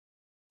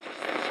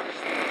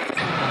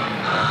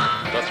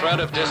threat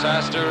of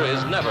disaster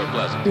is never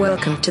pleasant.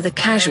 Welcome to the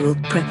Casual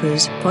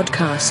Preppers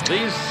Podcast.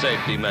 These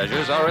safety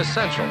measures are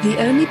essential. The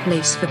only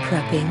place for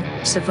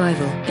prepping,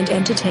 survival, and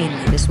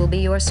entertainment. This will be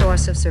your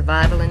source of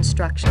survival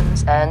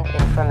instructions and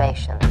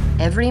information.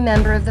 Every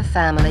member of the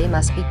family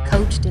must be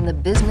coached in the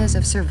business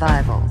of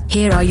survival.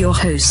 Here are your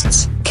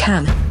hosts,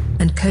 Cam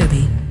and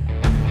Kobe.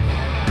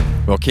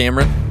 Well,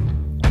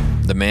 Cameron,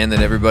 the man that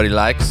everybody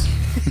likes.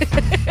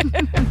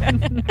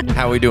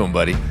 How we doing,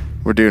 buddy?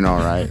 We're doing all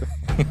right.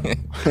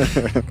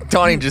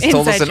 Tawny just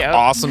told us an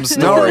awesome No,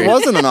 story. it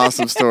wasn't an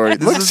awesome story.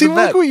 This is the Look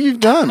best. what you've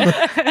done.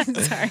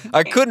 Sorry.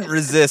 I couldn't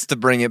resist to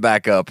bring it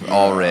back up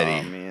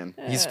already. Oh, man.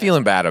 He's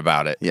feeling bad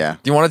about it. Yeah.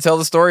 Do you want to tell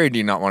the story or do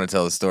you not want to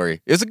tell the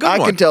story? It's a good I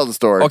one. can tell the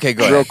story. Okay,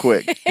 go real ahead.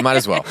 quick. Might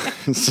as well.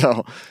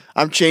 So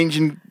I'm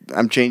changing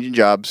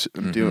jobs.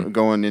 I'm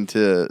going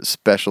into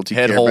specialty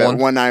Head care. holing?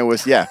 But when I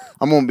was,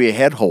 I'm going to be a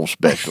head hole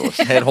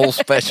specialist. Head hole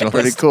specialist.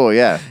 Pretty cool,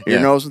 yeah. Ear,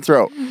 Yeah. nose, and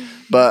throat.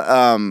 But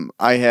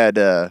I had,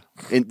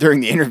 during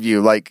the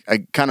interview, I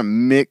kind of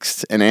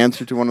mixed an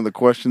answer to one of the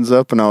questions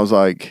up, and I was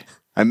like,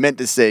 I meant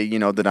to say,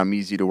 that I'm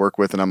easy to work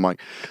with, and I'm like,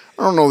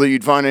 I don't know that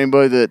you'd find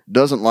anybody that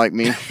doesn't like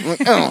me. I'm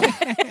like, oh.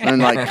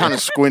 And kind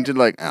of squinted,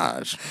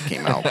 this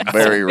came out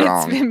very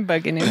wrong. It's been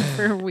bugging him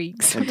for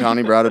weeks. And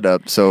Tawny brought it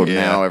up, so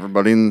Yeah. now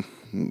everybody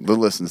that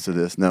listens to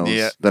this knows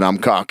Yeah. that I'm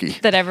cocky,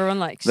 That everyone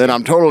likes. that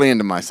I'm totally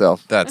into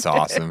myself. That's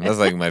awesome. That's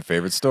like my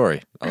favorite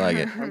story. I like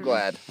it. I'm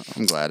glad.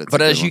 It's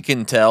But a as good you one.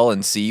 can tell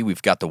and see,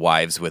 we've got the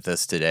wives with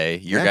us today.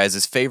 Your Yeah.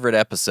 guys' favorite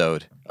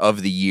episode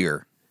of the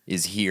year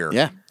is here.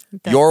 Yeah.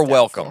 You're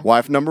welcome.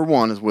 Wife number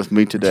one is with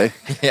me today.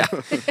 Yeah.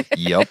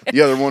 Yep.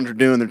 The other ones are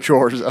doing their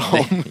chores at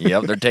home.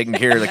 Yep. They're taking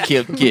care of the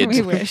kids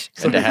We wish.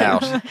 at the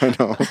house. I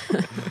know.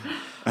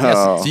 Yes.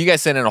 Oh. So you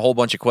guys sent in a whole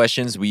bunch of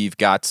questions. We've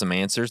got some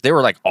answers. They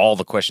were like all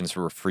the questions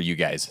for you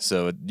guys.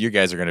 So you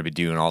guys are going to be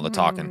doing all the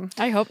talking.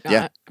 I hope not.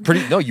 Yeah.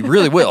 No, you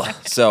really will.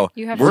 So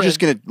You have We're to- just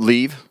going to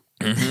leave,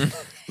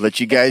 let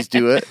you guys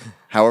do it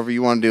however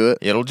you want to do it.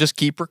 it'll just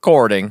keep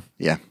recording.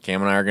 Yeah.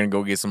 Cam and I are going to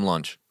go get some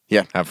lunch.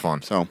 Yeah. Have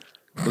fun. So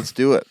let's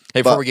do it.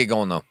 Hey, before But, we get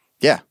going though,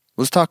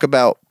 let's talk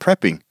about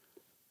prepping.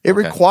 It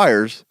Okay.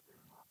 requires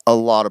a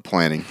lot of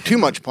planning, too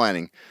much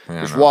planning. Yeah, I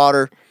There's know.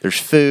 water, there's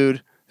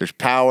food, there's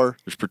power,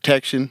 there's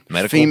protection, there's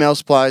Medical. female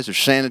supplies, there's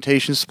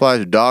sanitation supplies,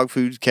 there's dog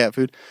food, cat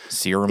food.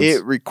 serums.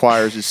 It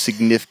requires a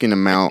significant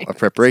amount of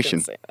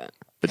preparation. Say that.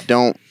 But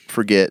don't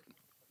forget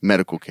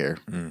medical care,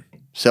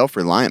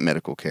 self-reliant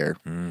medical care.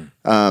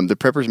 The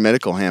Prepper's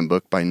Medical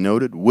Handbook by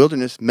noted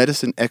wilderness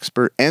medicine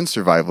expert and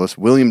survivalist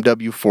William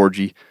W.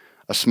 Forgy,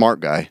 a smart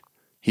guy.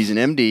 He's an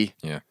MD,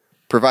 Yeah.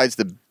 provides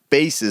the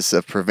basis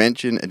of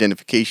prevention,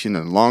 identification,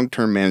 and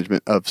long-term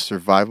management of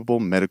survivable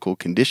medical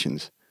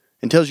conditions,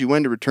 and tells you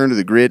when to return to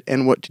the grid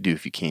and what to do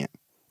if you can't.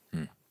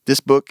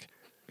 This book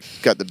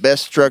got the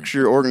best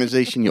structure,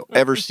 organization you'll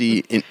ever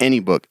see in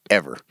any book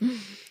ever.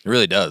 It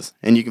really does.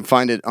 And you can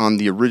find it on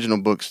the original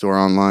bookstore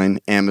online,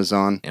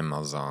 Amazon.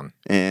 Amazon.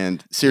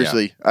 And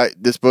seriously,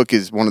 this book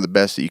is one of the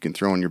best that you can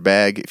throw in your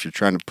bag if you're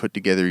trying to put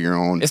together your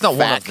own. It's not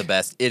one of FAQ. the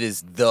best. It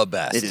is the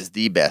best. It is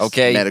the best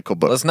Okay. medical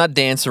book. Let's not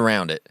dance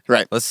around it.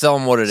 Right. Let's tell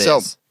them what it is. So,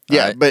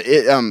 yeah, All right? but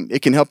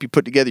it can help you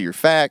put together your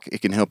FAQ.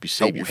 It can help you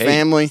save Oh, your hey,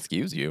 family,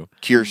 Excuse you.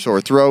 cure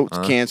sore throats,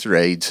 cancer,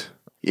 AIDS.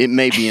 It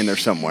may be in there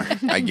somewhere,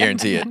 I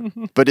guarantee it.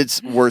 but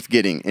it's worth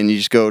getting. And you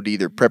just go to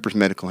either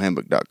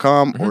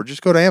preppersmedicalhandbook.com or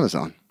just go to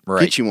Amazon.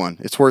 Right. Get you one.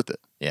 It's worth it.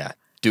 Yeah.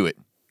 Do it.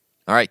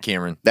 All right,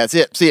 Cameron. That's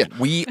it. See ya.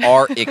 We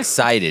are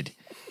excited.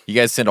 You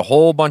guys sent a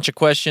whole bunch of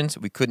questions.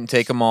 We couldn't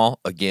take them all.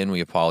 Again,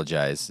 we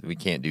apologize. We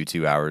can't do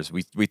 2 hours.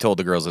 We told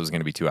the girls it was going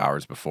to be 2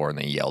 hours before, and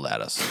they yelled at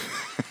us.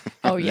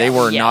 Oh, yeah. They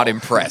were Yeah. not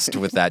impressed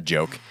with that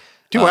joke.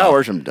 2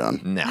 hours, I'm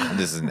done. No,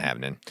 this isn't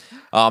happening.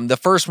 The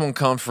first one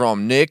comes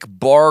from Nick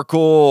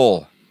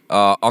Barkle.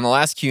 On the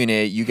last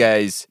Q&A, you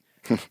guys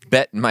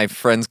bet my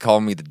friends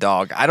called me the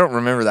dog. I don't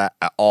remember that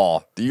at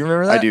all. Do you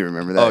remember that? I do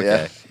remember that,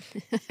 yeah.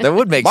 That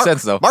would make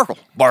sense, though. Barkle.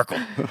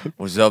 Barkle.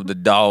 What's up, the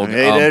dog?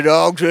 Hey, that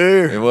dog's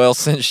here. Well,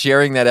 since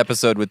sharing that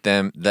episode with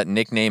them, that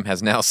nickname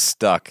has now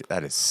stuck.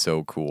 That is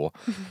so cool.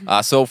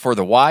 So for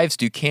the wives,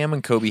 do Cam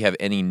and Kobe have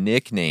any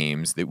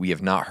nicknames that we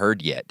have not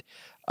heard yet?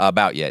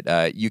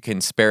 You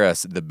can spare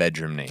us the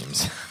bedroom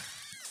names.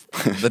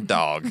 The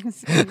dog.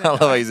 I love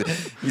how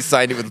he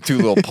signed it with 2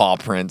 little paw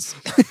prints.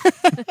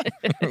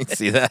 You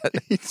see that?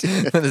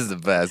 That is the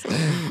best.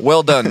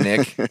 Well done,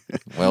 Nick.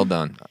 Well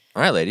done.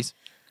 All right, ladies.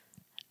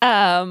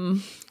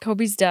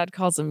 Kobe's dad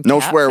calls him No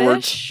catfish. swear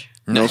words.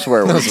 No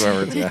swear No words. swear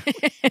words, yeah.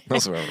 No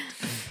swear words.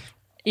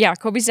 Yeah,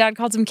 Kobe's dad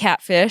calls him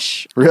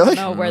catfish. Really? I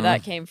don't know where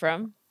that came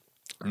from.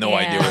 No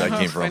idea where that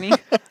came from. Funny.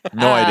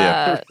 No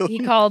idea. He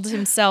called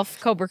himself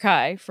Cobra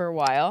Kai for a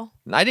while.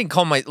 I didn't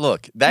call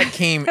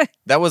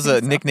that was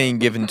a nickname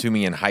given to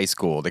me in high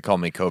school. They called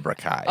me Cobra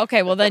Kai.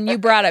 Okay, well then you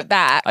brought it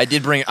back.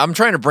 I'm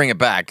trying to bring it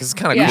back because it's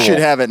kind of Yeah. cool. You should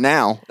have it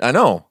now, I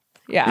know.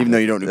 Yeah. even though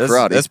you don't do That's,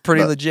 karate. that's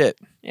pretty but legit.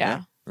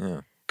 yeah.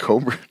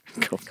 Cobra.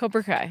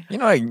 Cobra Kai. You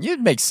know, it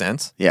makes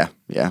sense. Yeah,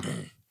 yeah.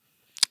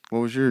 What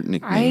was your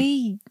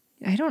nickname?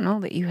 I don't know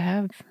that you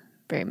have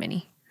very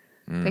many.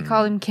 They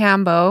called him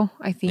Cambo,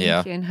 I think,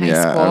 Yeah. in high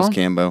Yeah, school. I was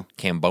Cambo.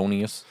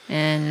 Cambonius.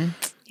 And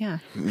yeah,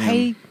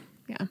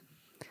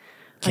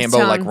 Cambo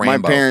like telling- My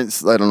Rambo.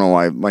 parents, I don't know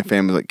why, my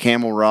family's like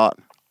camel rot.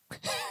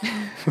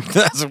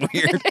 That's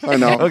weird. I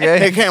know. Okay.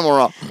 Hey, camel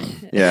rot.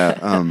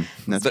 Yeah,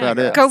 that's about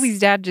it. Kobe's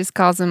dad just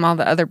calls him all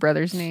the other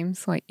brothers'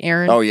 names, like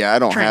Aaron. Oh yeah, I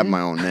don't have Trenton.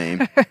 my own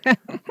name.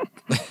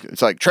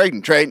 It's like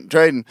trading.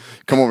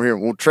 Come over here.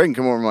 Well, trading.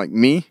 Come over. I'm like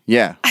me.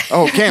 Yeah.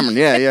 Oh, Cameron.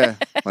 Yeah.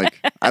 Like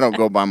I don't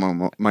go by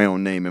my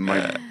own name, and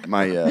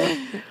my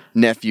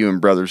nephew and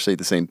brothers say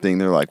the same thing.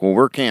 They're like, well,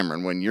 we're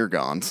Cameron when you're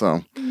gone.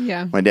 So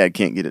Yeah. my dad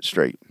can't get it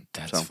straight.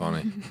 That's So-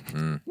 funny.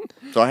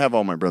 So I have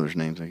all my brothers'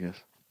 names, I guess,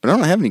 but I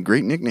don't have any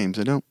great nicknames.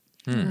 I don't.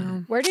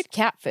 Where did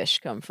catfish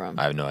come from?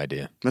 I have no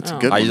idea. That's a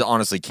good I one.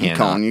 honestly can't.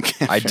 calling you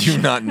I catfish. do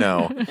not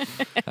know.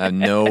 I have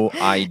no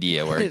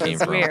idea where it came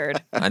That's from.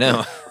 weird. I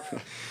know.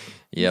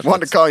 Yep.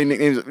 Wanted to call you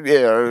nicknames.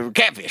 Yeah,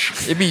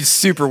 catfish. It'd be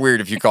super weird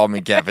if you called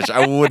me catfish.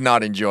 I would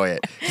not enjoy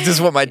it. This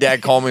is what my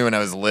dad called me when I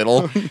was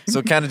little, so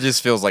it kind of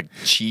just feels like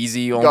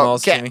cheesy Got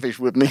almost. to me. catfish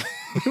with me.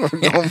 We're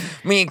going-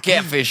 Me and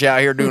catfish out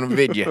here doing a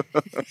video.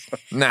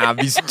 Nah,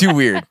 it's too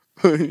weird.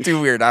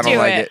 Too weird. I don't Do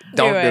like it. it.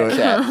 Don't Do do it. it.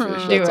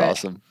 Catfish. Do That's it.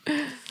 awesome.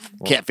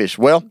 Catfish.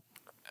 Well,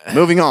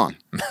 moving on.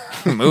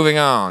 Moving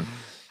on.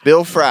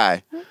 Bill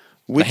Fry.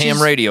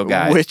 ham radio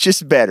guy. Which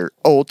is better,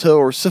 Ulta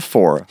or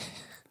Sephora?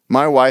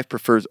 My wife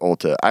prefers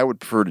Ulta. I would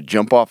prefer to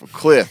jump off a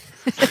cliff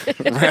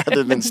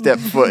rather than step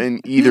foot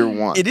in either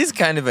one. It is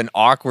kind of an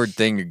awkward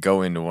thing to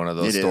go into one of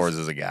those It is. stores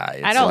as a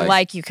guy. I It's don't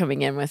like you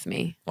coming in with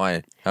me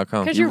Why? How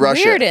come? because You you're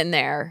rush weird it. in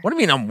there. What do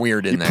you mean I'm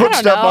weird in there? Put don't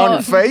stuff on know.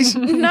 your face?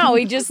 No,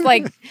 he just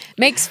like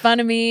makes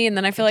fun of me, and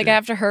then I feel like I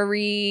have to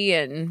hurry.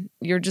 And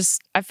you're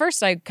just at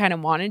first I kind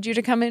of wanted you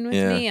to come in with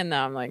Yeah. me, and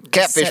now I'm like,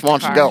 Catfish sit in the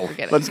wants to car, go.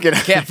 forget it. Let's get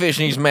out. Catfish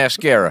needs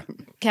mascara.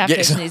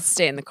 Catfish some- needs to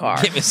stay in the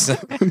car. Give me some.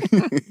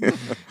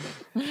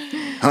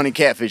 Honey,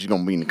 catfish is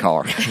going to be in the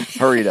car.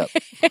 Hurry it up.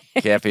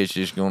 Catfish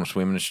just going to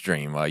swim in the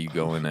stream while you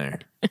go in there.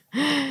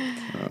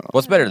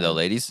 What's better though,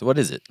 ladies? What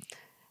is it?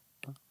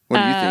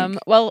 What do you think?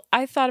 Well,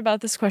 I thought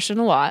about this question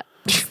a lot.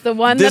 It's the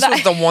one This that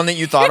was the one that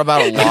you thought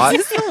about a lot.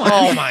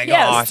 Oh my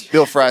Yes. gosh.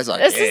 Bill Fry's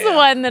like, this is the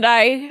one that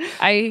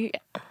I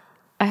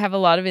have a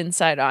lot of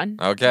insight on.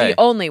 Okay. The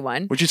only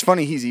one. which is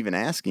funny he's even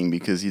asking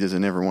because he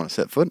doesn't ever want to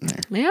set foot in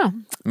there. Yeah.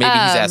 Maybe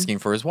he's asking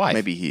for his wife.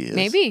 Maybe he is.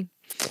 Maybe.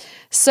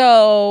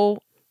 So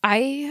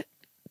I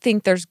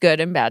think there's good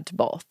and bad to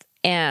both.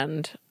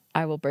 And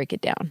I will break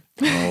it down.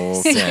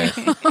 Okay.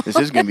 This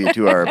is going to be a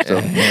 2-hour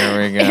episode.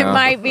 Here we go. It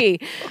might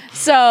be.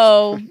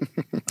 So,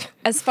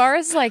 as far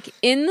as like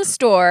in the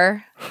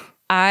store,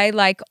 I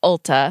like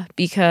Ulta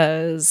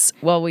because,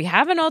 well, we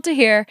have an Ulta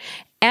here,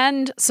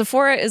 and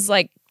Sephora is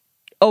like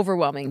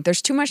overwhelming.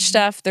 There's too much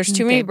stuff. There's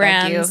too many They bug you,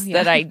 brands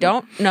yeah. that I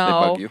don't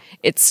know. bug you.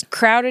 It's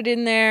crowded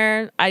in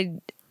there.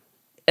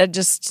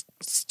 It's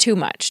too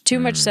much. Too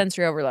much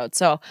sensory overload.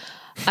 So,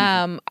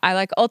 I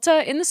like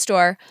Ulta in the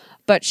store.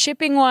 But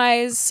shipping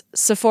wise,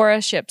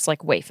 Sephora ships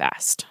like way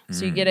fast.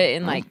 So you get it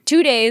in like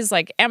 2 days,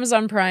 like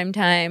Amazon Prime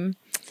time.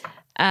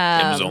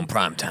 Amazon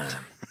Prime Time.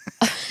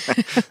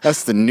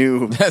 That's the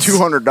new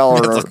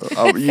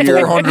 $200 a year.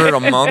 400 a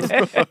month.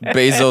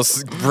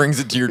 Bezos brings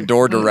it to your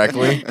door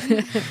directly,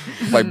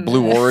 like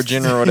Blue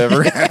Origin or whatever.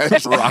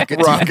 Rocket, to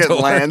your Rocket door.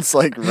 lands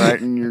like right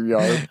in your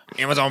yard.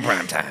 Amazon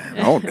Prime Time.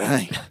 Oh,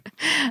 dang.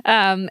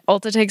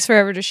 Ulta takes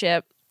forever to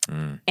ship.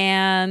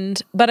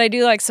 But I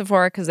do like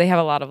Sephora because they have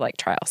a lot of like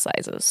trial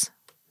sizes.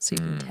 So you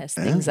can test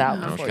things out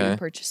before Okay. you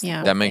purchase Yeah.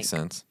 the That whole makes thing.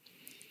 sense.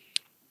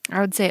 I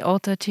would say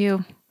Ulta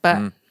too,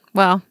 but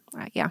well,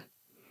 yeah,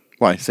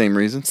 Why? Same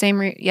reason?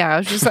 yeah. I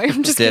was just like,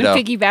 I'm just Ditto.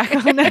 gonna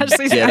piggyback on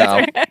Ashley's Ditto.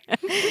 answer.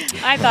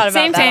 I thought about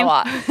Same, that same. a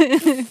lot.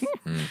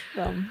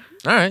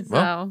 All right.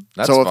 Well, So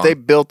that's So if fun. they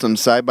built them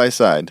side by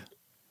side,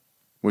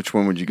 which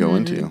one would you go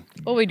into?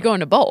 Well, we'd go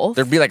into both.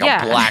 there'd be like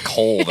Yeah. a black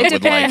hole that it would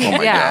like. depends. Oh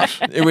my yeah,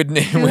 gosh. It would.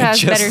 It who would has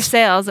just, better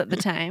sales at the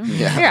time?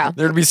 Yeah.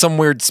 There'd be some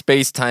weird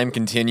space-time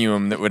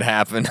continuum that would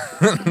happen.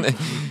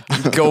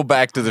 Go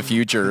back to the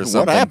future or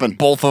something. happened?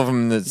 Both of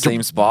them in the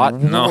same spot?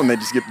 No. And they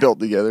just get built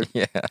together.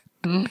 Yeah.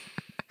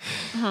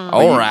 Uh-huh.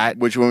 All right.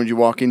 Which one would you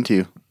walk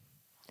into?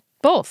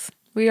 Both.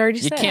 We already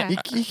You said.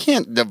 can't- You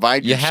can't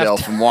divide You have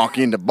yourself to- and walk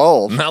into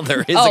both. Now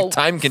there is Oh, a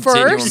time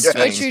continuum first? thing.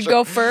 Which you'd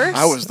go first?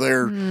 I was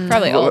there.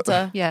 Probably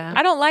Ulta. Yeah.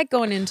 I don't like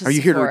going into Are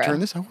you here to Sephora. return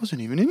this? I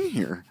wasn't even in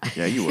here.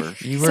 Yeah, you were.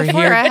 You were Sephora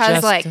here has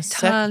just like a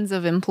sec- tons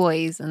of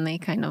employees, and they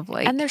kind of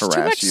like And there's too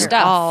harass much you. they're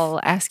stuff. all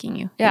asking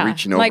you. Yeah.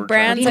 reaching Like over,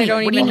 brands trying I to-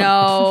 don't What do you even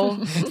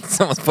need? know.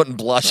 Someone's putting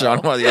blush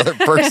on one of the other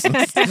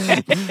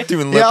persons.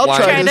 Doing lip Yeah, I'll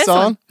liner. try this this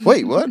on.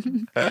 Wait, what?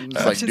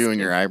 It's like doing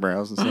your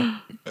eyebrows and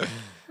stuff.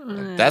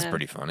 That's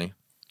pretty funny.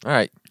 All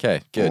right.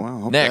 Okay. Good. Oh, wow,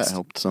 I hope Next, that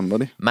helped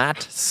somebody.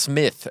 Matt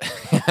Smith.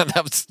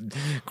 That was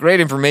great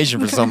information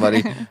for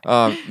somebody.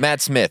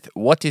 Matt Smith,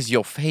 what is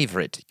your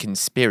favorite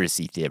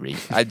conspiracy theory?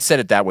 I'd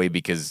said it that way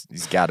because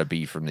he's got to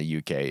be from the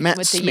UK. Matt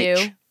With the Smitch.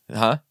 U.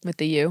 Huh? With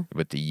the U.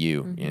 With the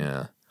U.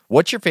 Yeah.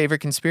 What's your favorite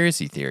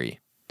conspiracy theory?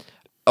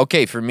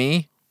 Okay, for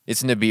me,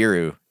 it's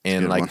Nibiru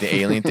and good like one. the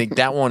alien thing.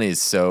 That one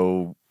is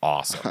so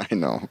awesome. I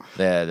know.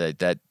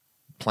 That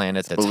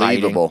planet that's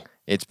hiding. Believable.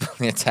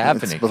 It's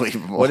happening.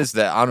 believable. What is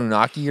that,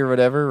 Anunnaki or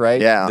whatever,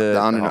 right?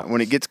 Yeah,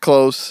 when it gets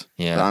close,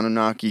 Yeah. the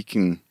Anunnaki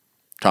can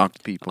talk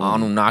to people.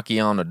 Anunnaki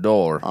on the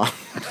door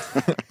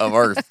of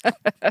Earth.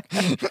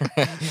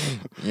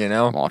 You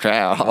know? Watch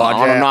out. Watch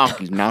out.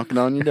 Anunnaki's knocking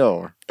on your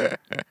door.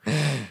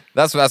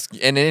 That's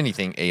and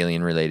anything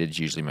alien related is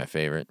usually my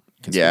favorite.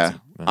 Yeah.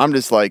 I'm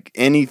just like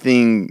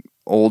anything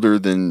older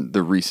than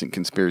the recent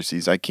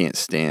conspiracies. I can't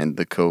stand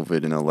the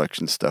COVID and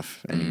election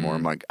stuff anymore.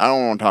 I'm like, I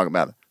don't want to talk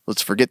about it.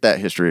 Let's forget that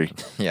history.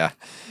 Yeah.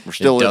 We're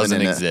still it living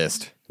doesn't in it.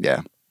 exist.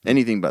 Yeah.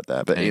 Anything but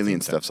that. But Anything alien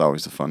but stuff's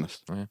always the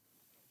funnest. Yeah.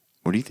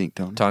 What do you think,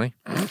 Tony? Tony?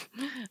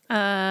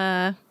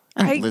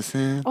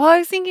 Listen. Well, I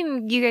was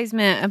thinking you guys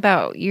meant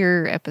about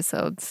your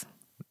episodes,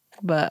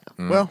 but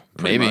Well,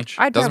 pretty Maybe. much.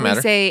 I'd Doesn't probably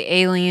matter. say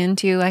Alien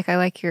too. Like I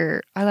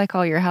like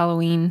all your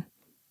Halloween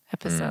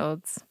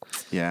episodes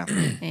Yeah.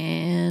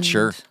 and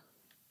Sure.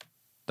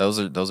 Those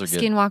are good.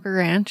 Skinwalker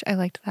Ranch. I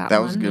liked that. That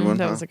one. was a good one.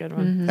 That huh? was a good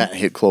one. That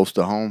hit close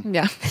to home.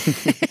 Yeah.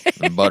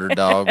 The butter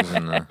dogs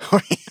and the,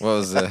 what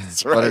was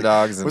it? right. Butter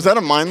dogs. And Was that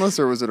a mindless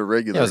or was it a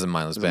regular? It was a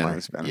mindless It was a banner.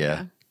 mindless banner.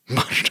 Yeah.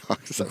 Butter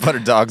dogs. Butter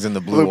dogs and the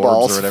blue, Blue orbs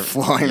balls or whatever.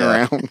 flying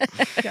Yeah.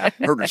 around.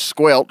 Heard her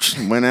squelch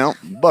and went out.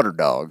 Butter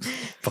dogs.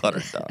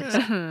 Butter dogs.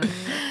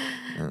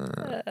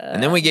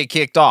 And then we get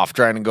kicked off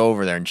trying to go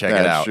over there and check it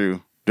That's out.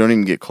 true. Don't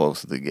even get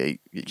close to the gate.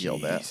 Get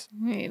yelled at.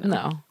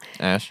 No.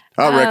 Ash,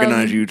 I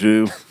recognize you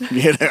too.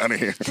 Get out of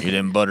here. you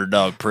them butter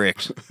dog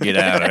pricks. Get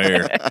out of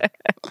here.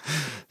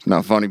 It's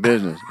not funny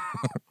business.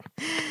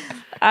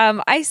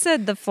 I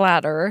said the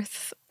flat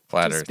Earth.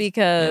 Flat just Earth.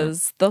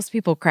 because those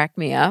people crack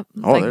me up.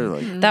 Oh, Like, they're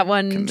like that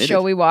one committed.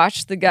 show we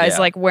watched, the guy's Yeah.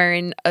 like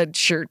wearing a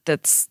shirt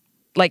that's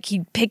like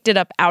he picked it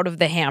up out of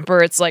the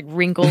hamper. It's like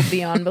wrinkled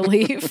beyond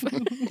belief.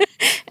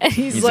 And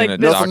he's like in a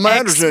this Nothing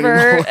matters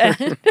expert.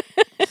 And,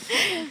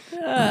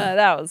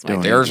 that was my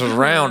Don't favorite. Theirs was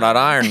round. I'd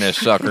iron this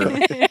sucker.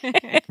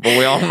 But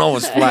we all know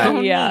it's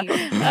flat. Yeah,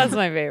 that's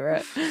my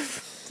favorite.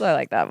 So I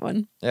like that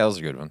one. Yeah, those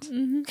are good ones.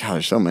 God,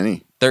 there's so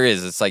many. There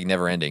is. It's like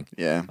never ending.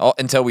 Yeah.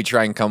 Until we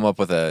try and come up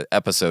with an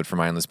episode for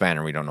Mindless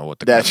Banner, we don't know what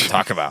to That's-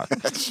 talk about.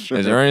 That's true.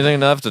 Is there anything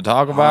enough to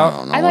talk about?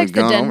 don't know. I like We've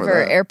the gone over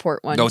Denver that.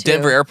 Airport one. No, too.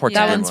 Denver Airport's a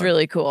That good one's one.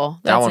 really cool.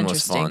 That That's one was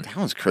interesting. fun. That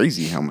one's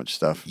crazy how much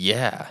stuff.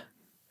 Yeah.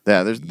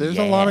 Yeah, there's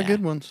a lot of Yeah.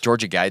 good ones.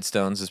 Georgia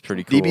Guidestones is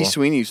pretty cool. DB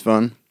Sweeney's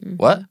fun.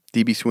 What?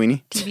 DB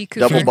Sweeney. DB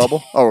Cooper. Double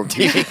Bubble. Oh,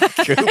 DB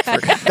Cooper.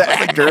 The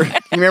actor. You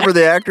remember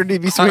the actor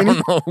DB I Sweeney?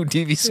 don't know who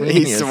DB Sweeney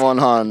He's is. the one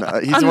on.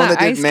 He's On the one the that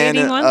did ice Man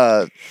skating in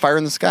one? Fire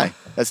in the Sky.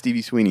 That's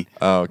DB Sweeney.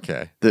 Oh,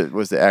 okay. That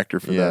was the actor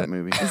for Yeah. that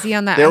movie. Is he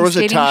on that There ice was a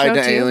skating tie show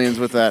to too? aliens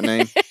with that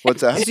name.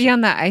 What's that? Is he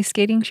on that ice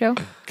skating show?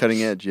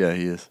 Cutting Edge. Yeah,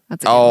 he is.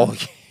 That's a good Oh, one.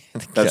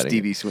 That's Cutting.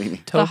 DB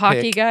Sweeney. The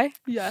hockey guy.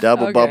 Yeah.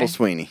 Double Okay. Bubble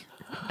Sweeney,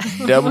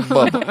 Double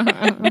bubble.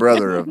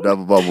 brother of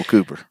Double Bubble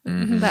Cooper.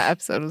 That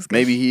episode was good.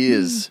 Maybe he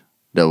is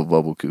Double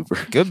Bubble Cooper.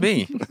 Could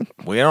be.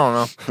 We don't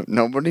know.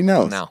 Nobody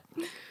knows. No.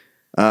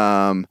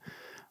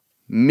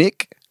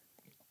 Mick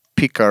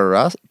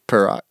Pikarski?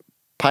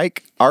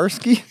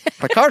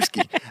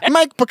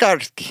 Mike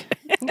Pikarski.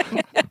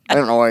 I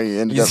don't know why he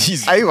ended up.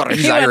 He's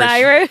Irish. You and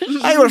Irish.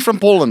 Irish from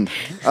Poland.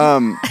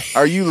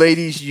 Are you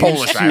ladies used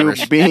Polish to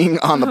Irish. being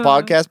on the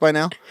podcast by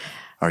now?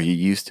 Are you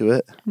used to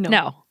it?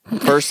 No.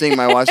 First thing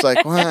my wife's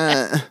like,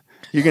 what?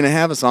 You're going to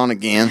have us on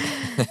again.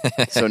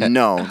 So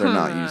no, they're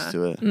not used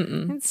to it.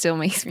 It still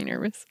makes me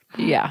nervous.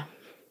 Yeah.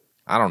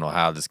 I don't know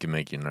how this can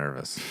make you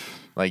nervous.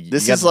 Like,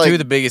 This you got is like- two of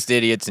the biggest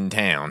idiots in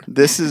town.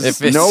 This If is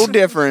it's- no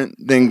different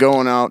than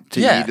going out to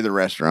Yeah. eat at the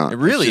restaurant. It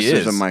really It's just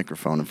is. There's a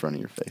microphone in front of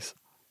your face.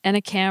 And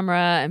a camera,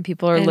 and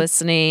people are And-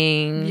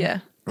 listening. Yeah.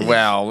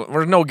 Well,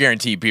 there's no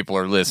guarantee people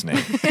are listeling.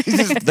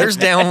 There's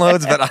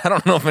downloads, but I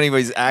don't know if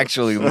anybody's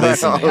actually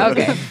listening.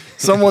 Okay.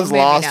 Someone's Maybe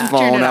lost not.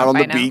 phone Turn it out off on the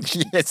by now. beach.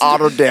 Yes.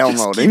 Auto Just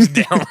downloading.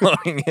 keeps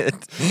downloading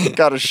it.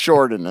 Got a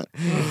short in it.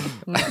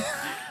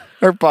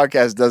 Her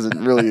podcast doesn't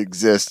really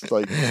exist.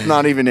 Like, it's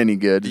not even any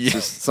good. It's Yeah.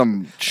 just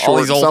some short. All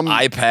these old some,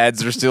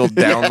 iPads are still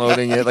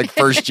downloading it, like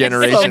first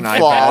generation some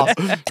flaw.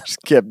 iPads.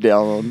 Just kept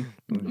downloading.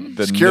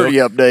 The Security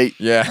Nook- update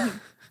Yeah,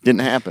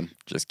 didn't happen.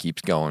 just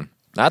keeps going.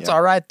 That's Yeah.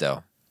 all right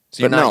though.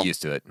 So you're But not no,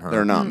 used to it. Huh?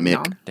 They're not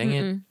Mick. No. Dang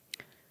it.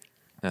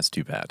 That's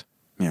too bad.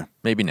 Yeah.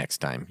 Maybe next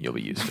time you'll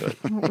be used to it.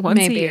 Once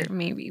Maybe. a year,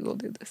 maybe we'll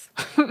do this.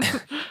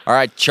 All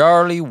right,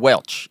 Charlie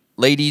Welch.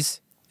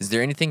 Ladies, is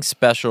there anything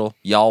special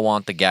y'all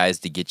want the guys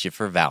to get you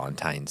for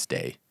Valentine's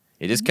Day?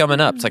 It is coming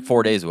up. It's like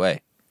 4 days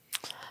away.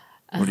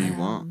 What do you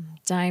want?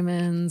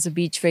 Diamonds, a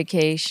beach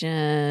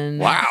vacation.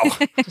 Wow.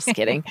 Just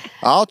kidding.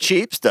 All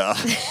cheap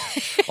stuff.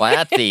 Well,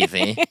 that's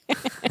easy.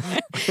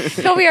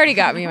 No, we already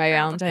got me my I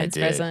Valentine's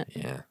did. present.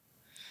 Yeah.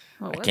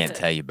 What I was can't it?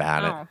 tell you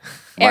about Oh,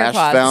 Last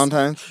AirPods.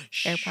 Valentine's?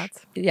 AirPods.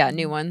 Yeah,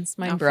 new ones.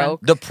 Mine Oh, fun.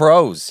 broke. The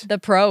pros. The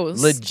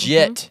pros.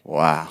 Legit.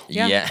 Wow.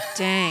 Yeah.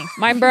 Dang.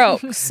 Mine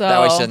broke. So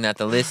That way she doesn't have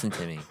to listen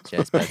to me.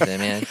 Just by the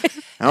man.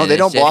 No, they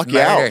don't block you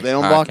out. They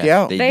don't block you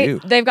out. They do.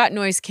 they've got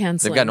noise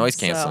canceling. They've got noise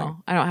so canceling.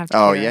 I don't have to.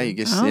 Oh, hear yeah. them. You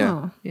guess, Oh.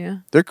 yeah. Yeah.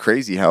 They're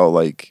crazy how,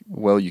 like,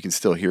 well, you can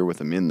still hear with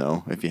them in,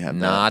 though, if you have that.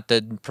 Not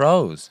the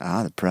pros.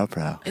 Ah, the pro.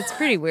 It's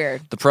pretty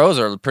weird. The pros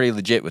are pretty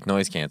legit with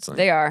noise canceling.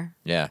 They are.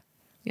 Yeah.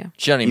 Yeah.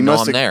 She doesn't You even know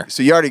must I'm have, there.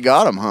 So you already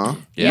got them, huh?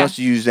 You Yeah. must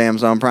have used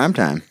Amazon Prime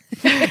Time.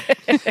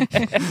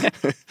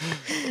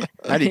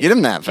 How do you get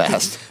them that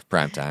fast?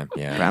 Prime time.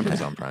 Yeah. Prime time.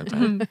 It's on prime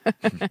time.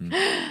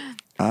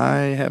 I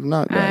have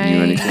not gotten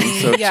you anything.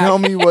 So yeah. tell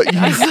me what you.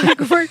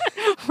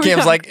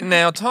 Cam's like,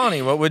 now,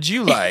 Tawny, what would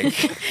you like?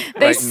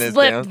 They Writing this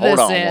slipped down. Hold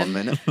on in. 1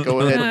 minute. Go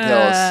ahead and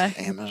tell us.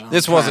 Amazon.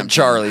 This Prime wasn't Time.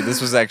 Charlie.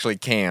 This was actually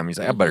Cam. He's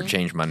like, I better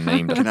change my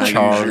name to Can I use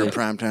Charlie. your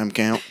primetime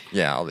count?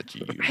 Yeah, I'll let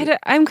you use it.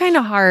 I'm kind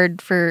of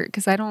hard for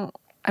because I don't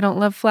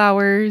love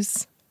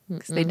flowers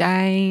because they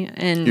die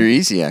and You're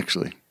easy,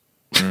 actually.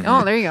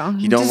 oh there you go.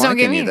 You don't Just like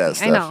give any me of that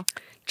anything. I know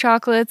stuff.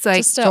 chocolates like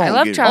Just a- I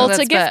love Don't get it. chocolates.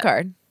 Ulta gift but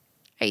card.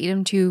 I eat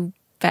them too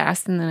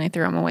fast and then I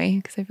throw them away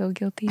because I feel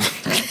guilty.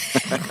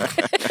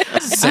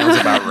 Sounds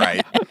about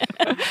right.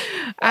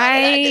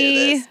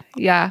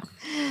 Yeah.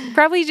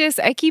 Probably just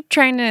I keep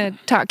trying to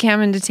talk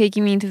Cam into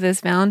taking me to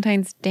this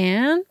Valentine's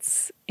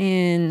dance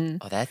in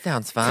Oh, that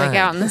sounds fun. like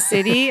out in the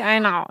city. I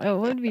know it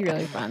would be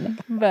really fun,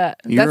 but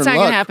You're that's in not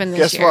luck. gonna happen this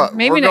Guess year. what?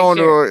 Maybe We're next going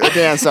year. to a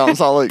dance out in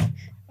Salt Lake.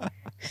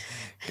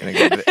 Gonna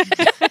go to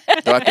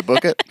the- Do I have to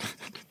book it?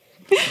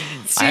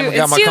 I haven't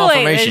got It's my too late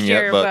confirmation this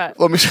yet, year, but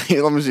Let me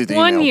see. Let me see if the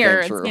one email year came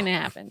it's through. gonna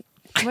happen.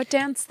 What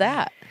dance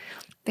that?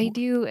 They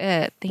do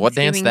it. what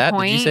dance that?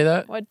 Did you say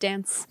that? What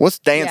dance? What's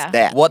dance Yeah.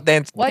 that? What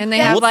dance? What And they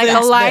dance? have What like a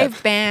dance live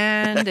that?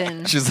 band,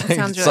 and She's it like,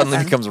 sounds really suddenly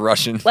fun. becomes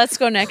Russian. Let's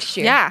go next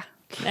year. Yeah,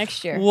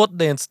 Next year. What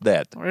dance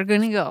that? we're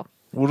gonna go.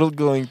 We're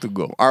going to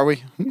go. Are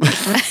we?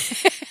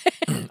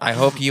 I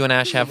hope you and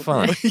Ash have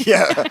fun.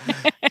 Yeah.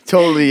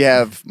 Totally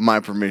have my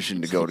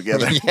permission to go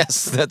together.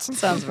 Yes, that's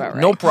Sounds about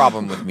right. no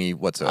problem with me I will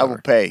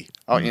whatsoever. pay.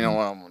 Oh, you know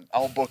what?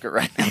 I'll book it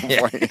right now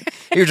for you.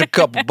 Here's a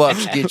couple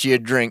bucks, get you a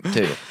drink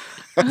too.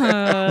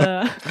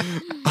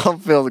 I'll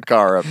fill the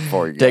car up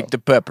before you Take go. the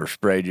pepper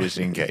spray just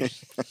in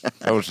case.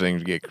 Those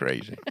things get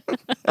crazy.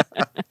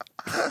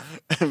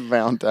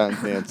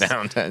 Valentine's dance.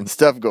 Valentine's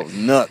Stuff goes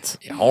nuts.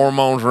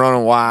 hormones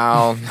running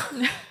wild.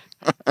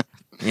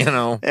 You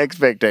know,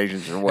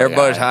 Expectations are way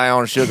everybody's high. high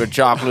on sugar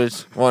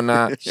chocolates,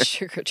 whatnot.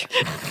 Sugar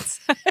chocolates.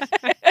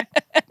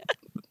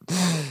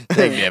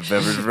 Take that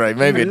pepper spray,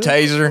 maybe a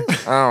taser.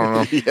 I don't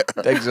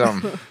know. Take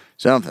something.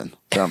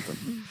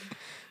 Something.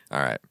 All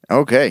right.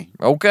 Okay.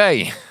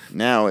 Okay.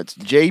 Now it's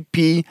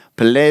JP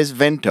Pelez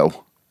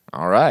Vento.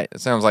 All right. It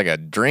sounds like a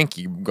drink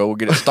you go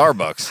get at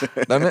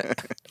Starbucks, doesn't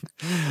it?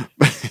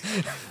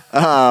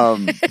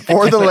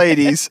 For the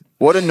ladies,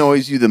 what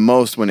annoys you the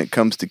most when it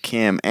comes to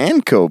Cam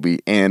and Kobe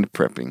and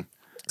prepping?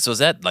 So is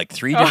that like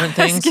three different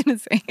I was things, gonna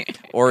say.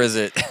 or is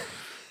it?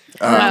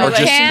 No, or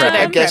just Cam prepping?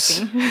 I and guess.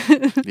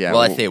 prepping. Yeah.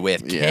 Well, I say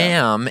with yeah.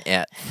 Cam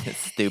at his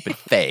stupid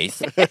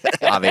face,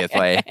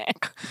 obviously.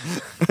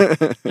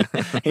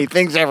 He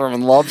thinks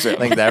everyone loves it.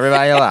 Thinks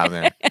everybody loves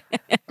him.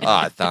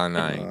 Oh, it's so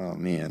nice. Oh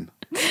man.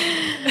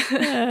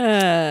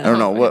 I don't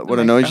know what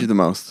annoys you the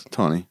most,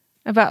 Tony.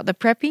 About the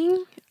prepping.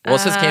 Well, it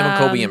says Cam and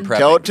Kobe in prepping.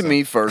 Tell it to so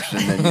me first,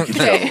 and then you can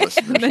tell the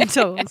listeners.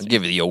 Mental. I'll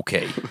give you the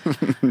okay.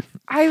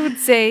 I would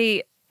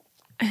say,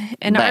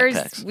 and ours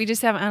Backpacks. we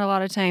just haven't had a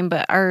lot of time,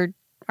 but our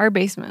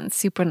basement's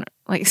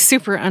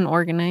super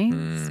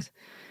unorganized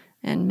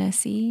and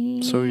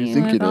messy. So you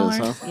think with it all is,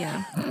 our- huh?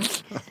 Yeah.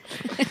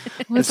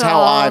 It's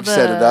how I've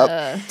set it up.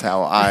 It's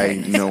how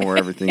I know where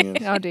everything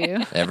is. How do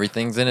you?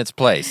 Everything's in its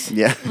place.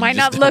 Yeah. Might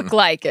not look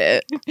like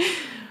it.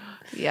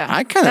 Yeah.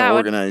 I kind That of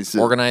would- organized it,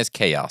 Organized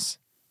chaos.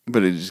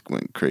 but it just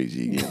went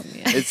crazy again.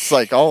 It's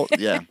like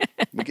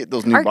we get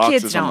those new Our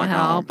boxes. kids I'm don't like, oh,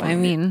 help. I boy.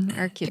 mean,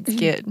 our kids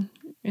get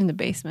in the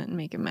basement and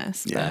make a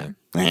mess. Yeah,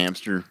 the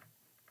hamster.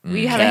 But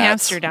we have a Cats.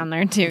 hamster down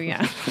there too.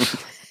 Yeah.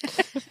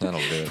 That'll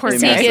do it. Poor They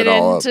To mess guy. get it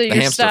all up. into The your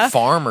hamster stuff.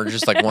 farm or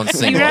just like one He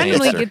single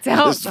randomly hamster? gets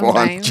out Just one.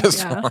 sometimes. Just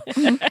yeah. one.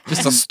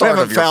 Just the We start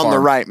haven't of your found the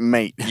farm. right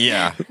mate.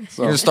 Yeah. You're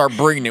going to start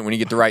breeding it when you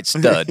get the right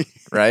stud,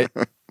 right?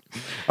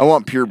 I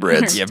want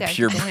purebreds. Yeah,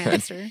 Tactical purebred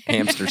hamster.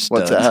 hamster stud.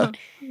 What's that?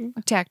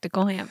 A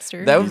tactical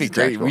hamster. That would be He's a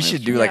great. tactical We should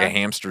hamster. do like a Yeah.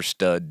 hamster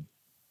stud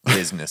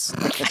business.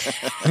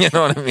 You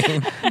know what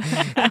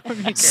I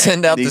mean?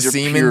 Send out These the are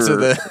semen to pure-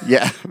 the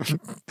Yeah.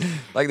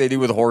 like they do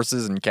with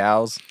horses and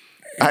cows.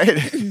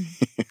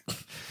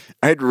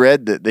 I had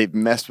read that they've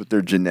messed with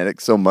their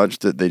genetics so much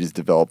that they just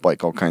develop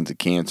like all kinds of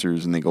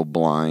cancers and they go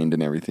blind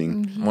and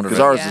everything. Wonder if Because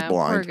it- ours Yeah, is Poor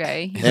blind.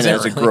 guy. And it has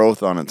a really?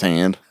 growth on its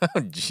hand. Oh,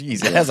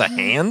 jeez, it has a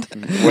hand.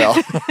 Well,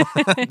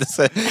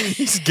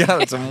 He's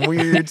got some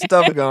weird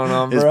stuff going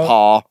on, his bro.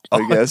 paw,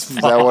 I guess. Is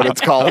that what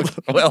it's called?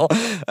 Well,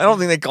 I don't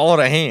think they call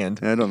it a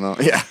hand. I don't know.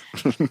 Yeah.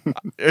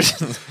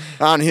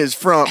 On his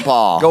front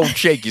paw. Go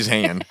shake his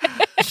hand.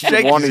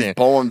 Shake One his he's hand.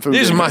 pulling food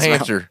This is in my his mouth.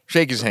 hamster.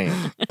 Shake his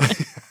hand.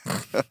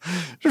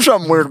 There's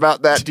something weird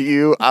about that to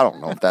you. I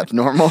don't know if that's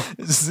normal.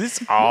 Is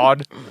this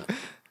odd?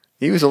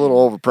 He was a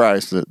little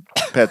overpriced at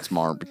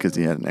PetSmart because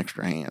he had an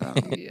extra hand. I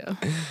don't know. Yeah.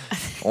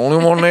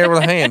 Only one there with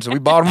a hand, so we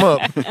bought him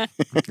up.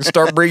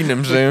 Start breeding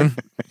him soon.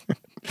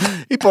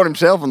 He put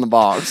himself in the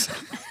box,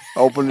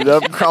 opened it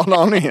up, and crawled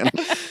on in.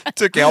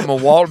 Took out my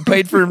wallet and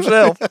paid for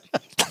himself.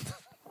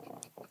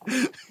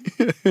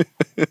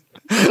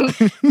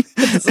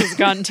 This has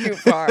gone too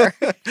far.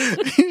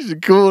 He's the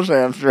coolest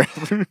hamster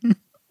ever.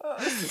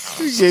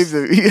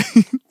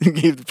 He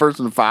gave the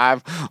person a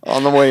 5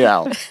 on the way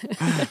out.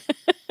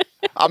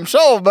 I'm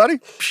sold, buddy.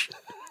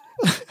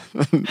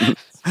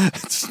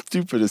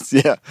 Stupidest,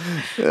 yeah.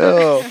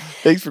 Oh,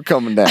 thanks for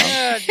coming down.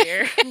 Oh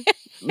dear.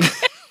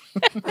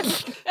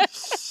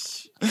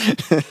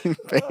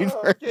 Paid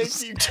for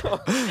his-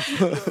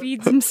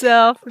 Feeds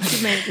himself.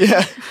 It's amazing.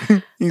 yeah,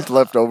 he's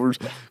leftovers.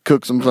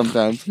 Cooks them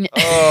sometimes.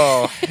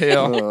 Oh,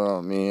 hell.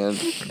 Oh man,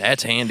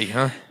 That's handy,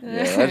 huh?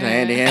 yeah, that's a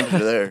handy hamster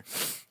there.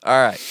 All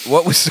right.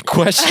 What was the I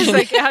was question?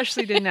 like,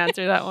 Ashley didn't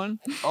answer that one.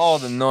 Oh,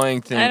 the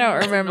annoying thing. I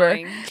don't remember.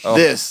 Annoying. Oh.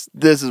 This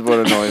is what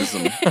annoys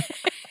them.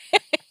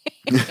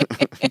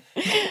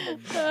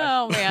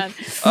 Oh man.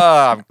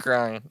 Oh, I'm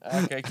crying.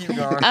 Okay, keep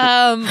going.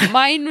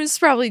 Mine was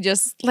probably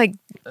just like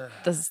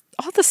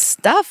all the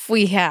stuff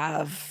we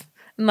have.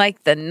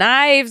 Like the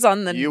knives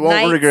on the You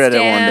won't regret it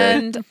one day.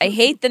 nightstand. I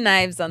hate the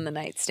knives on the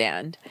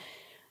nightstand.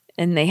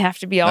 And they have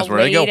to be all That's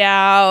where they go. laid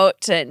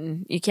out,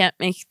 and you can't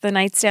make the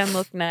nightstand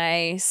look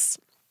nice.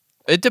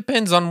 It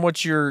depends on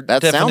what your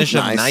That sounds definition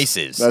nice. of nice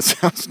is. That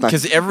sounds nice.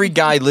 Because every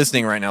guy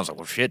listening right now is like,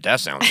 well, shit, that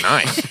sounds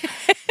nice.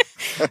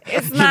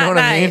 It's not what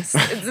I mean? nice.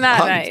 It's not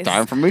nice. It's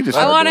time for me to I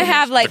start want to doing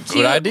have this. like It's a good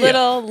cute idea.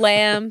 little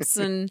lamps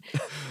and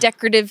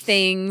decorative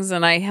things,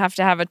 and I have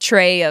to have a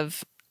tray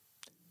of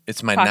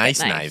It's my Pocket nice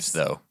knives. knives,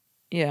 though.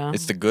 yeah,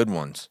 It's the good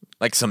ones.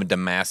 Like some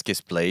Damascus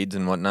blades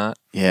and whatnot.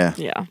 Yeah,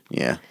 yeah.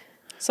 yeah.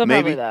 So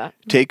Maybe probably that.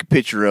 take a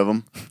picture of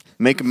them,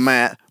 make a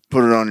mat,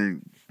 put it on your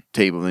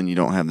table. Then you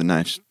don't have the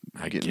knives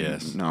I getting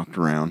guess. knocked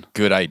around.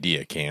 Good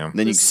idea, Cam.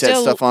 Then you It can set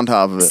still- stuff on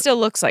top of it. Still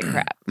looks like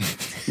crap.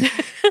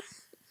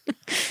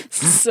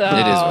 So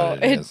It is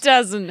what it is.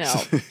 doesn't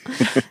help.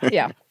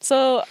 Yeah.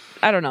 So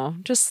I don't know.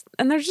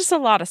 And there's just a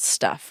lot of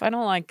stuff. I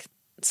don't like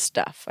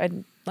stuff.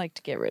 I'd like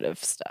to get rid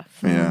of stuff.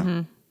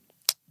 Yeah.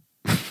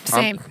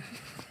 Same.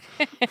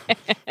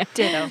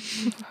 Ditto.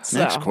 So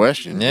Next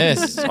question.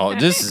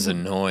 This is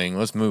annoying.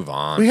 Let's move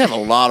on. We have a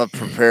lot of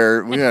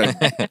prepared. We got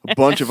a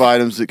bunch of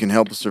items that can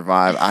help us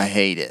survive. I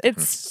hate it.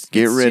 it's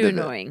Get it's rid too of it.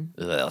 annoying.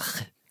 Ugh.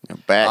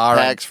 Backpacks All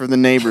right. for the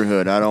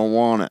neighborhood. I don't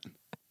want it.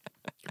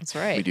 That's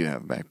right. We do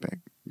have a backpack.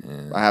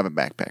 I have a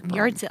backpack. problem.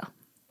 Yard sale.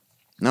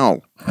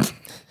 No.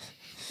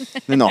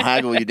 Then they'll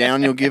haggle you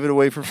down. You'll give it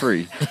away for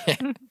free.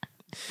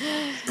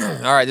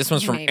 All right, this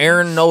one's from Maybe.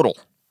 Aaron Nodal.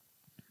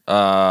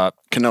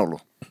 Canola.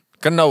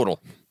 Canodal.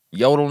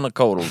 Yodel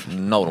Nakodal.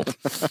 Nodal.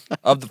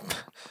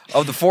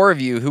 Of the four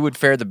of you, who would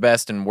fare the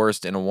best and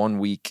worst in a 1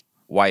 week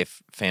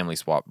wife family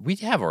swap? We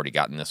have already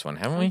gotten this one,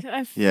 haven't we?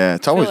 I Yeah,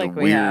 it's feel always like a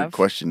we weird have.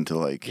 question to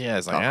like. Yeah,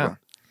 it's like, talk yeah. about.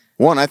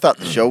 One, I thought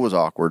the show was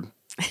awkward.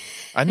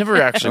 I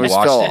never actually It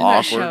always felt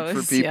watched it. awkward That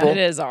for shows, yeah, people. it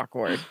is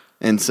awkward.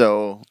 And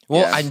so,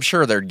 Well, yeah, I'm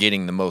sure they're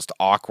getting the most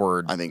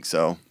awkward I think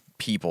so.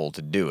 people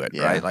to do it,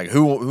 Yeah. right? Like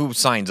who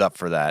signs up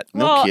for that?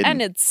 No well, kidding.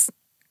 and it's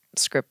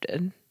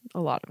scripted. A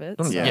lot of it.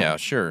 so, Yeah,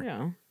 sure.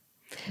 Yeah.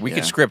 We Yeah.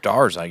 could script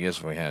ours, I guess,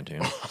 if we had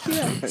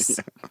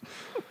to.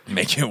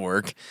 Make it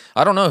work.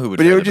 I don't know who would.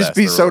 But it fare would the just best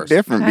be or so worst.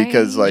 different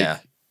because like Yeah.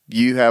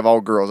 you have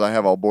all girls, I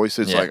have all boys.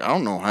 So it's Yeah. like I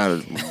don't know how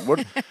to.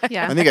 What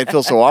Yeah. I think I'd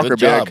feel so awkward. Good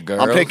Be job, like,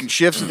 girls. I'm taking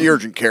shifts at the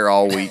urgent care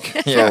all week.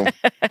 Yeah.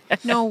 So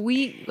No,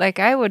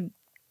 I would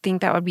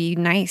think that would be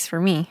nice for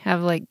me.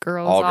 Have like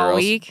girls All all, girls.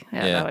 week.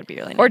 Yeah, Yeah. that would be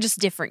really nice. Or just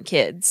different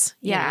kids.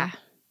 you yeah. know?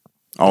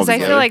 all Because I feel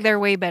together. like they're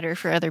way better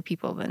for other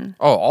people than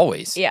Oh,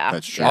 always. Yeah.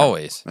 That's true.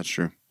 Always. That's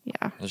true.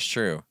 yeah. That's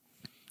true.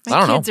 My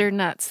I don't kids know. are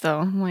nuts though.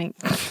 I'm like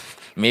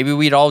Maybe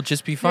we'd all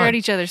just be they're at fine.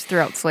 each other's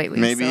throats lately.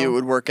 Maybe so. it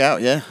would work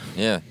out. Yeah.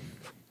 Yeah.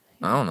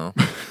 I don't know.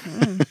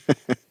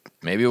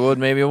 Maybe it would,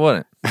 maybe it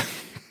wouldn't.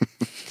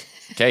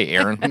 Okay,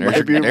 Aaron. Maybe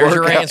it'd There's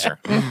your work out. answer.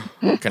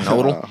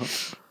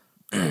 Canodal.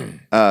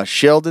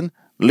 Sheldon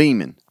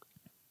Lehman.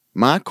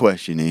 My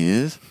question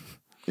is,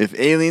 if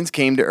aliens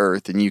came to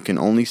Earth and you can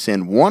only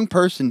send one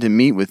person to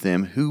meet with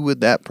them, who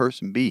would that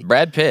person be?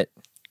 Brad Pitt.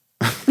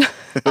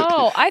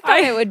 Oh, I thought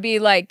it would be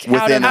like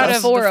Within out us?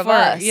 of four The of four,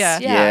 us. yeah.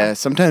 Yeah.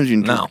 Sometimes your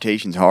No.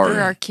 interpretation's hard. For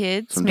our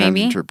kids, Sometimes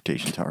maybe.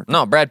 interpretation's hard.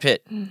 No, Brad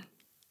Pitt.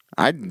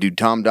 I'd do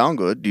Tom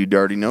Dongo. Dude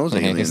already knows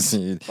aliens.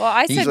 Well,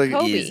 I He's said like,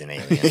 Kobe. he is an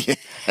alien.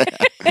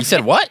 You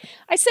said what?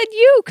 I said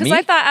you because Me?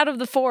 I thought out of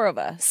the four of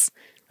us.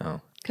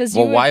 Oh. Because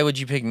Well, why would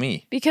you pick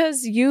me?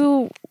 Because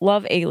you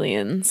love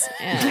aliens,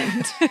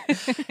 and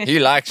He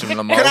likes him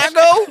the most. Can I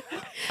go?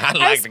 I'd I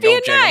like was to go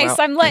being check 'em nice. out.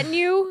 I'm letting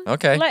you.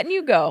 Okay. Letting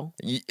you go.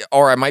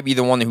 Or I might be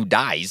the one who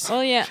dies.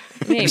 Well, yeah,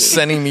 maybe.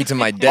 Sending me to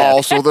my death.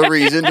 Also the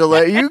reason to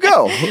let you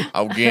go.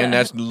 Again,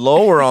 that's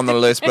lower on the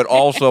list, but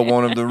also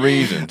one of the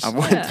reasons. I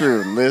went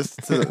through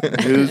lists of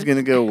who's going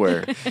to go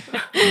where.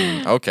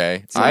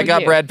 Okay. I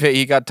got you. Brad Pitt.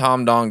 He got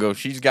Tom Dongo.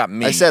 She's got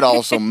me. I said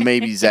also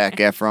maybe Zac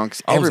Efron,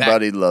 because Oh, Zac.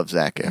 everybody loves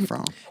Zac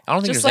Efron. I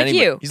don't think Just there's like anybody.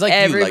 you. He's like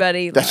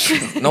Everybody. You. That's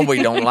loves- true.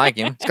 Nobody don't like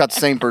him. He's got the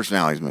same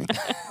personality as me.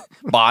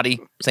 Body.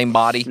 Same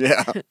body.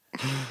 Yeah.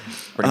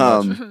 Pretty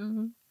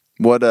much.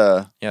 What,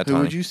 Yeah, who Tawny.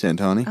 would you send,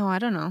 Tawny? Oh, I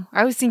don't know.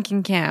 I was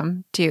thinking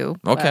Cam too.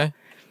 but Okay.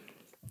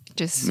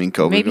 Just Me and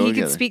Kobe maybe go he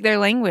together. could speak their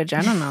language.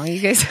 I don't know. You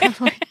guys have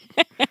like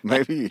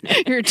Maybe.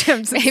 your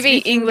attempts. At Maybe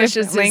speaking English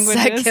is different his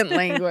languages. second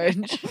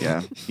language.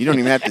 Yeah. You don't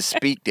even have to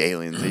speak to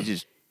aliens. They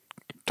just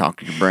talk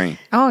to your brain.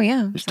 Oh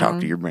yeah. Just talk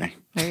to your brain.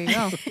 There you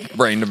go.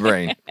 Brain to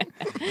brain.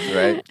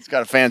 Right? It's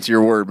got a fancier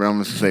word, but I'm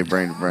going to say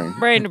brain to brain.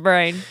 Brain to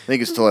brain. I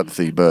think it's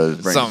telepathy, but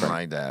it's brain Something to brain.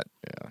 like that.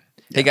 Yeah.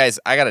 Hey guys,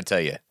 I gotta tell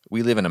you,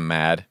 we live in a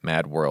mad,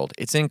 mad world.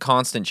 It's in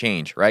constant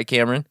change, right,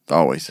 Cameron?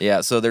 Always.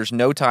 Yeah, so there's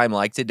no time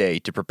like today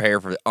to prepare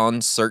for the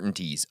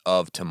uncertainties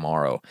of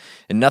tomorrow.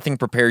 And nothing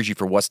prepares you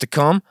for what's to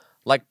come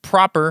like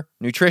proper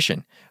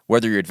nutrition.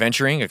 Whether you're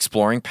adventuring,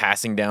 exploring,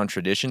 passing down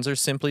traditions, or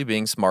simply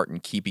being smart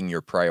and keeping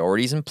your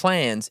priorities and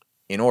plans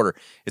in order,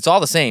 it's all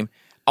the same.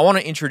 I want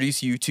to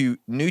introduce you to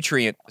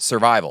Nutrient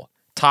Survival.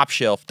 Top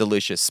shelf,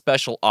 delicious,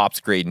 special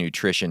ops grade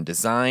nutrition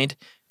designed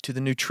to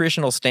the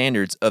nutritional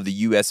standards of the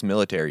U.S.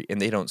 military,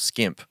 and they don't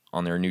skimp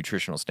on their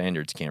nutritional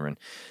standards, Cameron.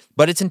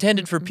 But it's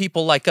intended for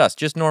people like us,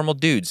 just normal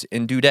dudes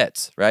and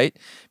dudettes, right?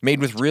 Made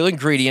with real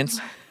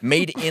ingredients,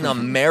 made in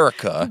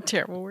America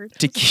Terrible word.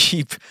 to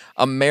keep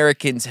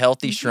Americans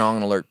healthy, strong,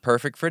 and alert,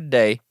 perfect for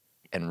today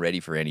and ready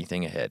for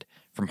anything ahead.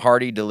 From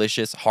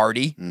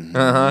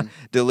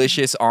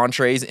delicious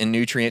entrees and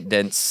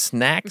nutrient-dense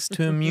snacks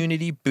to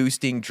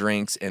immunity-boosting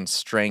drinks and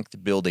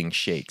strength-building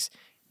shakes,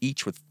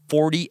 each with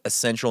 40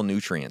 essential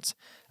nutrients.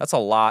 That's a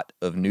lot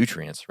of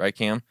nutrients, right,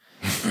 Cam?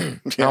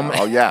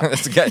 Oh, yeah.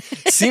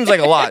 Seems like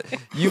a lot.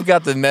 You've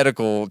got the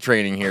medical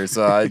training here,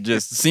 so it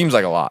just seems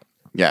like a lot.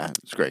 Yeah,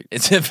 it's great.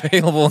 It's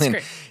available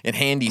in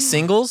handy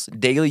singles,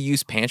 daily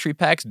use pantry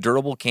packs,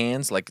 durable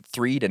cans like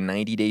 3 to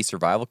 90 day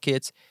survival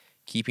kits,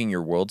 keeping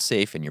your world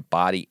safe and your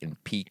body in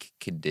peak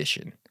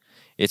condition.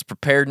 It's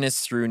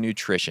preparedness through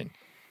nutrition.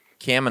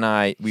 Cam and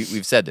I,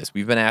 we've said this.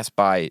 We've been asked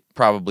by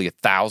probably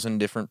 1,000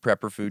 different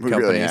prepper food We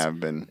companies. really have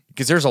been.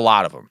 Because there's a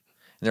lot of them.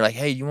 And they're like,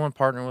 hey, you want to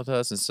partner with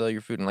us and sell your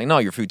food? And I'm like, no,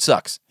 your food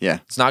sucks. Yeah.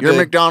 It's not You're good.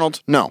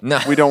 McDonald's? No. No.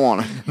 We don't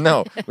want it.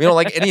 No, we don't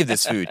like any of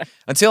this food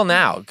until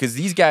now because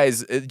these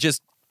guys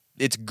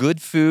it's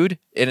good food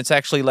and it's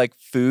actually like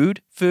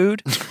food.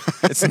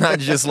 It's not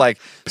just like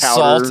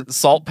Powder.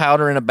 salt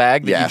powder in a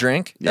bag that Yeah. you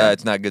drink. Yeah.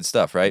 It's not good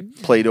stuff, right?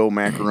 Play-Doh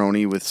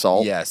macaroni with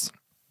salt. Yes.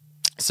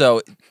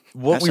 So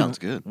what That sounds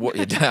good. I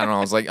don't know. I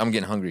was like, I'm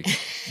getting hungry.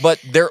 But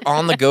they're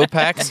on the go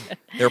packs.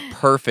 They're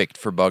perfect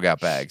for bug out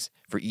bags,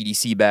 for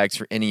EDC bags,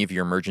 for any of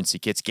your emergency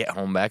kits, get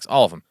home bags,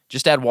 all of them.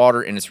 Just add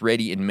water and it's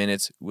ready in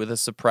minutes with a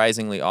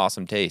surprisingly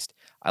awesome taste.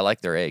 I like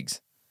their eggs.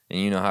 And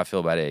you know how I feel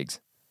about eggs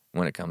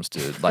when it comes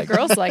to like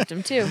Girls liked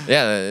him too.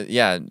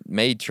 Yeah.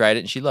 May tried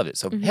it and she loved it.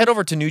 So head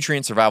over to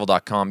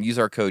nutrientsurvival.com, use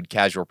our code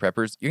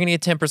CasualPreppers. You're going to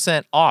get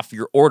 10% off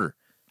your order.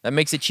 That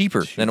makes it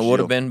cheaper than it would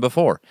have been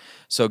before.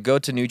 So go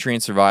to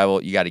Nutrient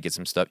Survival. You got to get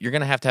some stuff. You're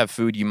going to have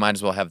food. You might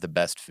as well have the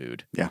best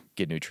food. Yeah.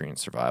 Get Nutrient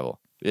Survival.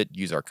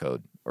 Use our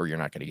code or you're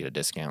not going to get a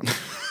discount.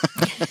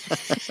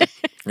 You're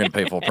going to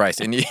pay full price.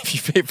 And if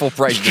you pay full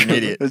price, you're an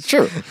idiot. It's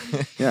true.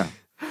 Yeah.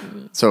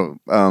 So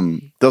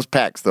those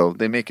packs, though,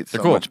 they make it so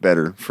cool. much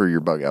better for your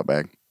bug out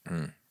bag. Get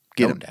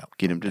No them. doubt.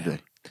 Get them today.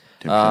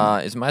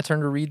 Is it my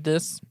turn to read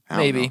this? I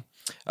don't Maybe.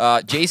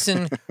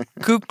 Jason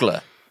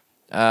Kukla.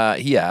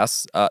 He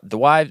asks, the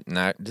wives,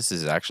 now this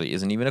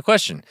isn't even a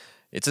question.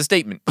 It's a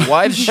statement. The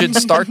wives should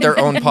start their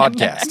own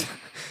podcast.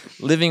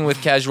 Living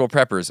with Casual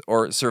Preppers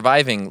or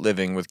Surviving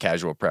Living with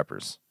Casual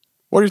Preppers.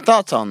 What are your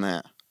thoughts on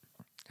that?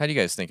 How do you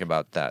guys think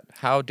about that?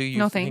 How do you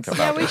No think thanks.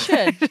 about Yeah, we it?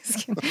 should.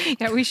 Just kidding.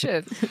 Yeah, we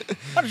should.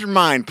 How does your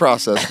mind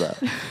process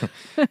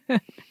that?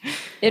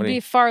 It'd be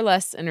far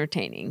less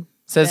entertaining.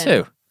 Says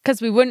who?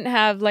 Because we wouldn't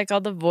have like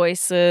all the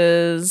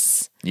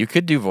voices. You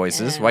could do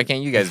voices. Why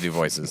can't you guys do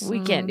voices? We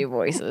can't do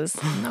voices.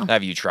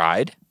 Have you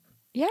tried?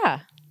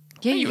 Yeah.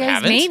 Yeah, you you guys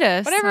haven't. made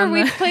us. Whatever. on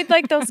We the- played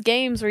like those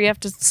games where you have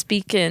to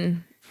speak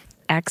in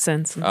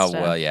accents and Oh,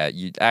 stuff. well, yeah.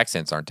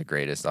 Accents aren't the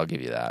greatest. I'll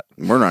give you that.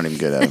 We're not even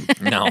good at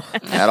them No.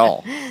 at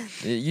all.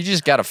 You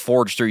just got to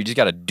forge through. You just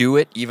got to do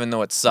it even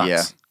though it sucks.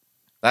 Yeah.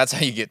 That's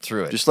how you get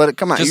through it. Just let it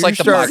come out. Just You like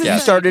the started, podcast. You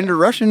started into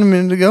Russian a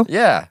minute ago.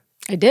 yeah.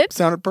 I did?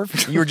 Sounded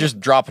perfect. You were just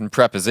dropping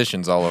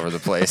prepositions all over the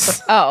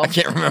place. Oh. I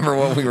can't remember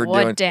what we were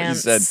What doing.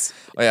 dance? You said,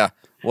 oh, yeah,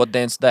 what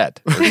dance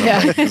that? Or something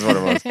Yeah. is what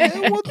it was.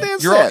 Hey, what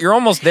dance You're, that? you're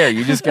almost there.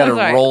 You just got to That's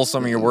right. roll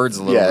some of your words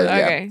a little Yeah,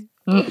 bit.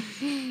 yeah. Okay.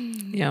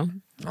 Yeah.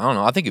 I don't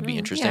know. I think it'd be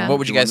interesting. yeah. What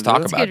would you You guys wanna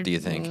talk do about, Get- do you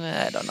think,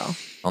 I don't know.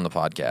 on the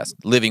podcast?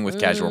 Living with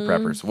Casual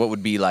Preppers. What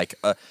would be like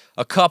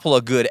a couple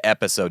of good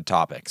episode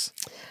topics?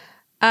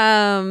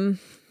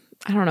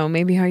 I don't know,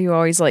 maybe how you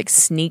always like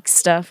sneak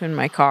stuff in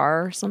my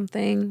car or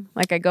something.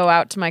 Like I go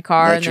out to my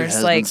car and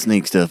there's like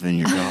sneak stuff in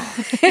your car.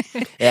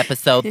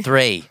 Episode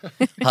 3,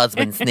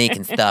 husband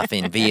sneaking stuff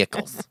in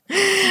vehicles.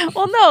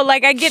 well, no,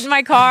 like I get in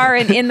my car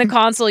and in the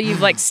console you've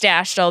like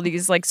stashed all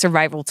these like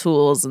survival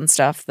tools and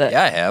stuff that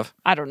Yeah, I have.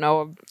 I don't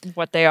know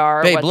what they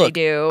are, Babe, what look,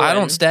 they do. I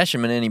don't and- stash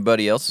them in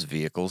anybody else's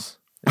vehicles.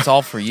 It's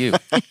all for you.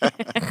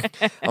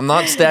 I'm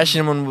not stashing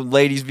them in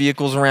ladies'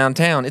 vehicles around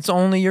town. It's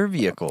only your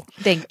vehicle.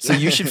 Thank So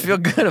you should feel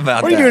good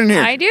about What that. are you doing in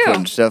here? I do.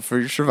 Putting stuff for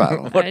your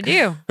survival. I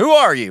do. Who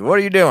are you? What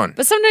are you doing?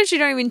 But sometimes you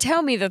don't even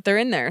tell me that they're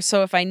in there.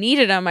 So if I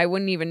needed them, I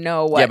wouldn't even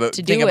know what yeah, but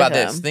to do think with about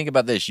them. this. Think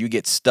about this. You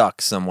get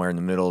stuck somewhere in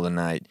the middle of the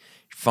night.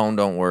 Your phone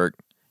don't work.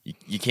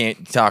 You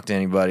can't talk to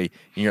anybody.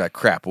 And you're like,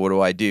 crap, what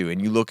do I do?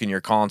 And you look in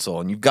your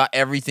console and you've got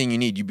everything you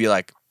need. You'd be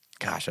like,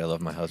 gosh, I love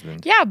my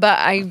husband. Yeah, but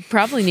I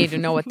probably need to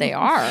know what they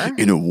are.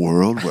 In a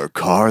world where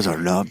cars are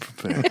not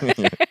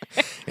prepared.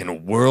 In a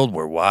world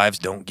where wives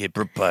don't get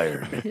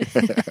prepared.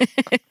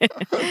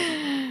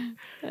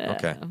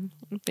 Okay.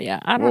 But yeah,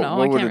 I don't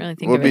know. I can't really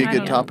think What of would be it. a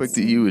good topic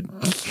that you would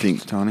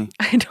think, Tawny?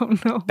 I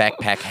don't know.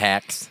 Backpack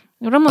hacks.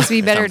 It would almost be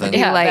better to Something. do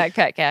Yeah, like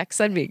backpack hacks.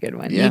 That'd be a good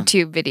one. Yeah.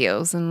 YouTube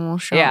videos, and we'll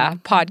show Yeah, 'em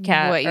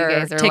podcast what you or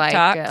guys are like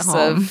at TikToks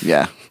home. of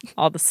Yeah.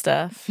 all the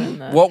stuff. And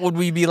the, What would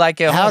we be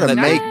like at How home? to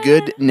that- make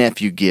good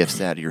nephew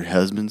gifts out of your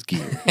husband's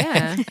gear.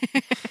 Yeah,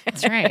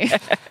 that's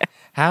right.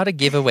 How to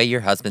give away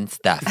your husband's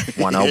stuff.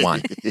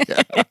 101.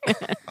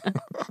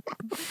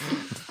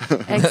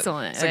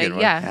 Excellent. That's a good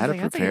one. Yeah, How to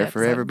that's a prepare good for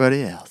episode.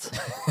 everybody else.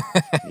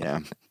 Yeah.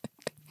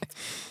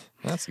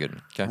 That's good.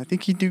 I Okay.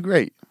 think you'd do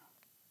great.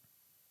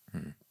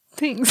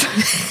 Thanks.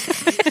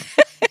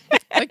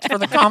 Thanks for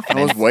the I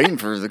confidence. was waiting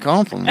for the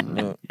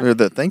compliment. Or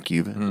the thank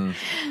you.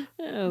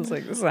 it was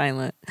like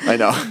silent. I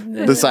know.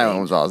 The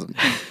silent was awesome.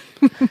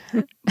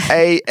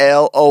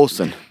 A.L.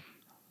 Olson.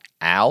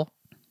 Al?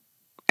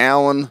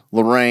 Alan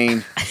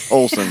Lorraine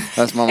Olson.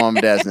 That's my mom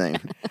and dad's name.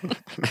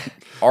 That's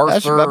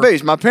Arthur? my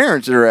base. My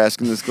parents that are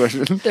asking this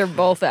question. They're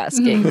both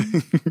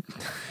asking.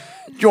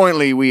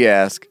 Jointly, we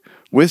ask,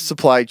 with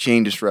supply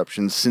chain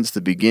disruptions since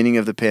the beginning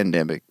of the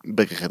pandemic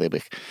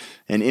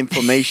and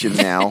inflammation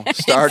now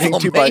starting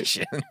to bite.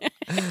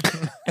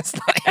 Inflammation. It's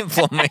not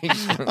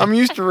inflammation. I'm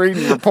used to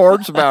reading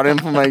reports about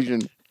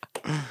inflammation.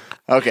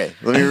 Okay,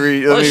 let me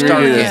read. Let's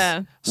start this.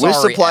 again. With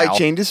Sorry, supply Al.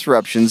 chain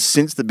disruptions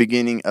since the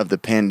beginning of the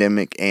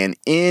pandemic and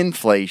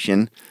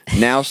inflation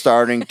now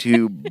starting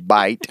to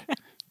bite.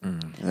 Is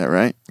that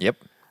right? Yep.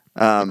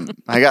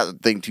 I got the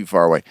thing too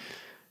far away.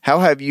 How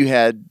have you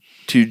had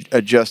to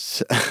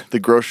adjust the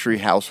grocery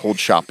household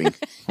shopping?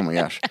 Oh my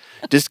gosh.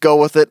 Just go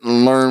with it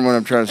and learn what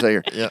I'm trying to say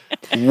here. Yeah.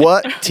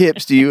 What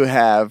tips do you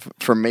have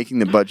for making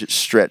the budget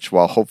stretch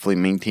while hopefully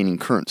maintaining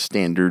current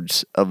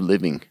standards of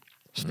living?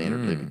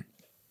 Standard living.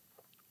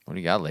 What do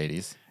you got,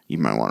 ladies? You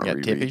might want to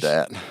Got reread tippies?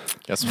 that.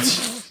 Guess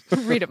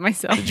what? Read it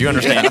myself. Did you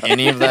understand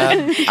any of that?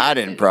 I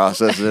didn't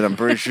process it. I'm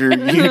pretty sure you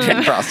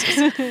didn't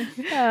process it.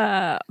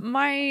 I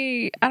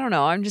don't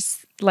know. I'm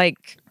just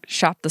like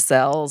shop the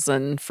cells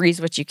and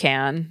freeze what you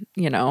can,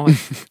 you know.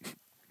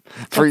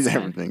 Freeze That's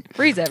fine. everything.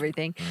 Freeze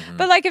everything.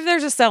 But like if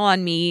there's a sale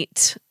on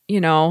meat, you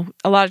know,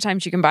 a lot of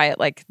times you can buy it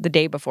like the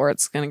day before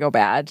it's going to go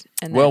bad.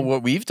 And Well, then-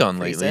 what we've done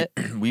freeze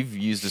lately, we've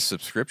used a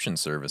subscription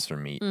service for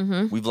meat.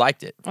 We've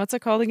liked it. what's it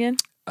called again?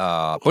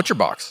 Butcher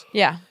Box.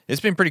 Yeah.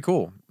 It's been pretty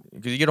cool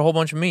because you get a whole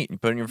bunch of meat, you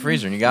put it in your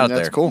freezer, and you got it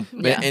That's there. cool.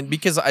 Yeah. And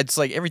because it's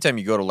like every time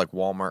you go to like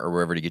Walmart or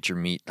wherever to get your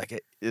meat,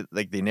 like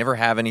like they never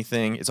have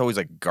anything. It's always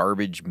like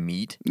garbage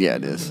meat. Yeah,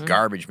 it is.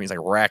 Garbage meat. It's like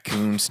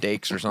raccoon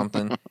steaks or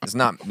something. It's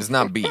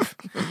not beef,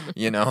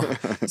 you know.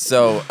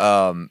 So,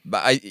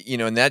 but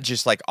and that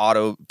just like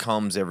auto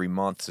comes every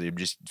month. So you're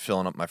just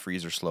filling up my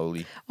freezer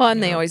slowly. Well, and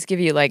you they know, always give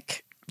you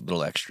like,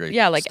 little extra.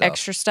 like stuff.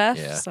 extra stuff.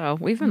 Yeah. So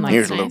we've been like,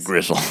 Here's a nice. little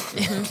gristle.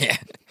 Yeah.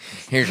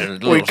 Here's a We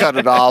little cut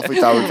it off. We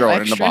thought we'd throw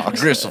it in the Extra.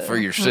 box. gristle for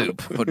your soup.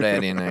 Put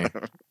that in there.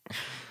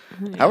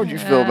 How would you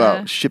feel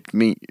about shipped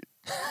meat?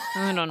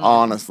 I don't know.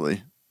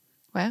 Honestly,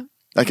 What?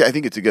 like, I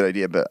think it's a good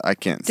idea, but I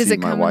can't Does see it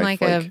my come in wife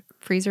like a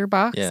freezer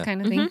box Yeah.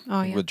 kind of thing?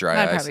 Oh yeah, With dry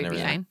That'd ice probably and be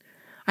everything. fine.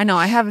 I know.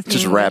 I have a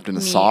Just thing wrapped with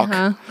in a meat, sock.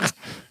 Huh?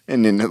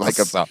 and then like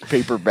a Stop.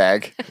 paper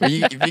bag.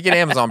 If you get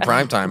Amazon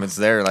Prime Time, it's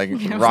there like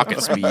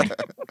rocket speed.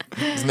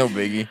 It's no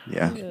biggie.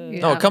 Yeah.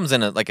 No, it comes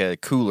in like a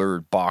cooler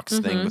box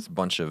thing with a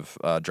bunch of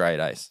dried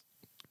ice.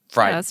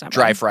 Fried, that's not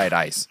dry bad. fried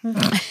ice.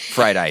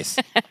 Fried ice.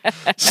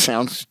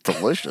 Sounds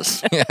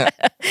delicious.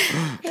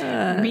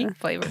 Meat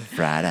flavor.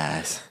 Fried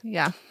ice.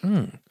 Yeah.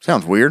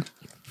 Sounds weird.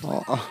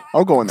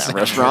 I'll go in that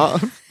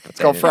restaurant. It's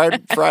called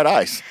fried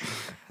ice.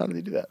 How do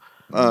they do that?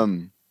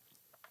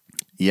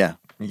 Yeah.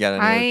 You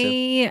got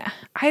any other tip?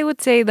 I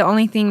would say the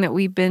only thing that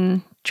we've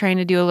been trying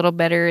to do a little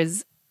better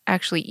is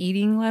actually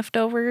eating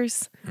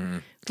leftovers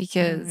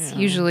because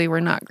usually we're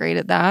not great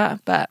at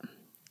that.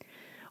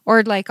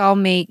 Or like I'll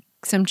make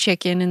some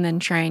chicken and then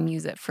try and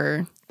use it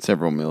for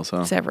Several meals,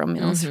 huh? several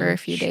meals for a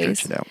few days.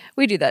 Stretch it out.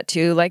 We do that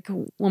too. Like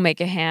we'll make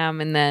a ham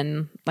and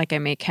then like I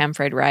make ham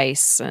fried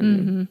rice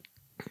and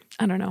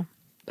I don't know.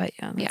 But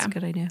yeah, that's Yeah. a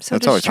good idea. So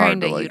That's just always trying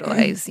hard to to like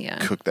utilize, yeah.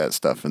 cook that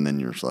stuff, and then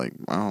you're just like,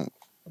 wow,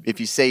 if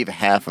you save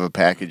half of a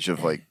package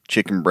of like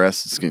chicken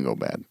breasts, it's gonna go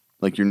bad.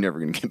 Like you're never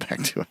gonna get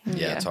back to it.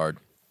 Yeah, it's hard.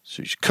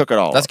 So you should cook it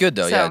all. That's up. good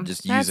though. Yeah, So,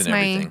 just that's using my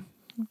everything.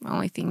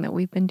 only thing that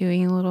we've been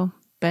doing a little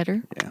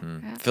better.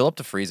 Fill up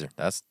the freezer.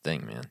 That's the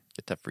thing, man.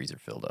 Get that freezer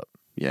filled up.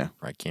 Yeah.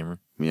 Right, Cameron?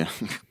 Yeah.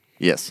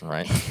 Yes.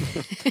 Right.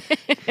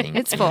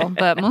 It's full,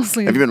 but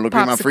mostly. Have you been looking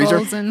at my freezer?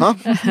 popsicles and-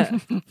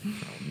 Huh?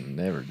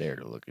 Never dare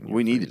to look in your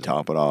We need to freezer.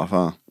 top it off,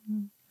 huh?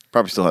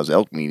 Probably still has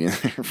elk meat in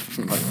there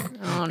from like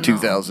Oh, no.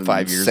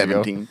 2005 years ago.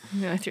 17.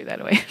 No, I threw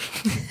that away.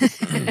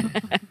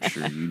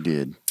 Sure you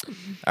did.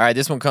 All right,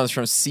 this one comes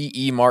from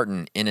C.E.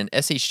 Martin. In an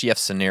SHGF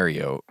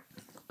scenario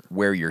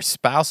where your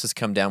spouse has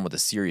come down with a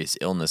serious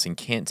illness and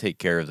can't take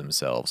care of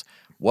themselves,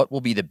 what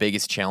will be the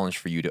biggest challenge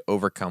for you to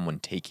overcome when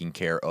taking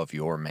care of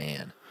your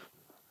man?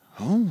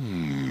 I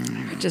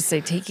would just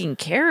say taking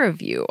care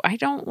of you. I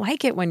don't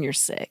like it when you're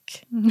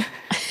sick.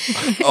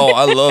 Oh,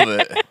 I love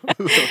it.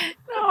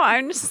 No,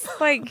 I'm just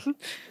like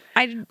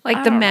I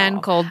Like the don't man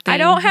know. cold thing. I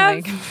don't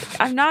have.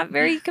 like- I'm not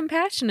very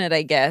compassionate.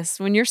 I guess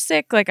when you're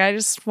sick, like I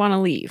just want to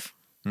leave.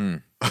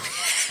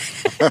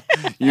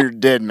 You're a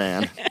dead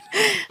man.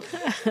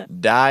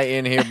 Die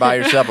in here by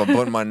yourself. I'm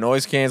putting my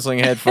noise canceling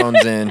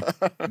headphones in.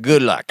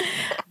 Good luck.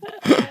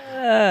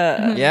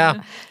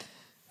 Yeah,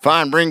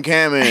 Fine, bring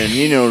Cam in.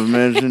 He knows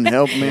medicine.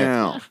 Help me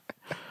out.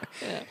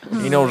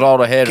 he knows all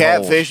the head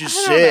holes. Catfish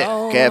is sick.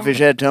 know. Catfish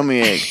had tummy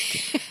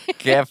ache.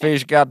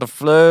 Catfish got the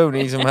flu.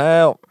 Need some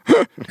help.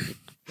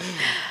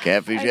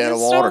 Catfish I out of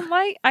just water. don't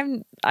like.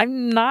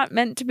 I'm not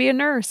meant to be a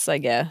nurse. I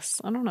guess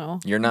I don't know.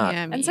 You're not.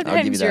 Yeah, me And either. I'll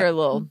give you sometimes you're that. a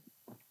little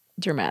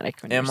dramatic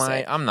when Am you're I?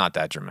 sick. I'm not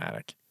that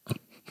dramatic.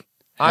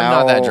 I'm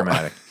not that How-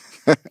 dramatic.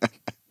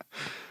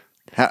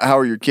 How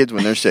are your kids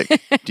when they're sick?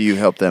 Do you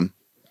help them?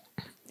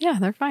 Yeah,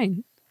 they're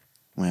fine.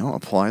 Well,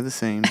 apply the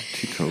same to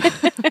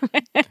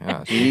COVID.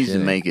 Gosh, He needs to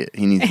kidding. make it.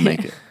 He needs to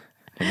make it.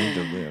 I need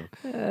to live.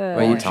 What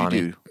What would Tawny?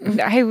 you do?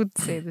 I would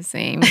say the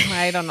same.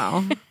 I don't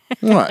know.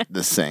 What?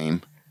 The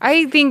same.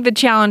 I think the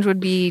challenge would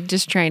be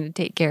just trying to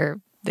take care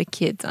of the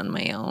kids on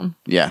my own.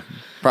 Yeah,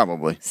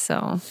 probably. So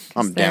 'cause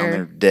I'm down they're-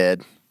 there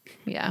dead.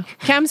 Yeah,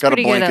 Cam's Got a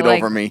pretty good blanket at like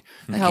over me.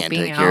 I can't helping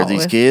take care of out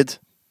these with kids.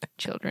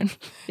 children.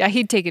 Yeah,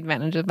 he'd take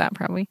advantage of that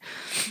probably.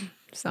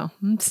 So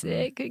I'm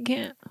sick. I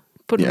can't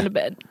put him Yeah. to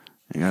bed.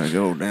 I gotta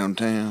go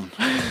downtown.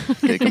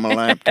 Take my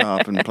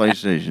laptop and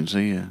PlayStation.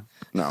 See ya.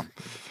 No.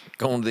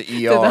 Going to the To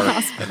the ER.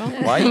 hospital.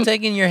 Why are you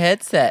taking your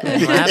headset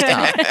and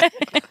laptop?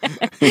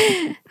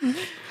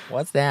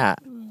 What's that?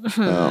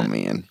 Oh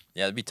man.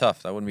 Yeah, it'd be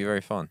tough. That wouldn't be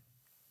very fun.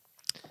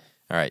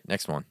 All right,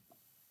 next one.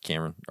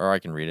 Cameron. Or I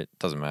can read it.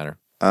 Doesn't matter.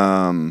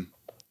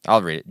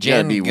 I'll read it. You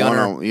gotta Jan be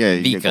Gunner one on, yeah,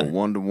 you gotta Beacon.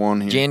 go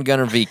 1-to-1 here. Jan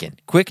Gunner Beacon.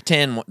 Quick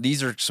 10.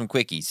 These are some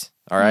quickies.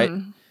 All right.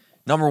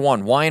 Number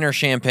 1, wine or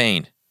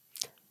champagne?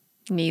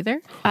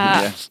 Neither.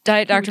 Diet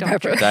Dr. don't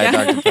Pepper. Diet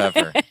Dr.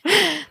 Pepper.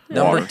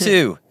 Number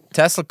 2,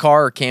 Tesla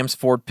car or Cam's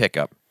Ford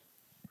pickup?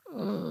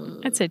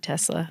 I'd say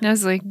Tesla. I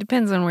was like,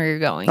 depends on where you're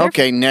going.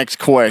 Okay, next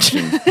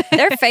question.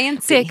 They're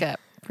fancy. Pick up.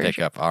 For sure.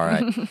 Pickup. All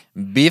right.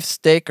 Beef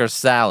steak or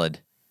salad?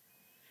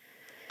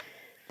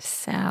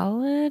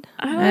 Salad?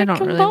 I don't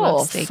them really both.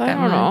 love steak I that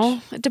don't much.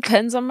 know. It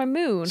depends on my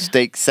mood.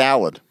 Steak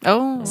salad.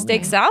 Oh,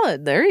 Steak okay.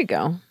 salad. There you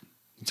go.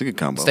 It's a good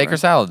combo. Steak or right?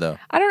 salad, though?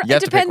 I don't. You It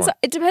have to pick depends. one.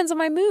 It depends on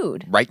my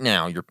mood. Right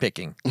now, you're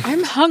picking.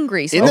 I'm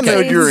hungry. So In the I'm mood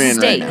saying you're in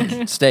right steak.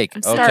 now. Steak.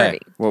 I'm Okay. starving.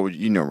 What would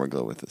you normally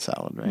go with the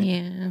salad, right?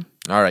 Yeah.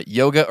 All right.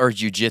 Yoga or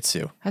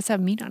jujitsu? Has to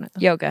have meat on it.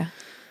 Though. Yoga.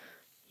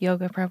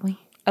 Yoga, probably.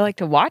 I like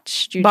to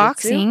watch jujitsu.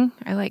 Boxing.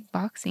 I like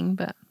boxing,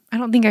 but I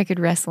don't think I could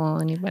wrestle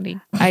anybody.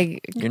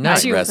 You're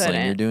not You wrestling.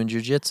 couldn't. You're doing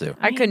jujitsu.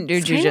 I couldn't do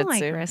I jujitsu.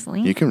 like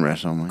wrestling. You can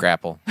wrestle, man.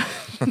 Grapple.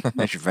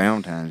 That's your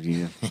Valentine's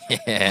gift.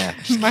 Yeah.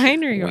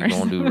 Mine or We're yours?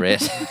 going to do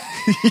rest.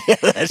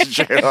 That's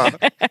true.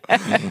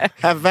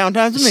 Have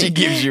Valentine's with me. She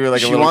gives you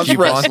like a she little wants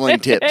coupon. wrestling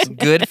tips.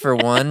 Good for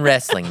one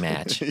wrestling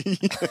match.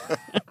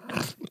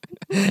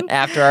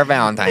 After our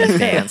Valentine's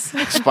dance.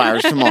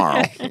 Expires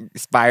tomorrow.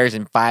 Expires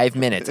in 5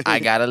 minutes. I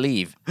gotta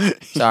leave.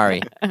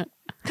 Sorry. All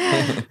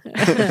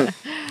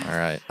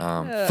right.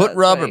 Foot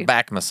rub or funny.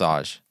 back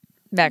massage?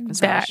 Back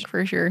massage. Back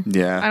for sure.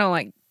 Yeah. I don't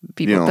like You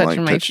people don't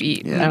touching like my touching-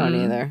 feet. yeah. I don't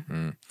either.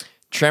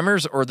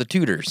 Tremors or the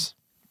Tudors?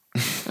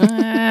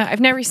 I've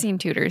never seen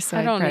Tutors, so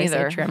I I'd don't probably say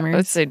either. Tremors.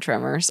 Let's say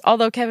Tremors.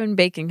 Although Kevin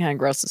Bacon kind of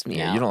grosses me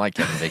Yeah, out. you don't like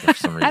Kevin Bacon for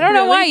some reason. I don't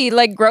know why he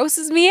like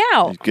grosses me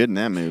out, He's good in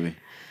that movie.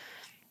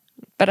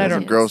 but I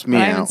Doesn't don't. gross me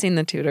I haven't out. seen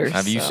the Tudors.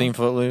 Have you so. seen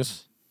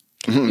Footloose?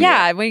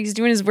 Yeah, when he's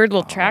doing his weird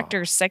little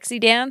tractor sexy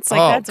dance,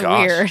 like that's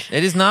weird.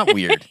 It is not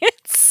weird.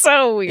 It's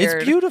so weird.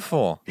 It's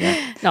beautiful.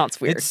 No, it's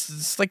weird.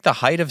 It's like the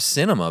height of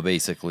cinema,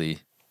 basically.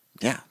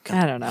 Yeah.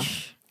 I don't know.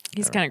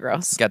 He's kind of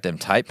gross. He's got them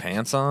tight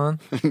pants on.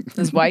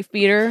 His wife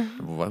beater.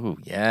 Whoa,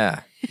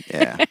 yeah.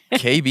 Yeah.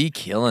 KB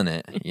killing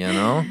it, you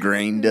know?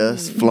 Grain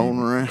dust floating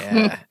around.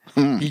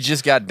 Yeah. He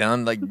just got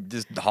done like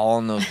just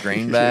hauling those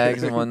grain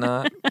bags and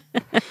whatnot.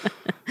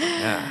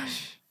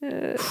 Gosh.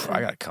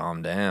 I gotta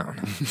calm down.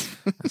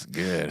 That's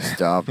good.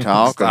 Stop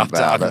talking Stop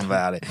about talking it.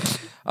 about it.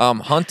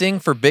 Hunting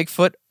for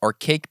Bigfoot or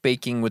cake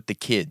baking with the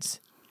kids?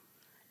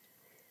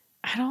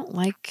 I don't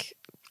like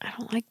I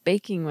don't like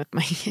baking with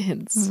my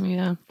kids.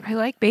 Yeah. I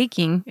like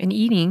baking and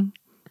eating.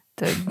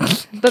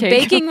 But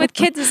baking with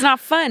kids is not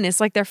fun. It's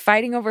like they're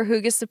fighting over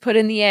who gets to put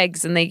in the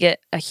eggs and they get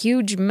a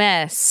huge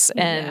mess.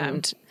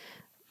 And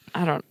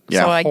I don't.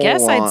 Yeah, so I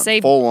guess I'd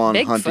say full on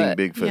Bigfoot. hunting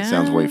Bigfoot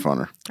sounds way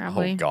funner.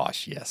 Probably. Oh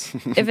gosh, yes.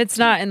 If it's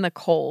not in the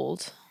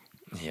cold.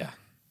 Yeah.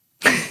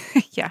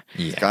 Yeah.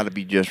 It's got to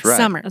be just right.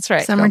 Summer. That's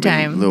right. Gotta be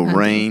Summertime. a little hunting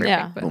rain, for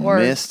Yeah. Bigfoot. little Or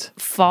mist.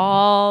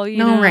 fall, you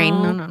No know.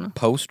 rain. No.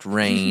 Post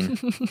rain,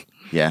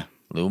 Yeah.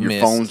 little Your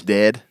mist. phone's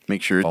dead.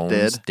 Make sure it's Phone's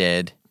dead.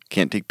 dead.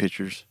 Can't take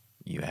pictures.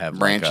 You have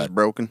Branches like a,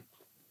 broken.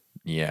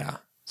 yeah.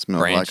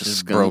 Smells like a Branches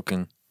skunk.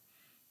 broken.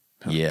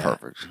 Yeah.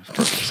 Perfect.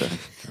 Perfect setting.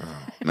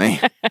 Man,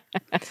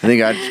 I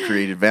think I just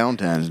created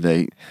Valentine's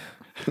Day.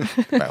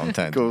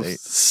 Valentine's Go, Day.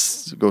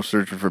 go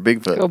searching for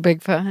Bigfoot. Go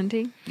Bigfoot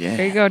hunting. Yeah.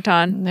 There you go,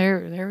 Ton.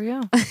 There we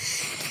go.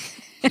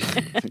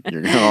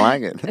 You're gonna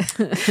like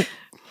it.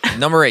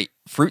 Number 8,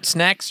 fruit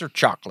snacks or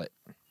chocolate?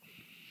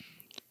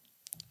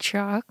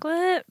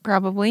 Chocolate,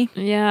 probably.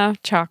 Yeah,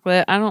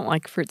 chocolate. I don't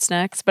like fruit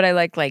snacks, but I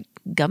like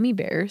gummy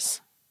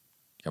bears.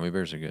 Gummy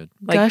bears are good.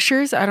 Like,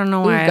 Gushers, I don't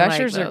know why. I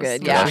Gushers like are those.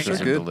 good, yeah. Gushers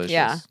are good. delicious.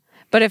 Yeah.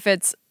 But if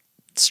it's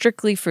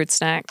strictly fruit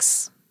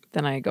snacks,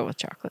 then I go with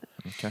chocolate.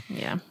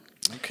 Yeah.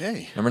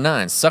 Okay. Number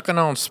 9, sucking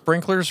on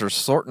sprinklers or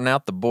sorting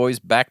out the boys'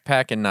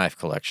 backpack and knife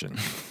collection.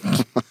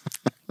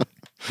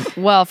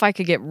 Well, if I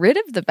could get rid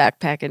of the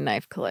backpack and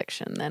knife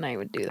collection, then I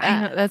would do I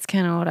that. know, that's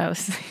kind of what I was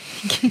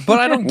thinking. But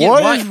I don't get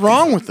What why, is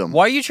wrong with them?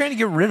 Why are you trying to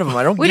get rid of them?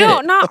 I don't We get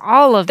don't, it. not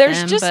all of There's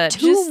them. just but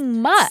too just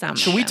much. some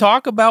Should of we them.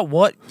 talk about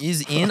what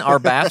is in our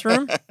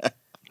bathroom?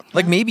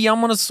 Like maybe I'm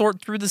gonna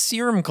sort through the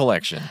serum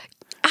collection.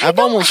 I've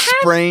almost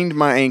sprained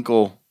my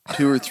ankle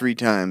 2 or 3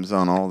 times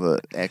on all the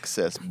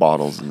excess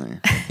bottles in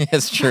there.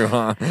 It's true,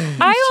 huh?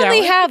 I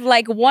only Shower? have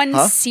like one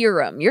Huh?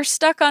 serum. You're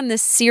stuck on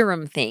this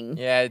serum thing.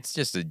 Yeah, it's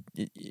just a.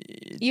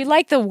 You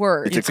like the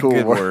word. It's It's a cool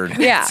good word. word.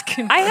 Yeah.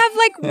 I have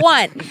like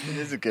one. It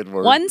is a good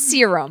word. One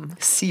serum.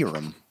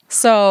 serum.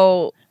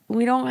 So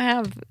we don't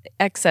have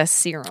excess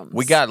serums.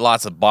 We got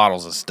lots of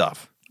bottles of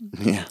stuff.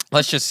 Yeah.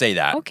 Let's just say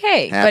that.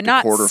 Okay, Half but the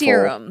not quarter full.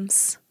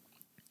 serums.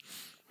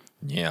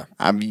 Yeah.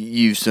 I've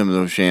used some of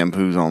those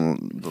shampoos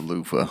on the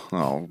loofah.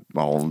 I'll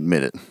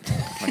admit it.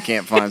 I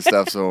can't find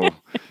stuff, so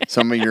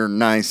some of your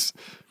nice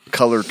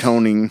color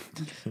toning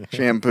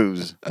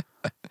shampoos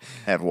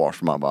have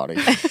washed my body.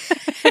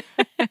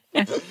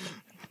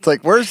 It's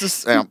like, where's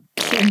this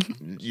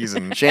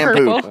Using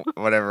shampoo?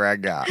 whatever I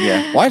got.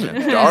 Yeah. Why is it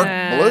dark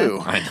blue?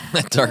 I know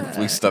that dark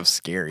blue stuff's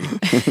scary.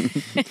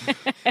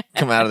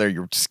 Come out of there,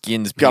 your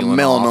skin's Got peeling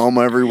melanoma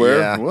off. everywhere.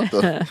 Yeah. What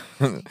the?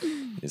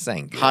 This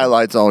ain't good.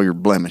 Highlights all your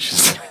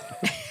blemishes.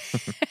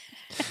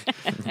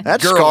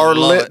 That Girls scar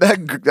love lit.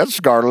 it. That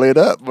scar lit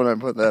up when I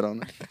put that on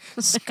there.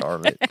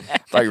 Scarlet.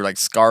 Thought you were like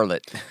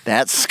Scarlet.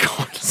 That's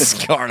scarlet.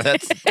 Scarlet.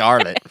 That's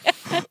Scarlet.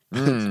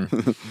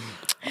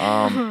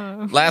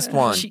 Last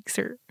one. Cheeks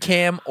hurt.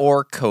 Cam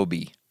or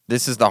Kobe.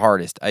 This is the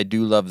hardest. I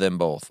do love them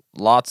both.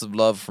 Lots of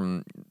love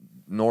from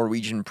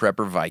Norwegian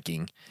Prepper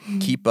Viking.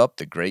 Keep up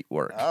the great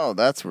work. Oh,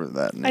 that's where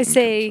that. Name I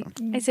say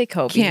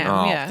Kobe. Cam.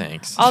 Oh, yeah.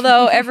 thanks.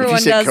 Although everyone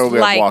said does Kobe,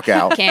 I'd like walk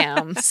out.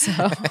 Cam, so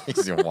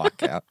He's gonna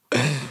walk out.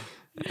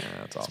 Yeah,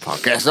 that's awesome.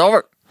 Podcast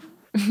over.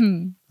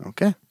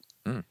 Okay.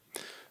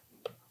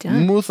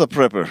 Done. Mother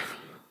Prepper.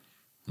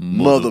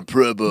 Mother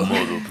Prepper.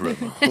 Mother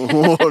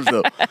Prepper. What's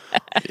up?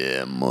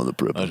 Yeah, Mother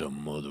Prepper. That's a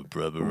mother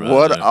prepper.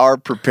 What are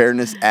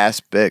preparedness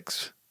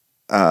aspects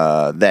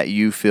that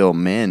you feel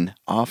men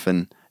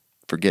often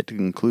forget to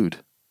include?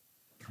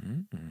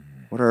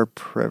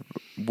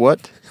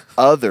 What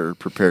other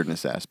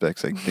preparedness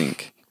aspects? I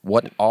think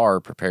What are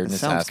it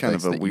preparedness sounds kind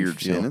aspects of a that you weird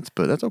feel- sentence,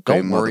 but that's okay.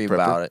 Don't worry Mother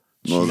Prepper. about it.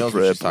 She Mother knows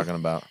what she's Prepper. talking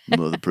about.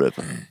 Mother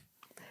Prepper.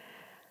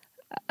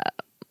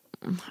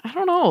 I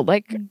don't know.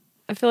 Like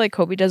I feel like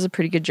Kobe does a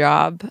pretty good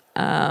job.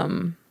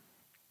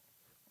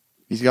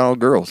 He's got all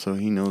girls, so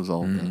he knows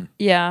all.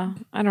 Yeah,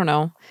 I don't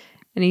know.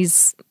 And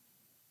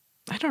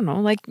I don't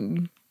know, like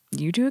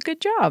you do a good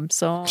job,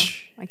 so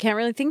I can't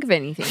really think of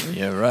anything.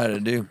 Yeah, right. I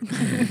do.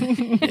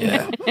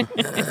 Yeah.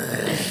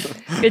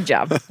 Good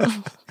job.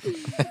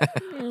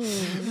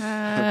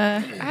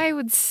 I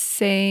would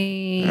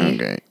say.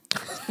 Okay.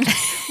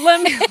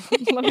 Let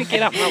me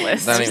get up my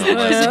list. Not even a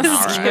list. All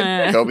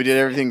right. Kobe did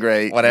everything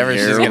great. Whatever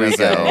she's Here gonna we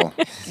say. go.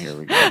 Here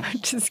we go.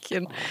 Just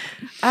kidding.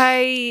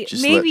 I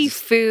Just maybe let-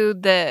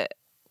 food that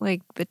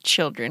like the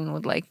children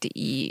would like to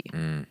eat.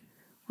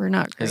 We're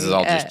not great. This is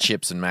all just at-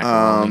 chips and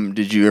macaroni.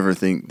 Did you ever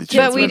think the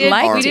Yeah, children we did-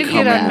 aren't we did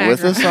coming get on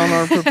with us macaroni. on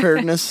our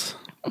preparedness,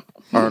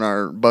 on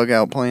our bug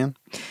out plan?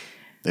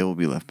 They will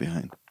be left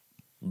behind.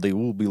 They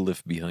will be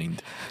left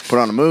behind. Put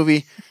on a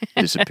movie,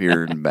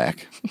 disappear and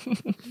back.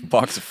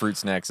 Box of fruit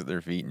snacks at their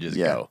feet and just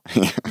Yeah. go.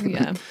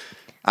 Yeah.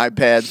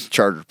 iPads,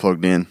 charger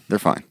plugged in. They're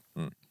fine.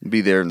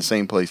 Be there in the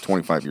same place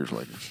 25 years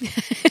later.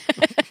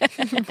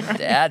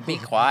 Dad, be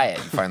quiet.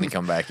 Finally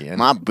come back in.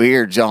 My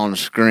beard's on the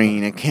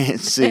screen. I can't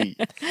see.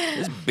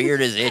 This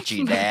beard is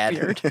itchy,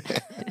 Dad.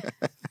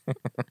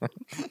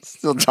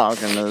 Still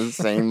talking to the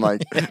same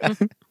like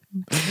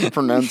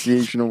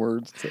pronunciation of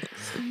words.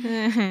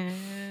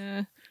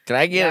 Can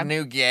I get a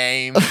new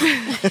game?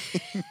 I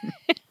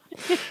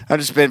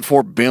just spent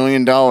 $4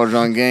 billion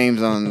on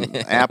games on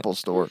Apple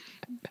Store.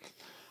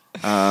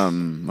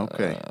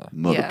 Okay.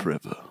 Mother Yeah.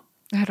 Prepper.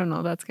 I don't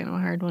know. That's kind of a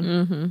hard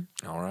one.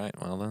 All right.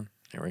 Well, then,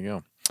 here we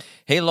go.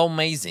 Halo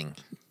Amazing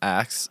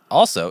asks,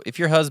 also, if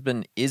your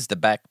husband is the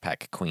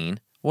backpack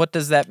queen, what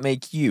does that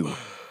make you?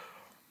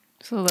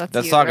 So that's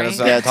That's you, talking, right?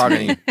 that's talking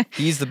to you.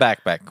 He's the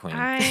backpack queen.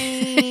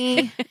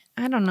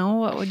 I don't know.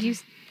 What would you?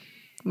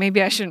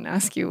 Maybe I shouldn't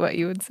ask you what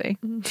you would say.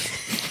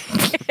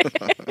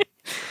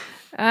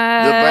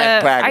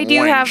 backpack I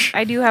do have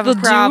The a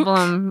Duke?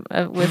 problem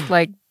with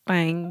like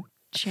buying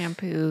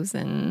shampoos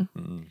and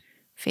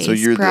face So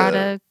you're the-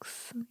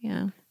 products.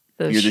 Yeah.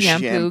 The You're the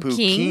shampoo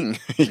king.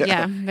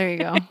 Yeah, there you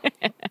go.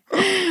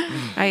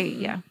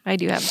 I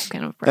do have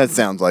kind of a That problem.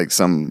 sounds like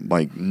some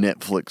like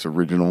Netflix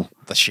original.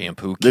 The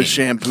shampoo king. The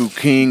Shampoo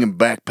King and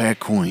Backpack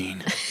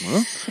Queen.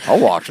 Well, I'll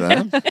watch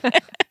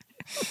that.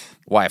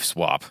 Wife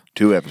swap.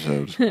 2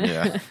 episodes.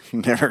 Yeah.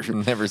 Never,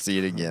 Never see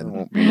it again.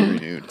 won't be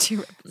renewed.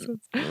 2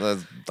 episodes.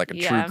 That's like a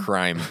Yeah. true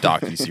crime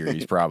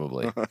docuseries,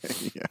 probably.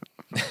 Yeah.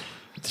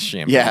 The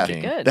shampoo Yeah,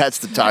 king. Good. that's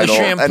the title,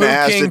 Shampoo and it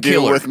has to King do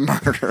Killer. with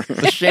murder.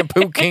 The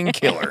shampoo king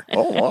killer.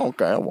 Oh,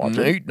 okay, I'll watch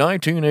it.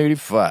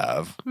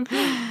 1985.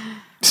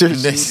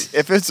 Seriously,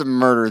 if it's a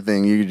murder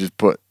thing, you could just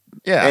put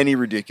Yeah. any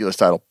ridiculous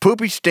title.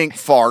 Poopy stink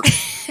fart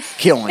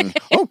killing.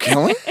 Oh,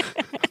 killing?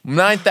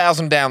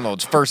 9,000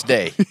 downloads first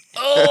day.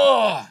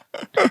 Oh,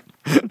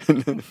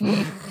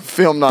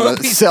 Filmed on a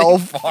cell.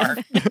 fart.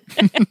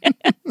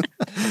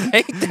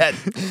 Hate that.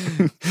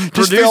 Just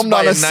Produced filmed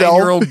by on a a cell.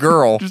 9-year-old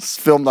girl. Just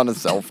filmed on a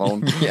cell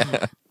phone.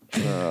 Yeah.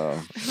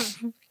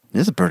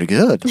 This is pretty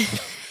good.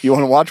 You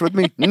want to watch with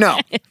me? No.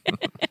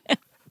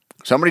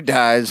 Somebody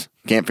dies.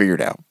 Can't figure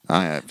it out.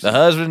 I have. The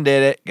husband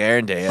did it.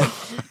 Guarantee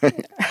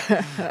it.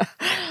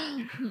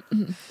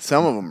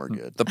 Some of them are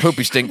good. The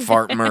poopy stink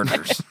fart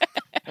murders.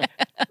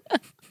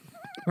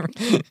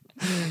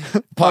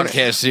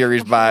 Podcast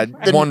series by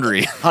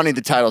Wondery. Honey,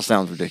 the title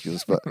sounds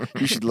ridiculous, but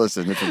you should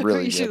listen. It's a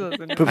really You should good.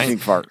 listen. Poopy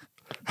stink fart.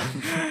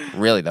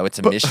 Really, though, it's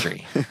a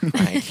mystery.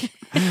 Like,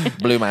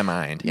 blew my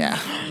mind. Yeah.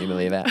 You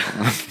believe that?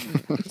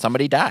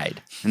 Somebody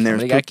died. And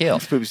there's Somebody got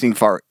killed. Poopy stink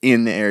fart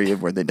in the area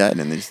where they died,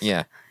 and they just,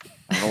 Yeah.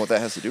 I don't know what that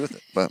has to do with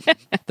it, but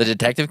The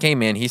detective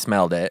came in. He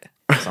smelled it.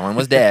 Someone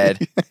was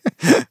dead.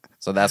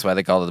 So that's why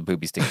they called it the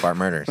poopy stink fart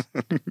murders.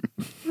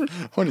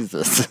 what is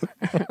this?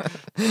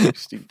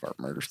 Stink fart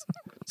murders.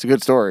 It's a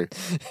good story.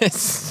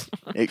 It's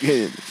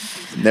It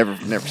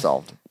never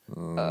solved.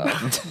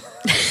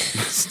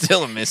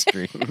 still a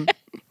mystery.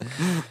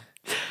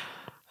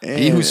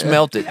 He who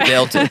smelt it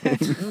dealt it.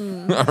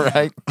 All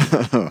right.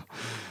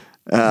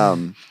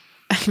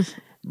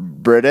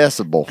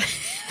 Breadesible.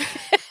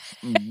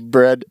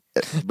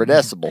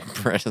 Breadesible.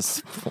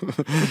 Press.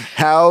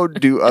 How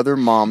do other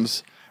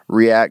moms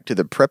react to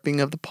the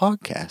prepping of the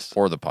podcast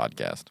Or the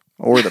podcast.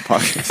 or the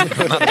podcast?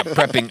 Not the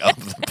prepping of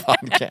the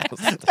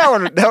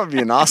podcast. that would be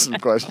an awesome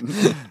question.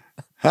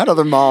 How do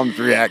other moms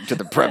react to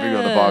the prepping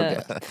of the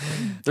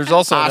podcast? There's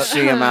also I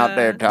see them out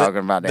there talking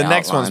about the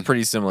next one's outline.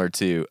 pretty similar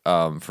too.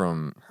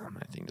 From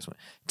I think this one,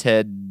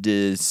 Ted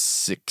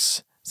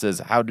 6 says,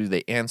 "How do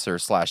they answer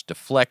 /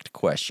 deflect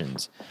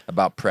questions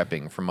about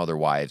prepping from other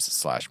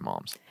wives /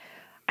 moms?"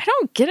 I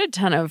don't get a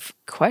ton of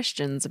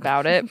questions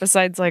about it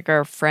besides like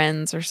our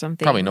friends or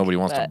something. Probably nobody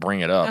wants to but- bring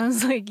it I up.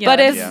 was like, yeah, But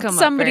that if doesn't come up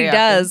somebody very often.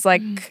 does,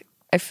 like,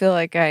 I feel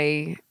like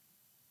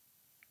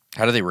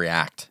How do they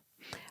react?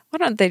 why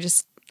don't they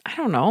just, I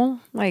don't know,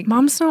 like,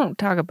 Moms don't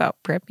talk about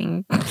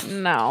prepping.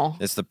 no.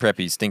 It's the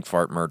preppy stink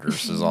fart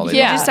murders is all they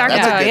Yeah. do. Just talk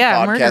That's a about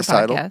good murder podcast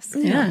title.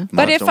 podcasts. Yeah.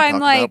 But Moms if don't I'm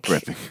talk like,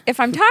 about prepping. if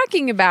I'm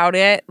talking about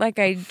it, like,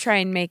 I try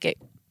and make it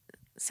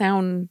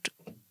sound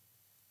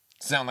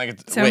Sound like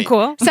it's Sound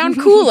cool?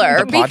 cooler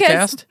The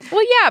because podcast?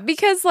 well yeah,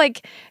 because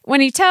like when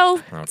you tell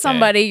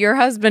somebody your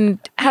husband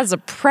has a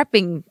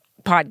prepping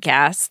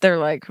podcast, they're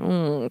like,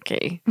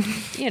 okay.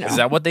 You know. Is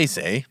that what they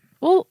say?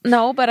 Well,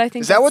 no, but I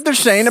think Is that what they're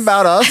saying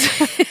about us?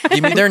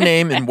 Give me their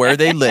name and where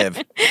they live.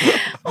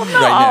 no,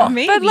 now.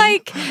 maybe. but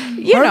like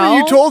you Why know haven't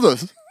you told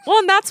us? well,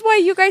 and that's why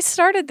you guys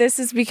started this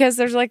is because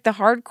there's like the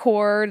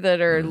hardcore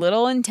that are a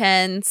little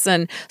intense,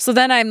 and so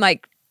then I'm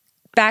like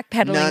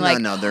backpedaling like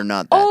No, they're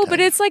not that oh, type. but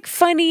it's like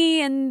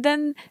funny, and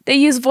then they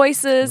use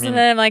voices, and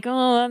then I'm like,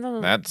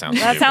 oh, That sounds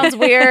that stupid. sounds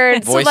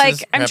weird. So Voices,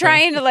 like, I'm prepping.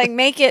 trying to like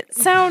make it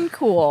sound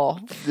cool.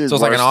 So it's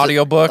like an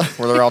audiobook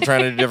where they're all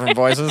trying to do different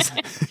voices.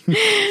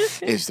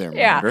 Is there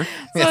Yeah. murder?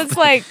 So it's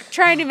like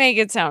trying to make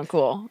it sound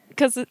cool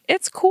because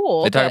it's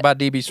cool. They talk but about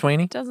DB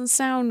Sweeney. it doesn't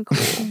sound cool.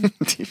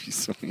 TV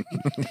Sweeney.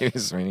 DB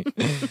Sweeney.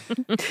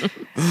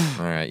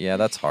 All right, yeah,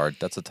 that's hard.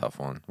 That's a tough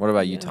one. What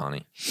about you,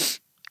 Tawny?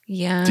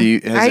 Yeah.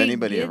 Has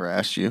anybody ever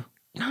asked you?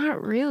 Not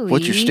really.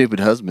 What's your stupid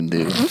husband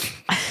do?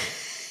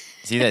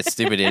 See that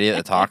stupid idiot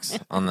that talks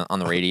on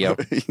the radio?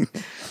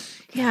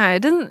 Yeah,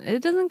 it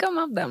doesn't come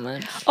up that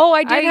much. Oh,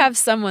 I did have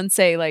someone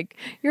say like,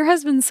 "Your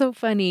husband's so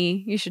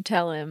funny. You should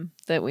tell him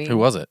that we." Who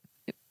was it?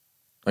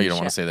 Oh, you don't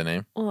want to say the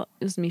name? Well,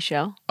 it was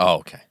Michelle. Oh,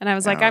 okay. And I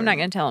was like, I'm not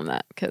going to tell him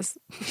that because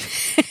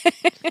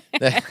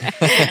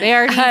They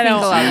already I think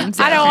don't, a lot of themselves.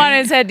 I don't want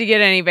his head to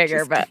get any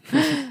bigger, but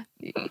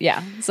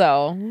yeah.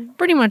 So,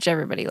 Pretty much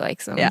everybody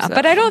likes them. yeah. so.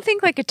 But I don't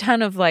think like a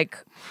ton of like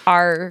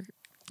our,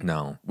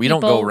 No, we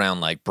don't go People-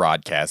 around like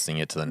broadcasting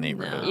it to the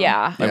neighborhood.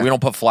 yeah. Like we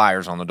don't put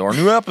flyers on the door.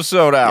 New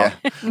episode out.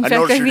 Yeah. In I fact,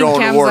 noticed I you're think going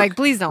Cam's to work. like,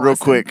 please don't real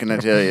listen. quick, can I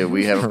tell you,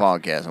 we have a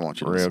podcast. I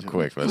want you to Real listen to.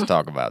 quick, let's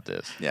talk about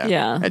this. Yeah.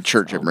 Yeah. At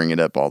church, I bring it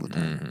up all the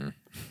time.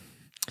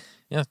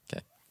 Yeah.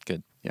 Okay.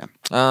 Good. Yeah.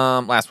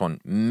 Last one.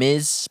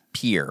 Ms.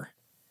 Peer.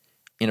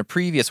 In a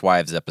previous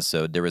Wives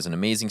episode, there was an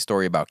amazing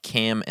story about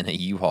Cam and a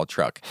U-Haul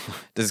truck.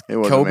 Does It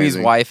was Kobe's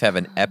amazing. wife have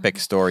an epic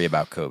story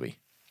about Kobe?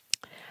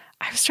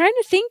 I was trying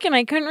to think and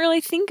I couldn't really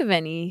think of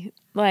any.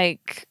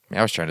 Like,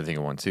 I was trying to think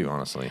of one too,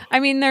 honestly. I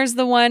mean, there's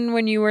the one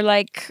when you were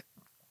like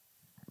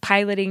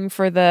piloting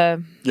for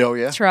the Oh,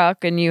 yeah.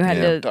 truck and you had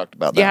Yeah. to Talked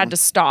about you that had one. to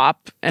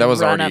stop and That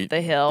was run already up the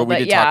hill. but we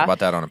did yeah, talk about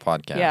that on a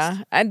podcast. yeah.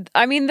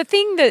 I mean, the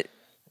thing that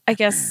I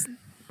guess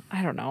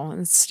I don't know,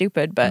 it's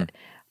stupid, but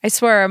I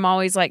swear I'm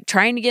always like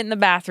trying to get in the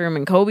bathroom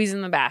and Kobe's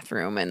in the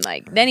bathroom and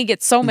like then he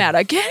gets so mad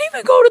I can't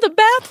even go to the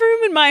bathroom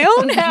in my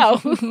own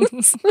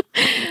house.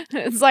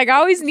 It's like I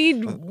always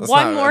need That's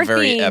one not more a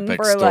very thing epic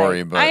for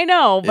story, like, but I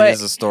know, it but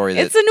is a story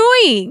that it's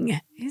annoying.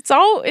 It's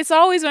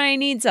always when I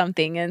need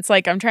something and it's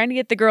like I'm trying to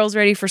get the girls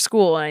ready for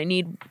school and I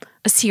need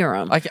a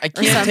serum. I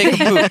can't take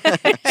a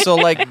poop. So,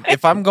 like,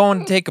 if I'm going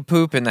to take a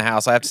poop in the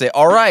house, I have to say,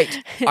 all right,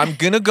 I'm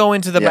going to go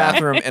into the Yeah.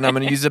 bathroom and I'm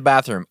going to use the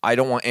bathroom. I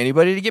don't want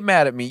anybody to get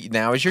mad at me.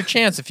 Now is your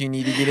chance if you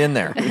need to get in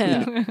there.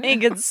 He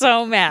gets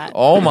so mad.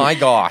 Oh, my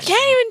gosh.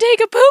 Can't even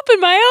take a poop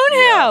in my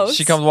own house.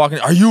 She comes walking,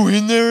 are you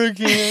in there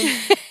again?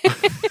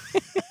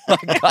 I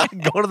gotta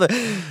go to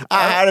the.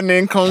 I had an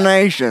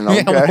inclination.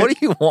 Okay. Yeah, what do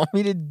you want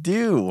me to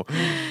do?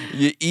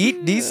 You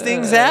eat, these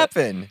things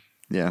happen.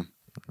 Yeah.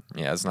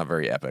 Yeah, it's not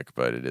very epic,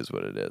 but it is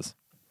what it is.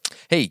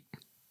 Hey,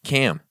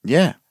 Cam,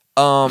 Yeah.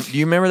 do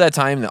you remember that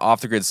time that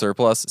Off the Grid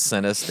Surplus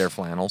sent us their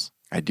flannels?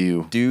 I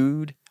do.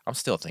 Dude, I'm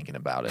still thinking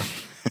about it.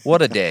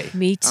 What a day.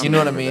 Me too. You know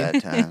what I Remember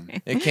mean? That time.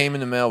 It came in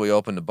the mail, we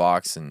opened the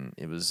box, and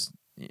it was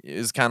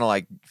kind of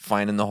like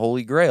finding the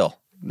Holy Grail.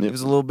 It Yep.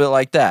 was a little bit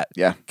like that.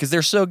 Yeah. Because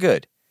they're so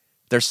good.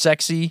 They're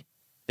sexy.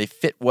 They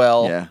fit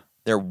well. Yeah.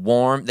 They're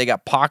warm. They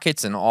got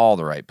pockets in all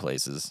the right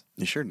places.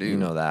 You sure do. You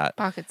know that.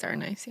 Pockets are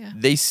nice, yeah.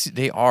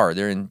 They are.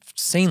 They're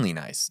insanely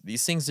nice.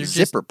 These things are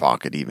Zipper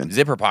pocket even. just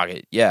zipper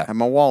pocket. Yeah. Have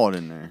my wallet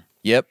in there.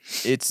 Yep.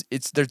 It's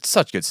they're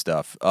such good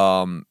stuff.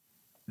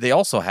 They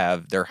also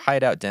have their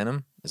hideout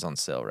denim is on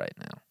sale right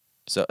now.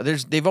 So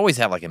they've always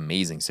had like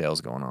amazing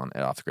sales going on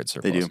at Off the Grid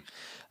Surplus. They do.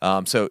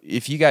 So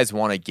if you guys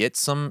want to get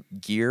some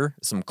gear,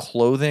 some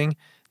clothing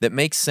that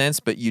makes sense,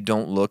 but you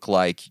don't look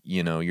like,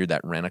 you're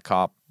that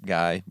rent-a-cop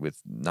guy with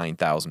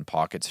 9,000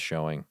 pockets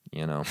showing,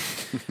 you gotta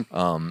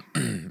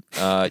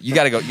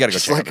go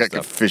Just check out like the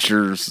a stuff.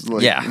 Fisher's.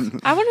 Like, Yeah.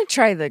 I want to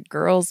try the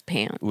girls'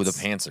 pants. Ooh, the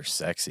pants are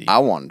sexy. I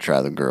want to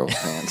try the girls'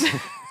 pants.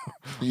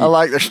 I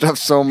like their stuff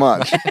so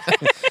much.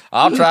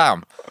 I'll try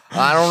them.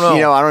 I don't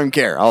know. I don't even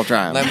care. I'll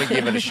try them. Let me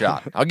give it a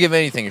shot. I'll give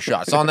anything a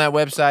shot. It's on that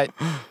website.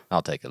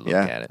 I'll take a look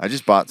Yeah. at it. I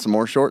just bought some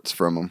more shorts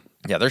from them.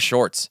 Yeah, they're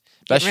shorts.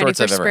 Best Getting ready shorts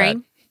for I've ever had.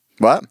 spring.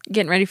 What?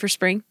 Getting ready for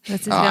spring.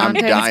 That's his I'm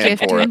Valentine's dying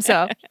gift for to it.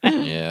 himself.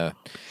 Yeah.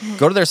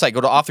 Go to their site.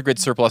 Go to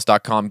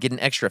offthegridsurplus.com. Get an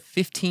extra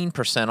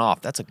 15%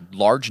 off. That's a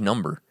large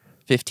number.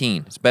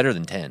 15. It's better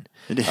than 10.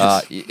 It is.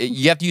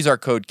 You have to use our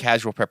code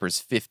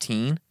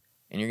casualpreppers15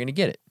 and you're going to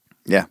get it.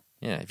 Yeah,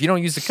 Yeah. If you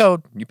don't use the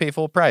code, you pay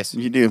full price.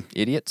 you do.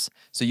 Idiots.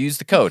 So use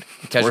the code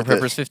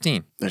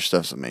casualpreppers15. Their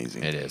stuff's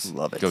amazing. It is.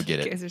 Love it. Go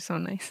get You it. guys are so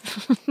nice.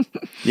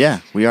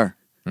 Yeah, we are.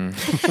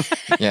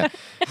 Yeah.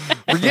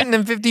 We're getting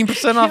them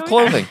 15% off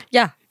clothing.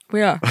 Yeah,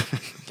 we are.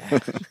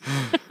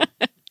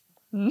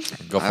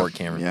 Go for it,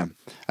 Cameron. Yeah.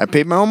 I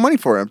paid my own money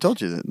for it. I've told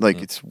you that. Like,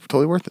 it's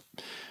totally worth it.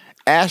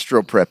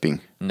 Astro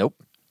prepping. Nope.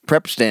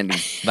 Prep standing.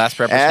 Last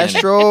prepper standing.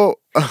 Astro.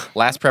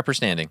 Last prepper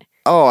standing.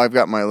 Oh, I've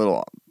got my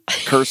little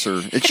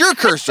cursor. It's your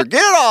cursor.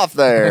 Get it off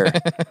there.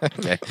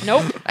 Okay.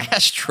 Nope.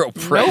 Astro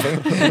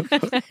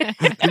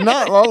prepping. Did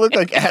not all look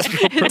like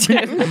Astro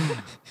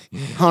prepping.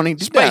 Honey,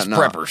 did Space that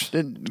not? preppers.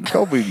 Did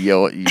Kobe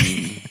yell at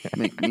you?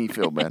 Make me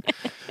feel bad.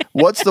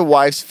 What's the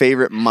wife's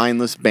favorite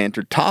mindless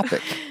banter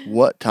topic?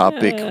 What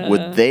topic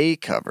would they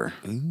cover?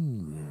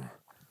 Good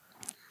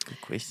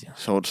question.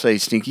 So let's say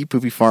stinky,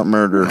 poopy, fart,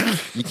 murder.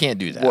 You can't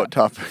do that. What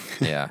topic?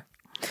 Yeah.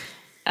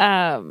 What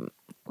I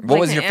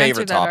was can your answer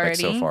favorite that topic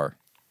so already. far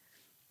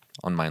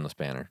on Mindless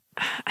Banner?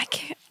 I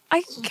kind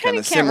of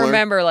can't similar.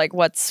 remember like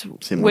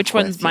Similar which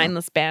one's question.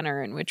 mindless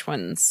banner and which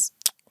one's.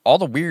 All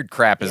the weird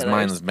crap is Yeah, there's-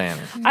 Mindless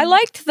Banner. I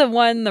liked the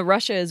one, the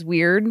Russia is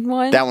weird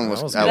one. That one was.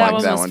 That was I good. that liked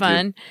one that was one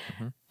fun.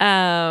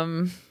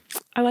 too.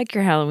 I like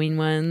your Halloween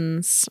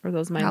ones or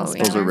those mindless.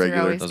 Halloween Those are ones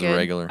regular. always Those good. are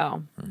regular.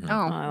 Oh, Oh,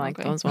 I like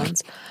okay. those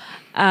ones.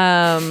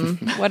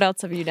 What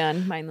else have you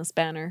done? Mindless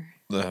banner.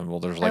 Well,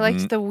 there's I like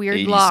liked the weird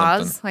 80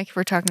 laws, something. like if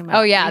we're talking about.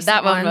 Oh yeah, recent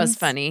that one was ones.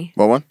 funny.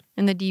 What one?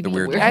 And the DB.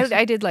 weird laws.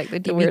 I did like the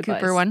DB weird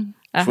Cooper laws. one.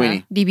 Uh-huh.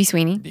 Sweeney. DB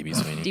Sweeney. DB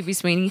Sweeney. DB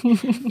Sweeney.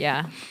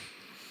 Yeah.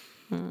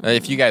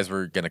 If you guys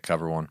were gonna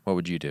cover one, what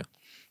would you do?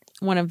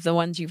 One of the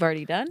ones you've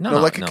already done? No,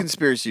 like a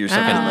conspiracy or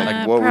something.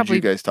 Like, what would probably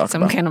you guys talk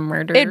some about? kind of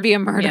murder. It'd be a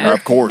murder. Yeah.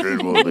 Of course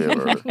it will be a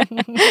murder.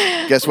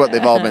 Guess what?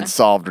 They've all been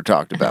solved or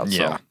talked about.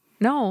 Yeah. So.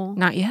 No.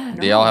 Not yet.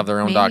 They all have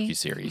their own Maybe.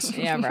 docuseries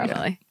Yeah,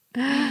 probably.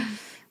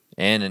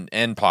 and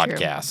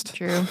podcast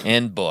True.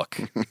 and book,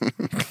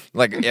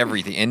 like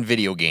everything, and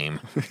video game.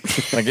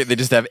 Like they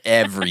just have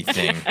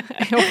everything.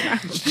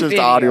 It's just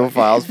audio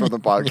files from the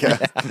podcast.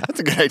 That's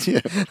a good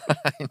idea.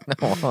 I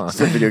know. Huh? It's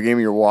a video game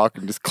you're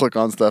walking, just click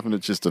on stuff, and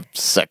it's just a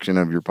section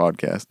of your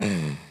podcast.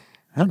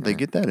 How did they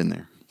get that in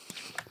there?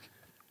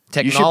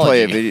 Technology. You should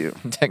play a video.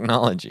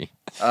 Technology.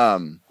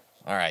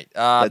 All right.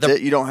 That's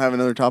it. You don't have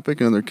another topic,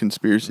 another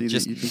conspiracy.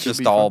 Just, that you think would just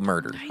be all fun?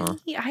 murder. Huh?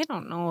 I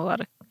don't know a lot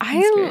of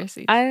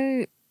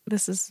conspiracies.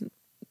 This is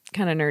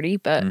kind of nerdy,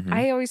 but Mhm.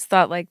 I always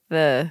thought like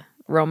the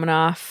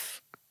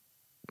Romanoff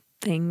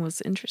thing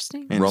was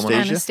interesting. Anastasia?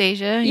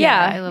 Anastasia.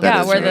 Yeah, I love That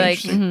yeah, is where very they're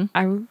like,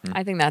 interesting.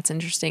 I think that's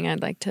interesting.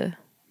 I'd like to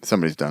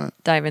Somebody's done it.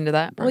 dive into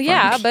that. Well, Right,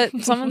 yeah, fine.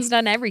 but someone's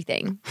done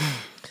everything.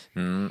 I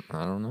don't know.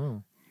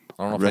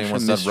 I don't know if Russian anyone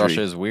said mystery.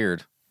 Russia is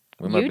weird.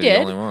 We might You be did.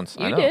 the only ones.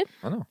 I You know. did.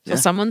 I know. So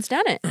someone's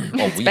done it. Oh,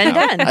 It's we been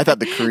have. done. I thought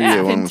the Korea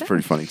Yeah. one was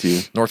pretty funny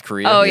too. North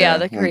Korea. Oh Yeah, yeah,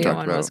 the we Korea talked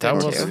one about was it. That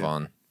good was too.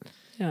 fun.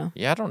 Yeah.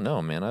 Yeah, I don't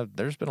know, man.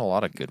 There's been a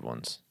lot of good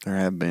ones. There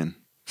have been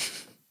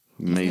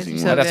amazing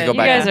So I'd have ones. to Good. go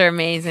back You guys and are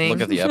amazing.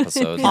 Look at the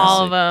episodes.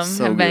 All and of see.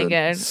 them have been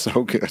good.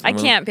 So good. I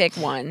can't pick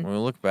one. When we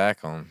look back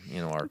on,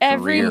 our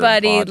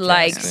Everybody career in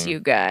likes podcasting, you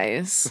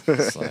guys.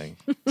 It's like,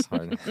 it's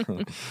hard. All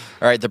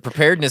right, the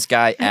preparedness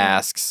guy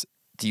asks,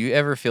 do you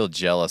ever feel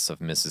jealous of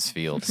Mrs.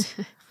 Fields?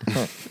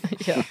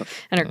 Yeah.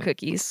 And her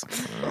cookies.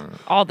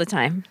 All the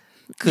time.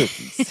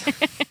 Cookies.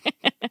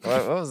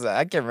 what was that?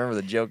 I can't remember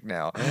the joke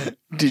now.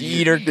 Did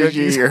you eat her Did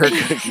you eat her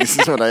cookies?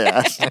 Is what I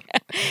asked. And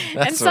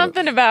That's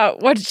something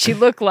about what did she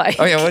look like?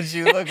 Oh, yeah, what did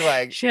you look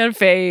like? She had a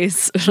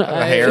face.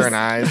 Hair and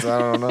eyes, I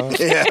don't know.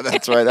 Yeah,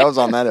 that's right. That was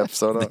on that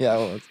episode. Yeah,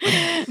 it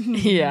was.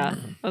 Yeah.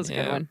 That was a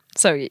Yeah. good one.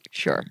 So,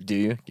 sure. Do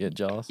you get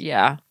jealous?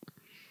 Yeah.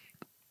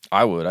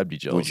 I would. I'd be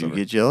jealous. Would you of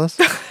get jealous?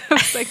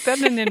 It's like that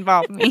didn't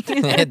involve me.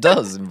 it. It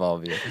does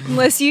involve you.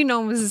 Unless you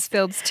know Mrs.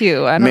 Fields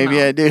too. I don't Maybe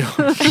know. I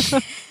do.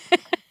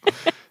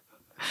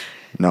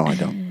 No, I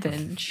don't.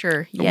 Then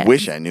sure. I Yeah.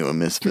 wish I knew a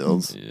Miss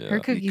Fields. Yeah. Her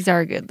cookies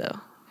are good though.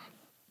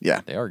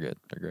 Yeah, They are good.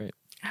 They're great.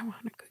 I want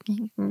a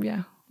cookie.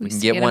 Yeah. We can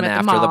used to get them one at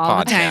after the mall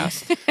all time.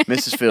 podcast.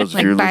 Mrs. Fields, if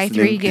Like you're buy listening,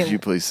 3 could get you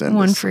please send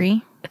one us?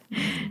 free.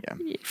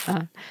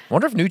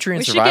 Wonder if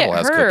Nutrient We should Survival get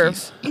has her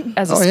cookies.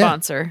 as a Oh, yeah.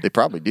 sponsor. They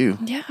probably do.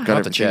 Yeah. Got I'll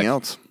have to everything check.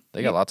 else.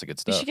 They got lots of good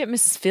You stuff. should get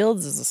Mrs.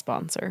 Fields as a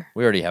sponsor,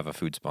 We already have a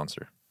food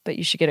sponsor. but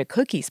you should get a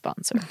cookie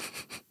sponsor.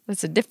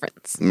 That's a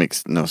difference.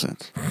 Makes no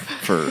sense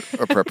for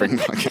a prepping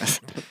podcast.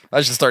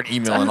 I should start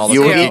emailing all the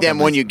You will cookie eat them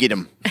when companies. you get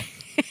them.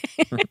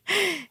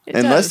 It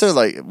Unless does. they're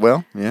like,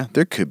 well, yeah,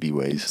 there could be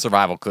ways.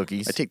 survival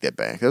cookies. I take that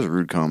back. That was a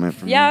rude comment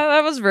from Yeah,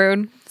 that was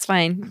rude. It's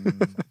fine.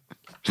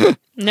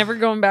 Never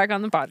going back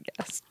on the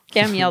podcast.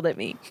 Cam yelled at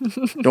me.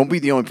 you. Don't be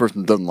the only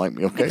person that doesn't like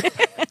me, okay?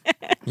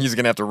 He's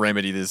gonna have to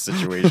remedy this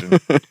situation.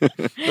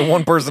 The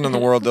one person in the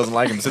world doesn't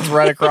like him sits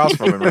right across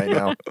from him right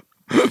now.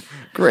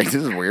 Great. This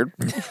is weird.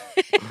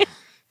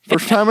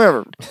 First time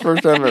ever.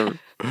 First time ever.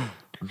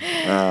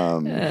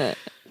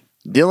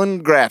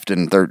 Dylan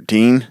Grafton,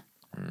 13.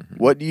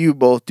 What do you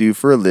both do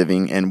for a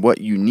living, and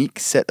what unique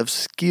set of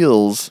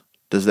skills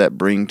does that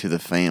bring to the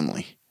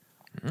family?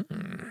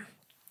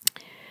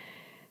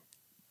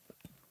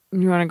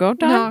 You want to go,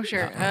 Tom? No,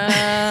 sure.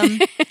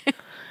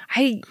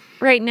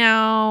 Right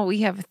now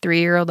we have a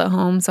 3-year-old at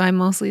home, so I'm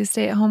mostly a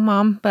stay-at-home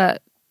mom,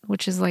 but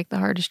which is like the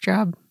hardest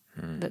job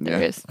that there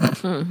Yeah. is.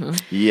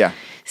 Yeah.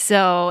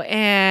 So,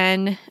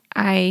 and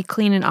I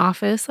clean an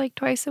office like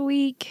twice a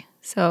week.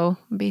 So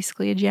I'm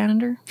basically a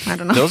janitor. I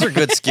don't know. Those are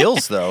good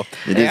skills, though.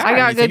 It is. I when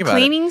got you think good about it.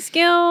 cleaning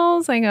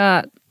skills. I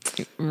got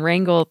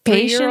Wrangle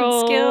patient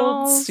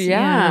 3-year-olds. skills.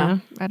 Yeah.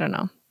 I don't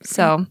know.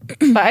 So,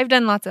 but I've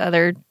done lots of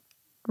other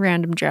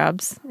random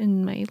jobs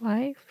in my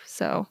life.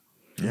 So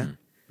Yeah.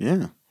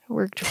 I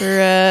worked for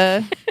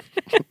a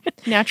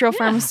natural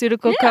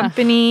pharmaceutical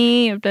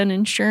company. I've done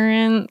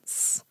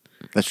insurance.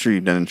 That's true.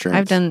 You've done insurance.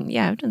 I've done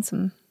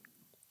some.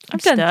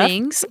 I've done stuff.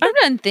 things. I've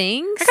done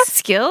things. I got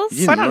skills.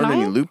 You I didn't don't learn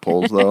know. any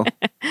loopholes, though.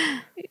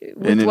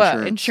 With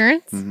what?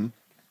 insurance. Insurance?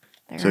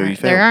 Mhm. So you There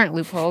failed. aren't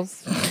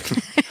loopholes.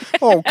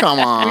 Oh, come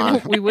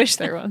on. we wish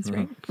there was,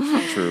 right?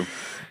 True.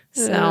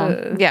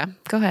 So yeah,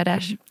 go ahead,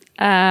 Ash.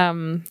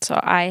 So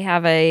I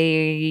have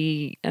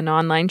an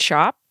online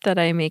shop that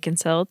I make and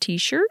sell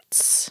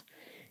t-shirts.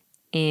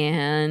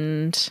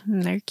 And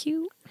They're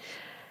cute.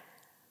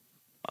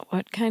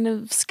 what kind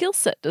of skill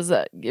set does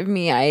that give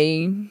me?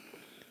 I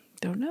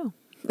don't know.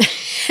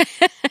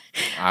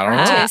 I don't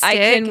know. I Artistic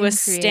can and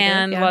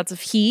withstand creative, yeah. lots of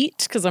heat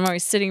because I'm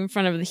always sitting in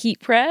front of the heat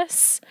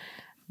press.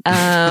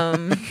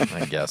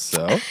 I guess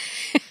so.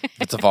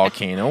 If it's a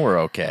volcano, we're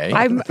okay.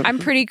 I'm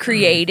pretty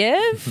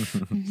creative.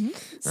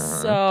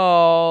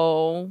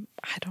 So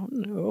I don't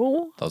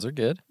know. Those are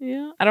good.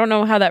 Yeah. I don't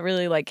know how that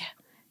really like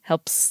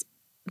helps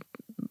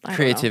I don't know.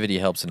 Creativity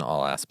helps in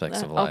all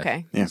aspects of life.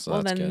 Okay. Yeah. So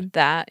Well, that's then good.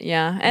 that,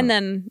 yeah. And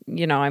then,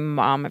 I'm a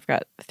mom. I've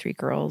got 3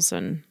 girls,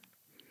 and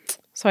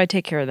so I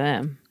take care of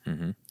them.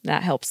 Mm-hmm.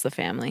 That helps the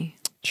family.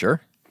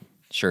 Sure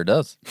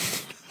does.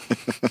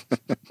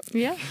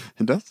 Yeah.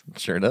 It does.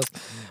 Sure does.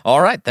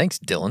 All right. Thanks,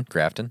 Dylan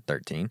Grafton,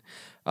 13.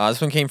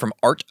 This one came from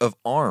Art of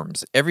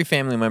Arms. Every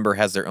family member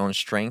has their own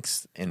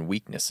strengths and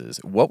weaknesses.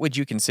 What would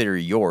you consider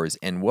yours,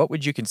 and what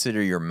would you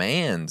consider your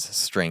man's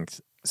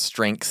strengths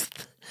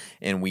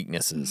and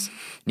weaknesses?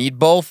 Need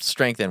both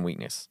strength and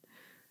weakness.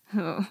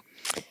 Oh.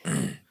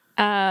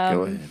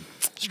 Go ahead.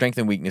 Strength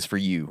and weakness for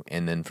you,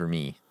 and then for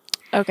me.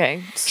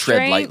 Okay.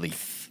 Tread lightly.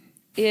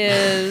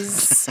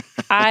 Is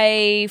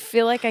I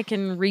feel like I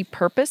can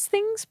repurpose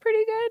things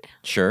pretty good.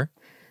 Sure.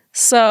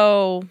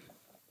 So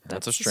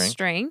That's a a strength.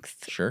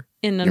 strength Sure.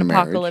 in an Your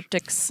marriage.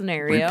 apocalyptic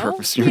scenario.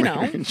 Repurpose your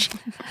marriage.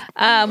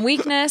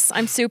 Weakness,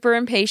 I'm super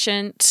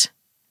impatient.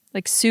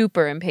 Like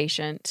super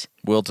impatient.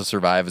 Will to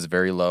survive is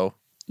very low.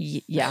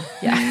 Yeah.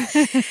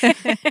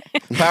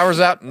 Power's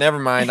out. Never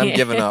mind. I'm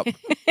giving up.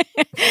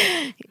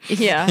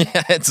 Yeah.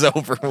 It's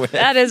over with.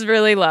 That is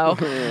really low.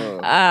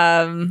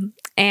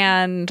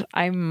 And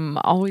I'm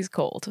always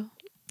cold.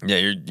 Yeah,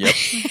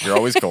 you're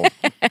always cold.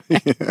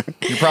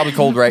 You're probably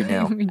cold right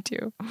now. Me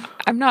too.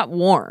 I'm not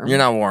warm. You're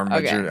not warm,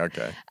 but Okay. you're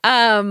okay.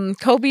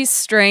 Kobe's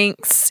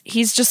strengths,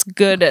 he's just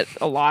good at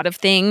a lot of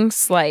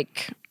things.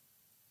 Like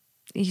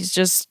he's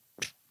just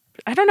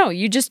I don't know,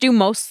 you just do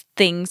most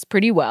things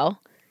pretty well.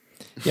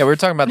 Yeah, we were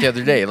talking about the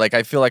other day. Like,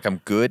 I feel like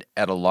I'm good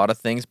at a lot of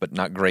things, but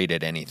not great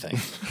at anything.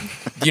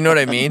 Do you know what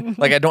I mean?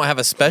 Like, I don't have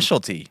a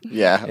specialty.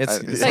 Yeah.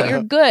 It's Like yeah. you're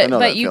I good, know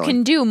but that you feeling.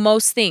 can do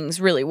most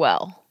things really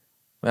well.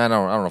 I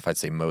don't know if I'd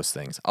say most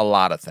things. A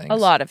lot of things. A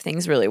lot of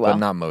things really well. But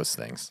not most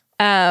things.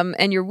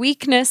 And your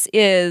weakness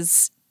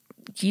is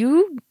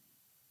you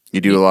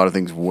You do a lot of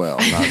things well,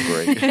 not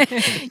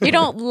great. you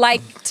don't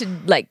like to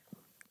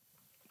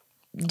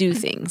do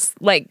things.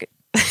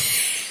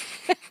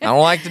 I don't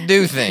like to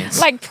do things.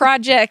 Like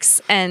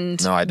projects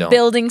and No, I don't.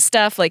 building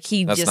stuff. Like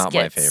he That's just not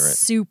my gets favorite.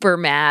 super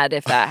mad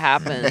if that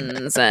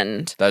happens.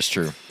 And That's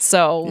true.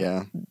 so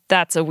Yeah.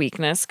 that's a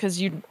weakness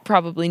because you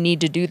probably need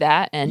to do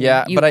that and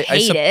Yeah, you but I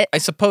hate it. I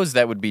suppose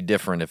that would be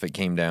different if it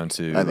came down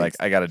to, think like,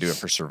 so. I got to do it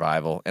for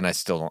survival, and I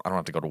don't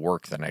have to go to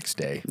work the next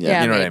day.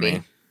 Yeah, You know maybe. what I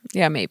mean?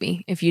 Yeah,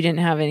 maybe if you didn't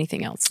have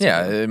anything else. To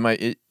Yeah,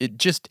 do.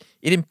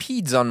 it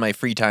impedes on my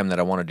free time that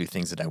I want to do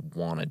things that I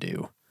want to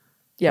do.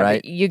 Yeah,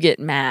 right. but you get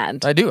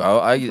mad. I do.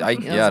 I He yeah, I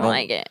doesn't don't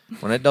like it.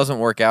 When it doesn't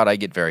work out, I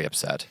get very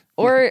upset.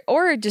 Or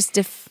just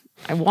if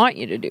I want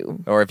you to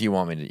do. Or if you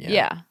want me to,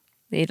 Yeah.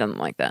 He doesn't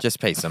like that.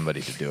 just pay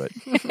somebody to do it.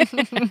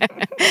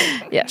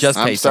 yes. Just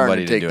pay I'm somebody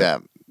starting to take do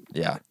that. it.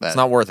 Yeah, that- it's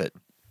not worth it.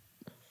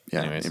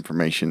 Yeah, Anyways.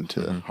 information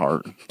to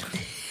heart.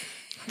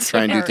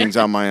 Try and do things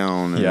on my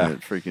own, and Yeah. it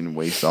freaking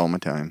wastes all my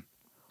time.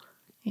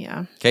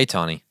 Yeah. Okay,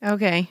 Tawny,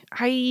 Okay.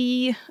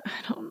 I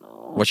don't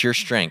know. what's your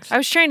strength? I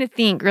was trying to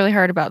think really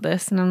hard about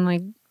this, and I'm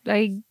like,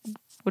 I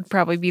would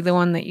probably be the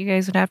one that you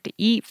guys would have to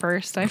eat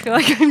first. I feel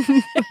like I'm,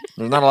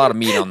 There's not a lot of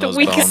meat on The those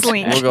weakest bones.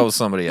 link. We'll go with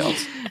somebody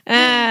else.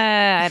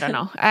 I don't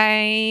know.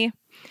 I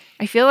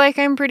feel like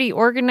I'm pretty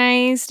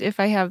organized if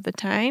I have the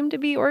time to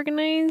be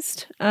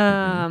organized.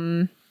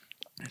 Some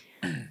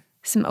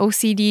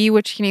OCD,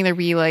 which can either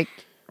be like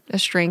a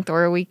strength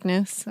or a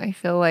weakness. I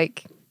feel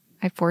like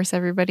I force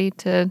everybody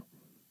to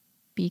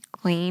be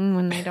clean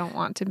when they don't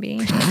want to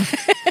be.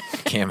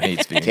 Cam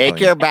hates being Take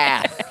clean. your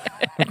bath.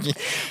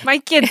 My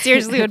kids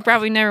seriously would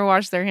probably never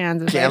wash their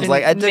hands if Cam's I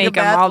like, didn't I took a make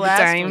them bath all the last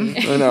time.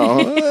 week. I know.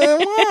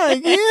 Why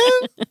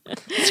again?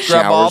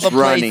 Scrub all the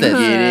Showers running. playthings.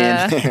 Get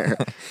in there.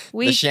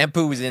 The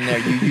shampoo's in there.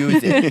 You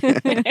use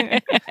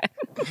it.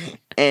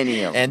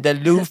 Any of them. And the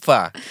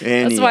loofah.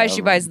 That's why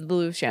she buys the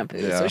blue shampoo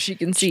Yeah. so she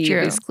can see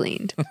true. who's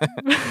cleaned.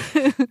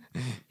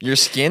 Your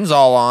skin's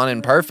all on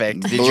and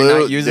perfect. Did you blue,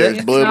 not use there's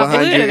it? blue not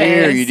behind blue your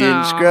today, ear. You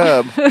didn't so-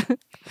 scrub.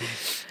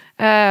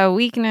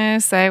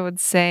 Weakness, I would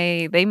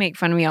say they make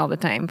fun of me all the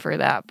time for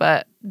that,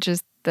 but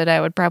just that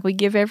I would probably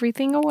give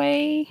everything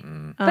away.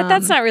 But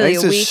that's not really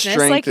That's a a weakness.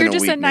 strength Like you're and a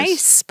just a weakness.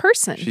 nice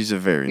person. She's a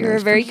very You're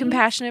nice a very person.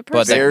 compassionate But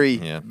person. very,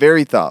 Yeah.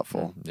 very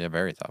thoughtful. Yeah,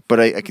 very thoughtful. But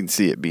I can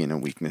see it being a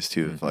weakness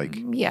too. Of like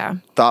Yeah.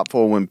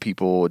 thoughtful when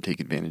people would take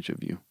advantage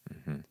of you.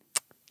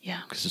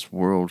 Yeah. Because this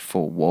world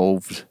full of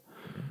wolves.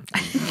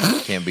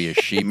 Can't be a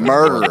sheep. and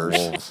Murderers.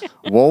 wolves.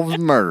 Wolves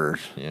murderers.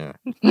 Yeah.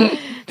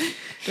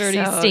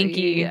 Dirty, So,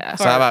 stinky. yeah.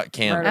 So how about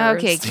Cam? Murderers.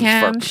 Okay,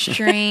 Cam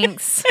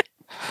strengths.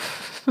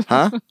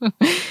 Huh?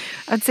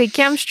 I'd say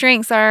Cam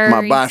strengths are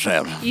My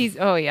bicep. He's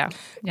oh yeah.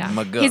 Yeah.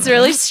 My gun. He's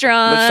really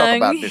strong. Let's talk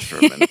about this for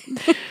a minute.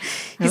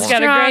 He's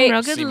got a Strong, great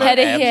real good See my head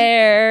of abs?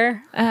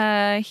 hair.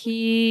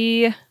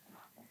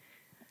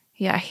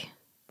 Yeah.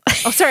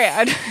 Oh, sorry.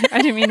 I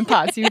didn't mean to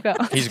pause. You go.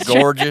 He's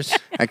gorgeous.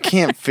 I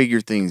can't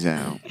figure things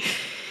out.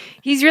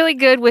 He's really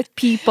good with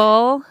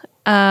people.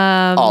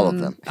 All of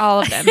them.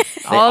 All of them.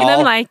 all of them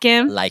all like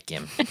him. Like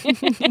him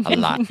a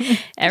lot.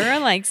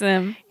 Everyone likes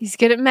him. He's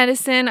good at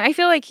medicine. I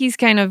feel like he's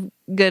kind of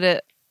good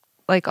at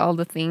like all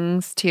the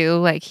things too.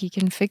 Like he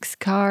can fix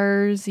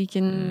cars. He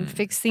can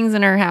fix things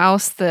in our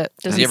house that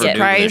Does I'm he ever do it with his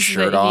surprised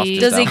shirt that off? he-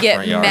 just Does out he in the get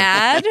front yard?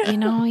 mad? You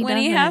know, when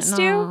he has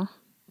to?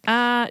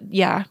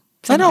 Yeah.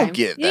 I don't sometimes.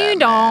 get You that,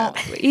 don't.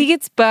 man. He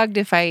gets bugged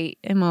if I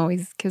am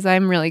always because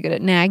I'm really good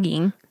at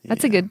nagging.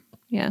 That's a good.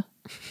 Yeah.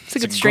 It's a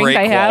good strength great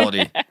I have.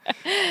 quality.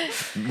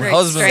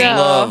 Husbands strength.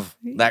 love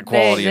that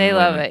quality. They in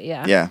love women. it.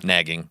 Yeah. Yeah.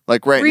 Nagging.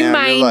 Like right now, you're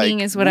Reminding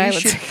like, is what we I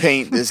would should say.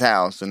 paint this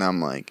house, and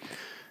I'm like,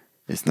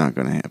 it's not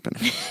going to happen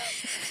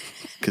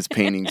because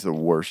painting's the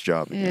worst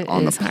job It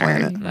on the is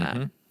hard,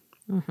 planet.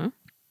 but,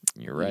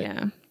 You're right.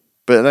 Yeah.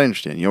 But I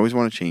understand. You always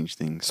want to change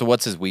things. So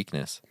what's his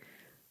weakness?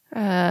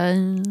 I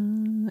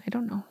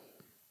don't know.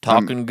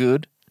 Talking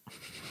good.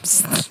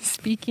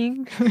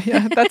 Speaking.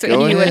 Yeah, that's what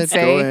Go he ahead. would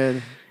say Go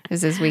ahead.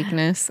 is his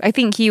weakness. I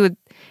think he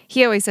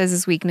always says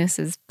his weakness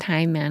is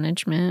time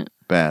management.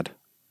 Bad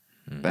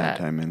But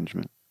time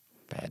management.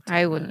 Bad.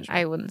 I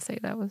wouldn't say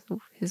that was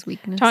his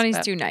weakness. Tony's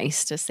but too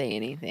nice to say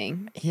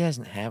anything. He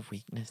doesn't have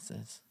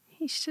weaknesses.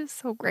 He's just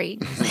so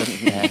great.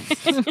 He's the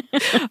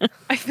best.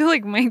 I feel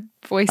like my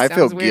voice I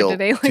sounds feel weird guilt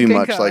today. too I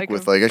much. got, Like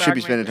with like I should be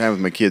frog spending time with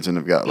my kids, and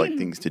I've got like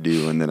things to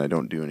do, and then I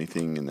don't do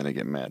anything, and then I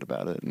get mad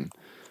about it, and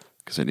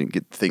because I didn't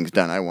get the things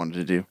done I wanted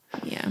to do.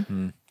 Yeah.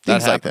 That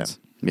Things like happens.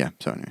 that. Yeah.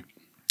 So anyway,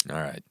 All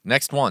right.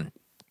 Next one.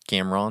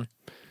 Cameron.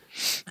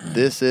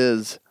 this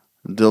is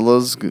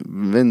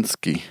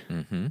Delozvinsky.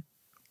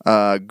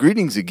 Mm-hmm.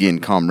 Greetings again,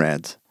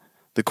 comrades.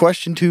 The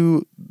question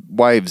to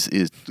wives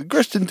is: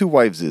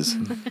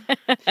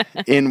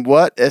 in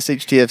what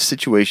SHTF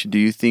situation do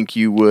you think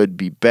you would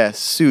be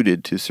best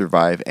suited to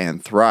survive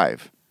and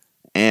thrive?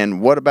 And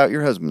what about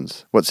your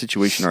husbands? What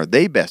situation are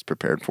they best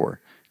prepared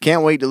for?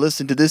 Can't wait to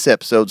listen to this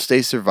episode.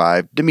 Stay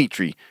survived,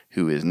 Dimitri,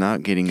 who is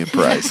not getting a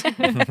prize.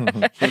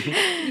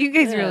 You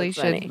guys really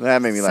that's funny. should.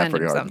 That made me laugh send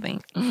pretty him hard.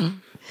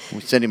 something. We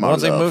send him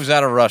Once on he love. moves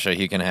out of Russia,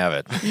 he can have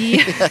it.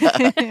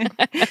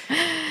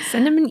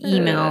 Send him an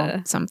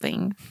email,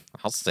 something.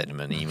 I'll send him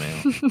an email.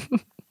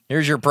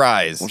 Here's your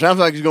prize. Well, sounds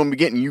like he's going to be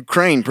getting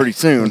Ukraine pretty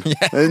soon.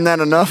 Isn't that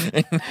enough?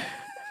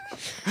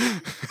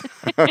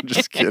 I'm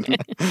just kidding.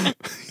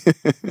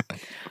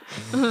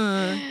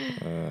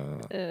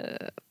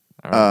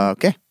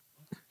 Okay. Go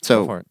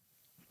So, for it,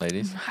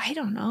 ladies. I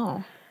don't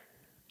know.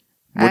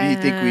 what do you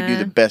think we do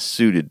the best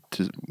suited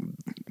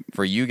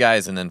For you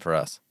guys and then for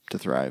us. to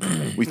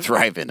thrive? We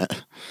thrive in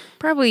it.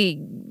 Probably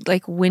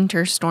like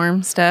winter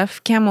storm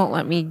stuff. Cam won't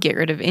let me get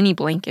rid of any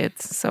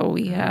blankets, so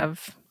we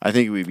have I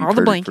think we'd be All the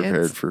pretty blankets.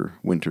 prepared for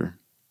winter.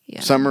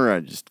 yeah, Summer, I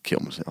just kill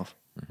myself.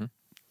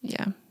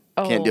 yeah,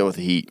 Can't deal with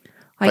the heat.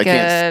 like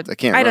I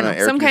can't I run don't an know,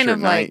 air some kind conditioner of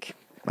at night. like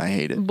I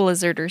hate it.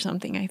 blizzard or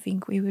something. I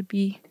think we would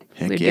be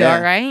Heck we'd yeah. be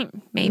all right.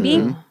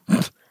 Maybe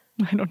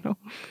I don't know.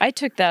 I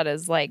took that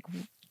as like,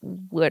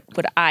 what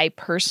would I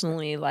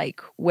personally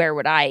like? Where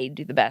would I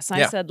do the best? And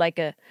Yeah. I said like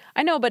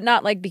I know, but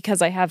not like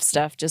because I have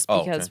stuff, just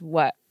Oh, because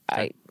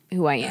okay.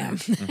 who I am.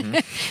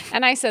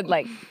 And I said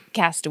like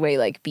Castaway,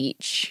 like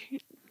beach.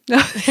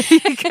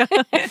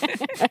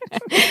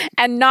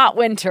 And not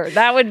winter.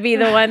 That would be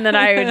the one that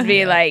I would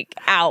be like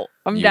out.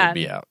 I'm You done. would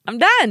be out. I'm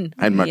done.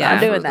 I'd much Yeah,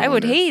 prefer doing the that. I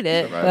would winter hate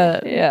it, survival.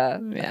 but Yeah.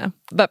 yeah.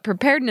 But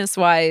preparedness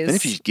wise, Then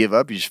if you just give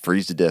up, you just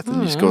freeze to death and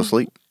you just go to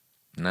sleep.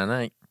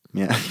 Night.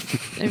 Yeah.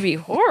 it'd be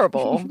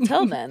horrible.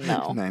 Till then,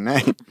 though.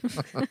 Night.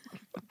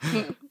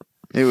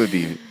 It would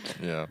be.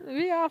 Yeah. It'd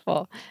be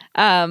awful.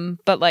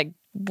 But like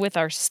with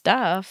our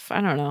stuff,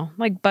 I don't know.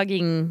 Like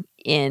bugging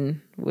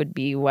in would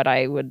be what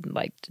I would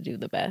like to do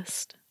the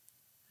best.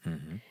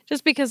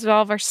 Just because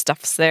all of our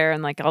stuff's there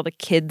and like all the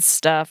kids'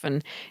 stuff, and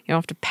you don't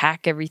have to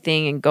pack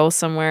everything and go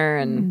somewhere,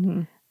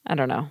 and I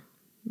don't know.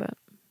 But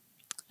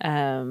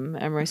am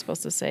I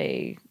supposed to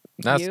say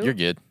You're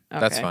good.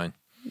 That's Okay. fine.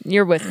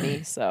 You're with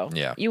me, so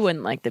Yeah. You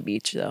wouldn't like the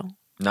beach though.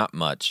 Not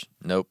much.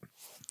 Nope.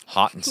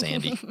 Hot and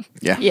sandy.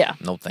 Yeah.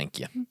 No, thank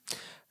you.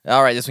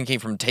 All right, this one came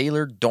from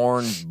Taylor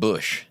Dorn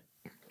Bush.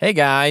 Hey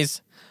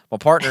guys, my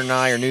partner and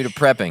I are new to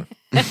prepping.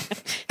 Is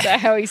that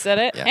how he said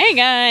it? Yeah. Hey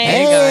guys.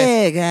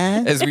 Hey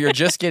guys. As we are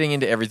just getting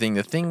into everything,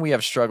 the thing we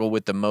have struggled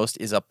with the most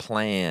is a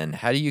plan.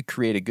 How do you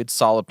create a good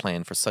solid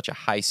plan for such a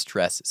high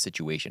stress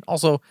situation?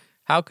 Also,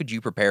 how could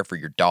you prepare for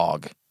your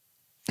dog?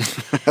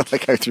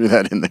 Like I threw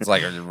that in there. It's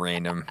like a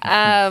random.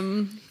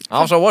 Um,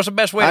 Also, what's the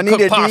best way I to cook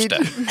need pasta?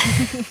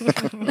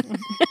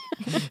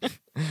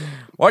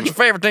 What's your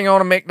favorite thing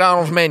on a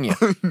McDonald's menu?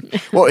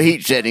 What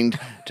heat setting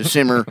to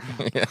simmer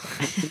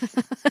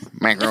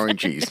macaroni and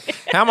cheese?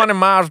 How many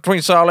miles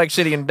between Salt Lake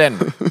City and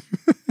Denver?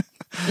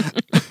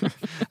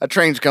 A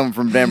train's coming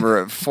from Denver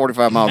at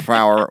 45 miles per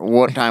hour.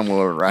 What time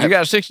will it arrive? You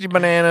got 60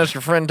 bananas.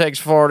 Your friend takes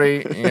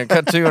 40. You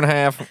cut 2 in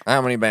half.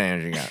 How many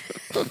bananas you got?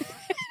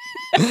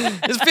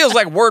 This feels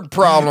like word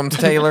problems,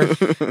 Taylor.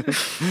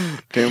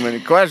 Too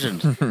many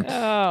questions.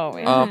 oh,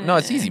 man. No,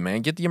 it's easy,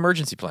 man. Get the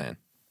emergency plan.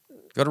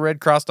 Go to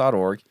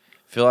redcross.org.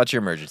 Fill out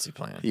your emergency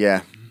plan.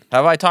 Yeah.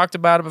 Have I talked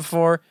about it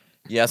before?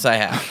 Yes, I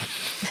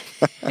have.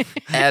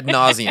 ad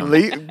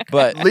nauseum.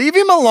 But leave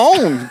him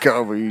alone,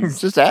 Kobe. He's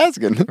just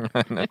asking.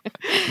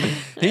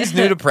 He's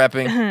new to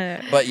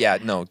prepping. But yeah,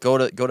 no, go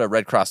to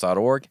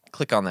redcross.org,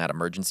 click on that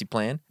emergency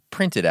plan,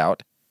 print it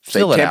out, Say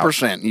fill it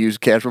 10%. out. Use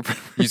casual.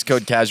 Use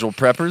code casual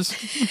preppers.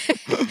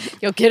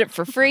 You'll get it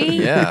for free.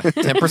 Yeah,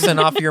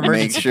 10% off your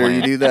emergency Make sure plan.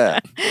 you do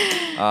that.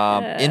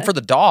 And for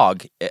the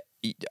dog,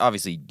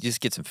 obviously, you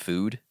just get some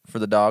food for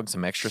the dog,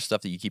 some extra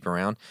stuff that you keep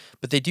around.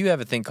 But they do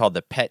have a thing called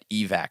the Pet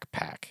Evac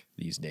Pack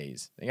these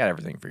days. They got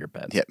everything for your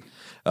pets. Yep.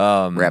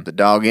 Wrap the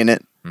dog in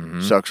it.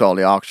 Sucks all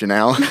the oxygen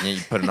out. Yeah,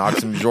 you put an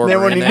oxygen absorber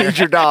Then when in you there. need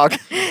your dog,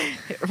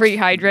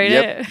 Rehydrate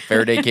Yep. it.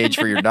 Faraday cage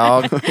for your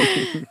dog,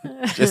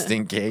 just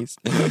in case.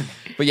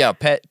 But yeah,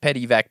 Pet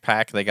Evac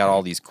Pack. They got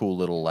all these cool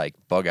little like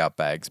bug out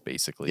bags,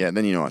 basically. yeah,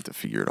 then you don't have to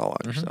figure it all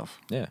out yourself.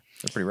 Yeah,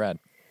 they're pretty rad.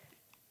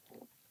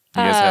 You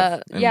guys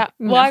have any- Yeah.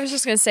 Well, I was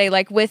just gonna say,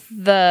 like with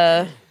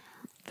the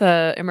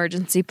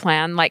emergency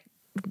plan, like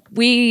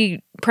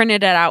we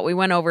printed it out. We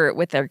went over it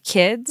with their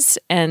kids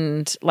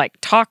and like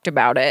talked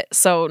about it.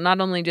 So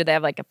not only do they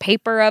have like a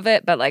paper of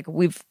it, but like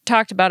we've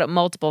talked about it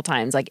multiple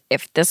times. Like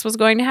if this was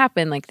going to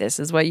happen, like this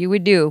is what you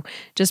would do.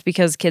 Just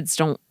because kids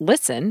don't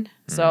listen.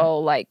 So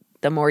like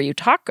the more you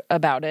talk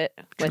about it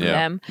with Yeah.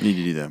 them, You need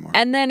to do that more.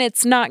 and then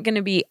it's not going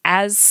to be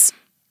as,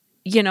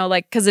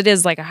 like, because it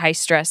is like a high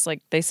stress,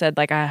 like they said,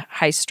 like a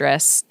high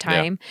stress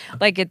time.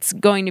 Like it's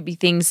going to be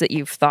things that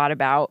you've thought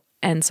about.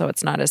 And so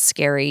it's not as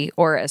scary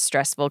or as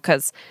stressful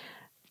because,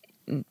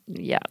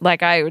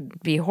 like I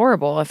would be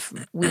horrible if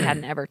we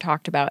hadn't ever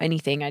talked about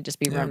anything. I'd just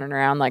be running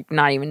around like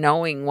not even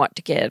knowing what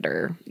to get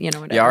or,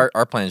 whatever. Yeah,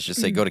 our plan is just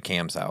say go to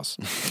Cam's house,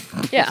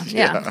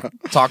 Yeah.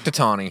 talk to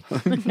Tawny.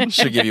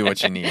 She'll give you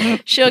what you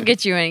need. She'll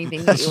get you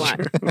anything that you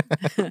want.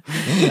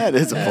 That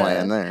is a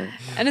plan there.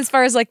 And as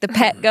far as like the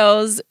pet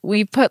goes,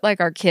 we put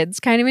like our kids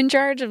kind of in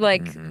charge of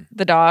like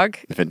the dog.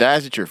 If it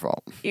dies, it's your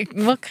fault.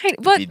 What kind?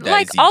 But he dies,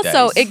 like he also,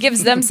 dies. it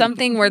gives them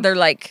something where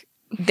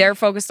they're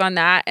focused on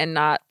that and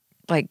not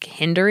like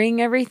hindering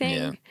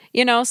everything.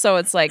 Yeah. So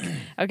it's like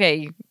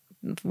okay,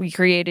 we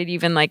created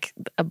even like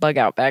a bug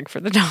out bag for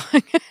the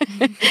dog,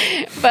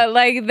 but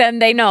like then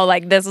they know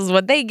like this is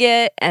what they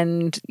get,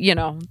 and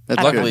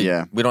That's Luckily, good,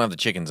 yeah. we don't have the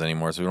chickens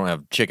anymore, so we don't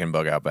have chicken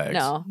bug out bags.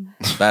 no,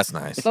 That's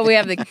nice. but we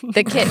have the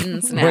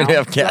kittens now. We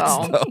have cats,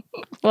 so though.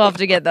 We'll have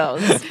to get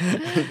those.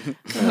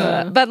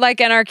 But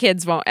like, and our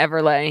kids won't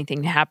ever let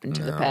anything happen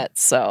to the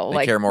pets. So They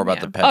like, care more about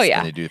yeah. the pets Oh, yeah.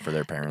 than they do for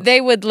their parents.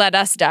 They would let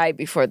us die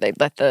before they'd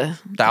let the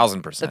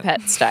 1,000%.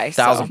 pets die.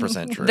 So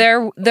 1,000%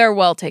 true. They're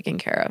well taken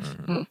care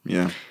of.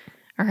 Yeah.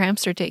 Our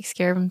hamster takes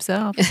care of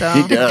himself. So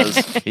He does.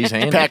 He's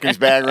handy. Packing his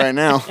bag right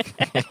now.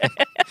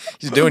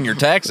 He's doing your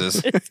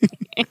taxes.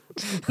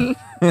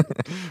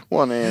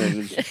 One hand.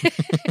 Is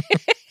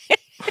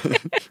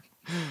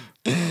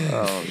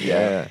oh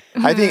Yeah.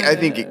 I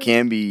think it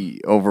can be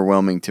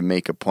overwhelming to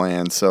make a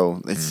plan.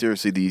 So it's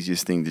seriously the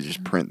easiest thing to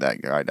just print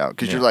that guide out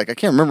because you're like, I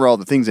can't remember all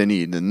the things I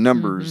need, the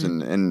numbers,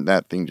 and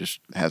that thing just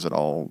has it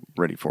all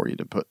ready for you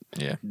to put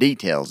Yeah.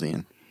 details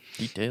in.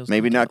 Details.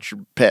 Maybe not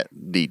your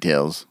pet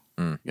details.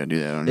 You gotta do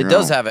that on It your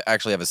does own.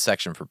 actually have a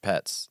section for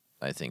pets,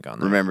 I think, on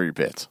there. Remember your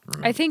pets.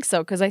 I think so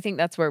because I think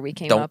that's where we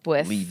came Don't up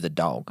with leave the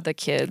dog. the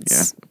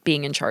kids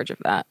being in charge of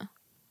that.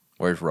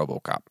 Where's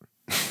RoboCop?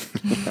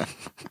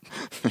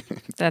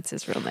 That's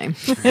his real name.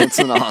 It's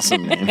an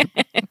awesome name.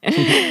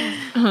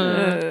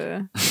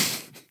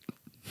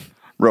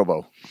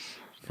 Robo.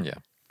 Yeah.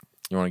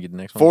 You want to get the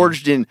next one?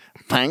 Forged in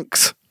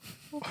Panks.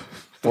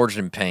 Forged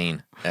in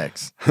Pain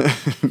X.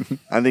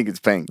 I think it's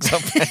Panks.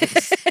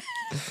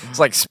 It's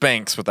like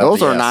Spanx without Those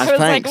the are S. nice I was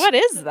like, Panks. what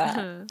is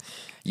that?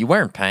 You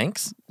wearing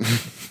Panks?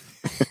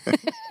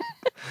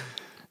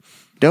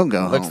 Don't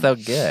go Looks home. so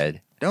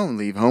good. Don't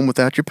leave home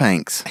without your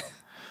Panks.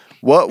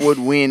 What would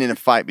win in a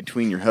fight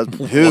between your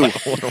husband? Who?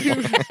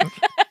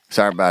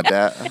 Sorry about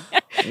that.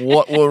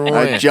 What would win?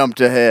 I jumped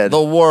ahead.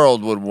 The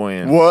world would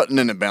win. What? And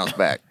then it bounced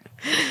back.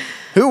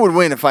 Who would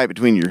win a fight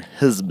between your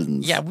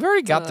husbands? Yeah, we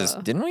already got this,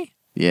 didn't we?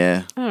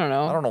 Yeah. I don't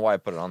know. I don't know why I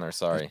put it on there.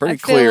 Sorry. Pretty I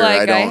feel clear. like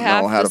I don't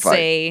have know how to fight.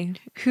 say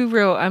who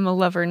wrote "I'm a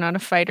lover, not a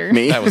fighter"?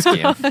 Me. That was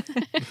Cam.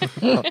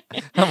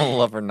 I'm a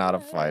lover, not a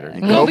fighter.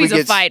 Kobe's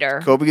a fighter.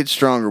 Kobe gets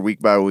stronger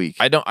week by week.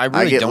 I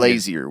really get don't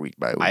lazier week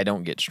by week. I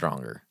don't get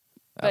stronger.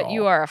 at but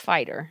you all. are a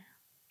fighter.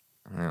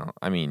 No,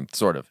 I mean,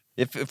 sort of.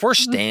 If we're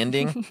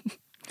standing,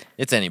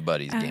 it's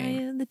anybody's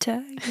game. am the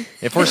tiger.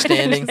 If we're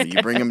standing,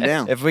 You bring him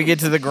down. if we get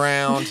to the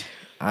ground,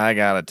 I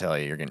gotta tell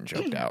you, you're getting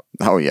choked out.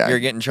 Oh yeah, You're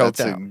getting choked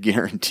That's a out.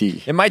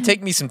 guarantee. It might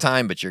take me some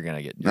time, but you're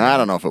gonna get. I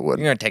don't know if it would.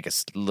 You're gonna take a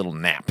little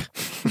nap,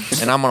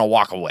 and I'm gonna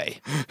walk away.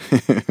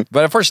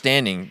 But if we're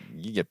standing,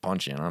 you get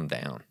punching, I'm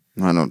down.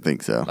 I don't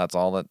think so. That's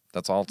all.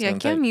 That's all. It's Yeah, gonna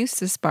Cam take. used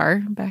to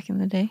spar back in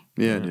the day.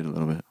 Yeah, I did a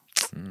little bit.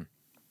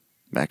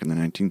 Back in the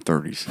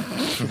 1930s.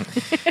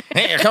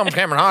 Hey, here comes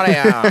Cameron Hardy.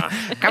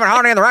 Cameron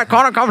Hardy in the right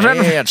corner comes in.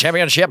 Hey, a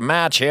championship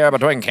match here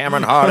between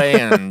Cameron Hardy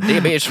and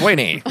DB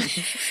Sweeney.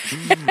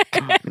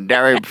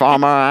 Dairy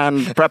Farmer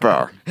and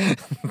Prepper.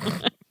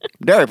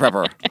 Dairy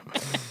Prepper.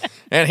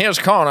 And his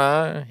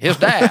corner, his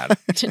dad.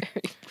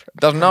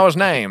 Doesn't know his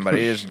name, but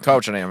he's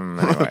coaching him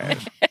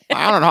anyways.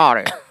 Alan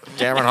Hardy.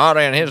 Cameron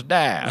Hardy and his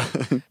dad.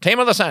 Team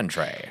of the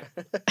century.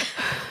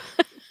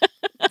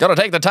 Gonna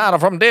take the title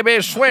from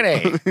D.B. Sweeney.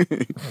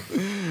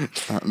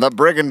 The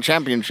Brigham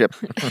Championship.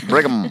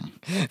 Brigham.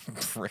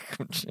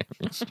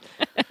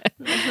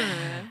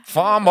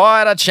 Farm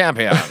boy to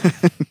champion.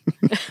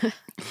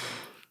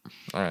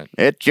 All right.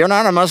 It's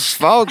unanimous,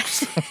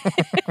 folks.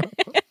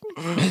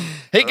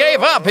 He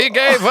gave up.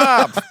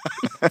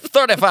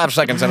 35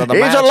 seconds into the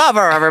He's match. a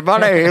lover,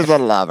 everybody. He's a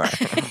lover.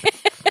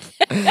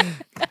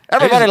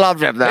 Everybody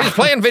loves him, though. He's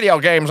playing video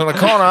games in the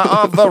corner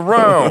of the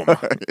room.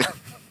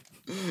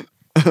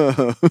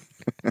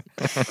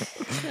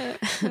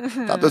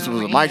 Thought this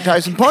was a Mike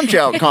Tyson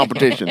punch-out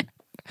competition.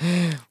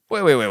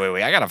 Wait.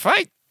 I got to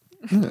fight.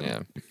 Yeah.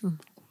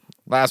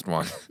 Last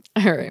one.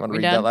 All right, Want to we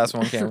read done? that last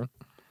one, Cameron?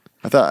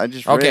 I thought I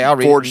just Okay, read I'll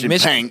read. Forged in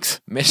Miss- Tanks.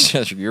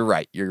 Mr. You're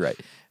right.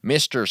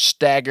 Mr.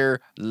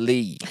 Stagger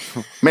Lee.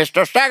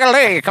 Mr. Stagger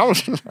Lee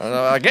comes.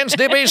 Against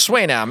D.B.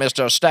 Sweeney,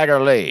 Mr. Stagger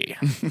Lee.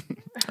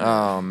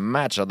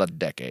 Match of the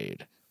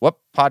decade. What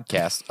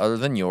podcasts other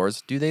than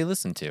yours do they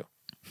listen to?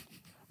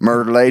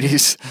 Murder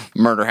Ladies,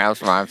 Murder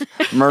Housewives,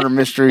 Murder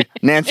Mystery,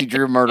 Nancy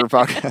Drew Murder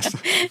Podcast.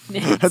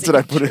 That's what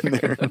I put in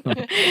there.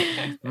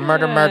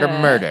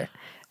 Murder.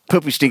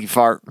 Poopy Stinky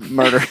Fart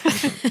Murder.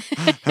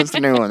 That's the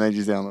new one they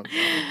just downloaded.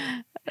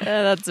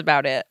 That's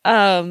about it.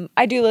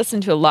 I do listen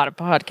to a lot of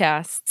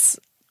podcasts.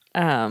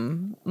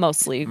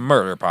 Mostly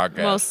Murder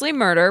podcast. mostly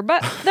murder,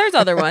 but there's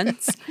other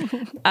ones.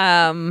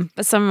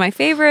 But some of my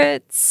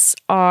favorites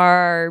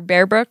are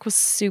Bear Brook was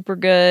super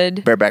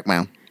good. Bareback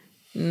Mound.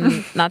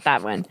 Not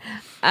that one.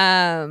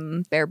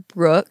 Bear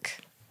Brook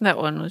That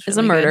one was is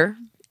a really murder.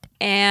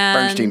 And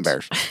Bernstein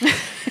Bears.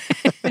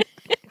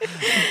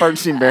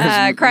 Bernstein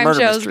Bears. Crime Murder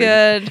Show's Mystery.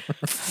 good.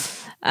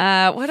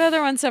 What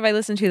other ones have I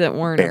listened to that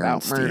weren't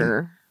about Berenstein.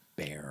 murder?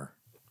 Bear.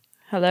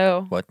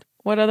 Hello? What?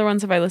 What other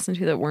ones have I listened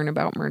to that weren't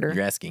about murder?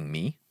 You're asking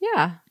me?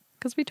 Yeah,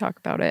 because we talk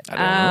about it. I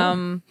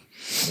don't know.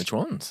 Which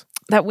ones?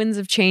 That Winds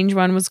of Change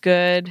one was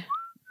good.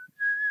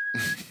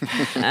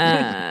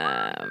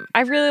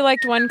 I really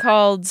liked one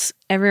called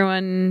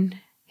Everyone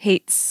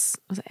Hates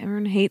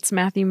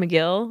Matthew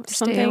McGill or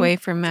something. Stay away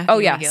from Matthew Oh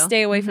yeah, McGill.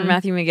 Stay Away from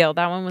Matthew McGill.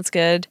 That one was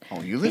good.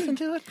 Oh, you listen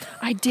to it?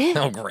 I did.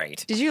 Oh,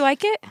 great. Did you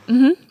like it?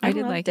 I did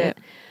loved like it.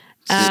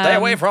 Stay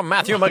away from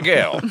Matthew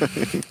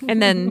McGill.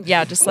 And then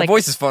yeah, just like The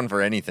voice is fun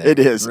for anything. It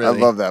is. Really.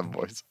 I love that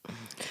voice.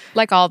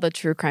 like all the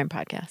true crime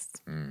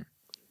podcasts,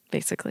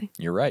 basically.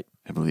 You're right.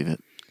 I believe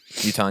it.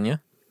 You,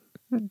 Tanya?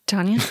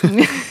 Tanya?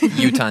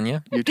 You,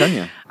 Tanya? You,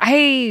 Tanya.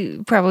 I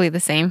probably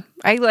the same.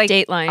 I like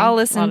Dateline. I'll A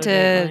listen lot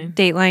to of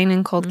Dateline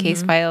and Cold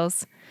Case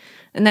Files,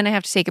 and then I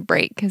have to take a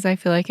break because I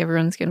feel like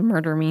everyone's gonna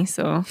murder me.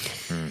 So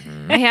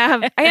I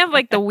have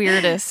like the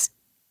weirdest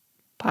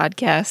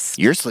podcast.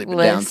 You're sleeping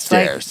list.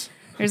 downstairs.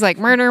 Like, there's like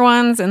murder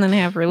ones, and then I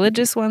have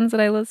religious ones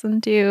that I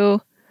listen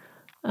to.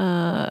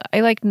 I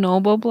like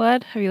Noble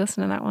Blood. Have you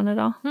listened to that one at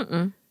all?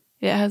 Mm-mm.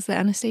 It has the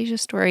Anastasia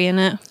story in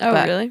it. Oh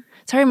but- really?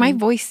 Sorry, my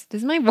voice.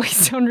 Does my voice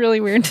sound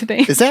really weird today?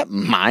 Is that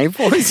my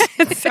voice?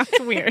 It sounds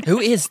weird. Who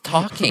is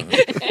talking?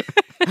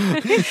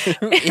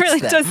 It really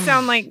does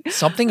sound like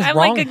Something's I'm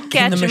wrong like a in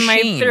catch the in my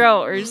machine.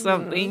 throat or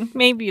something.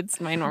 Maybe it's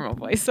my normal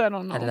voice. I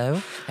don't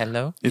know.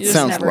 Hello? It You just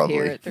sounds never lovely.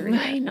 hear it through.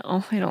 I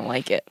know. I don't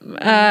like it.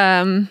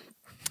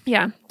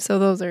 Yeah. So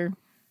those are.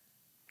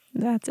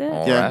 That's it.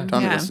 All Yeah, right.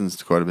 Tanya Yeah. listens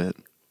to quite a bit.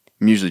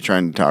 I'm usually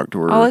trying to talk to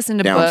her I'll listen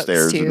to books,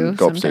 downstairs too, and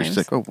go upstairs. She's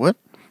sometimes. like, oh, what?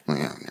 Oh,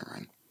 yeah, never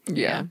mind.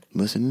 Yeah.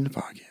 Listening to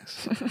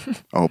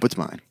podcasts. I hope it's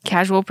mine.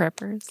 Casual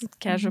preppers.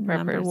 Casual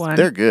Number preppers. one.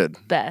 They're good.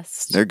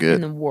 Best. They're good.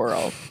 in the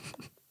world.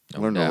 I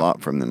learned doubt. a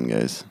lot from them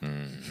guys.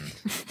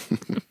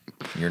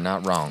 You're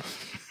not wrong.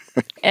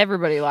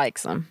 Everybody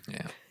likes them.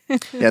 Yeah.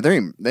 Yeah, there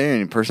ain't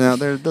any person out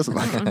there that doesn't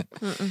like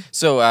them.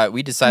 So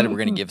we decided we're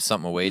going to give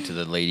something away to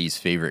the ladies'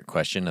 favorite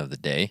question of the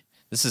day.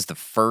 This is the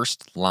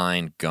First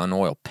Line Gun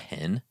Oil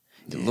Pen.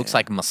 It looks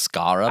like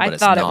mascara, but I it's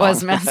thought not. it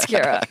was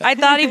mascara. I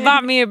thought he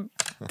bought me a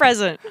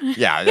present.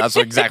 Yeah, that's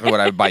exactly what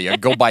I would buy you.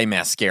 Go buy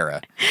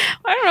mascara.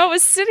 I don't know. It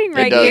was sitting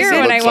right does. here It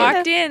when I looks like-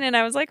 walked in, and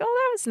I was like, "Oh,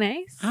 that was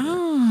nice."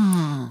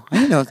 Oh, I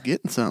didn't know I was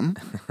getting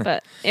something.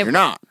 But You're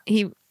not.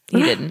 He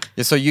didn't.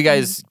 Yeah, so you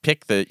guys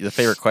pick the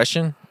favorite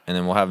question, and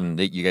then we'll have them.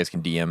 You guys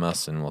can DM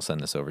us, and we'll send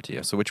this over to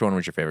you. So which one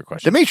was your favorite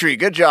question? Dimitri,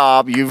 good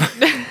job.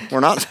 We're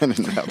not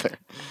sending it out there.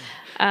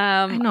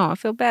 I know. I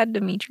feel bad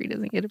Dimitri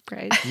doesn't get a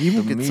prize. You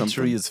will get Dimitri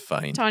something. is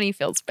fine. Tawny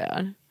feels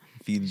bad.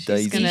 She's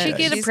She's gonna, should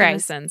get a she's gonna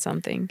prize. send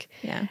something.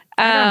 Yeah.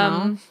 I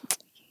don't know.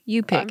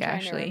 You I'm pick, trying to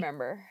Ashley.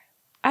 remember.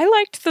 I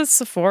liked the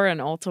Sephora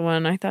and Ulta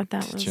one. I thought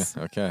that was.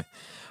 Okay.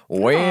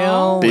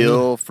 Well,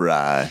 Bill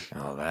Fry.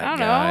 Oh, I that don't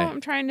guy. know.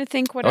 I'm trying to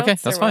think what Okay,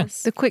 else that's there fine.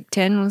 was. The Quick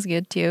 10 was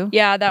good too.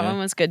 Yeah, that one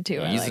was good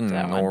too. I He's liked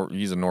that one.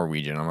 He's a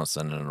Norwegian. I'm not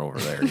sending it over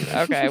there. Either.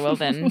 Okay, well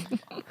then,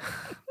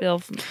 Bill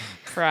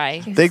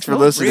Fry. Thanks for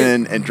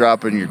listening and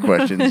dropping your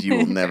questions. You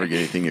will never get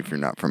anything if you're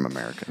not from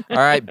America. All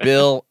right,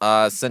 Bill,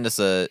 send us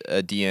a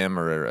DM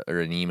or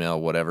an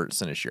email, whatever.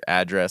 Send us your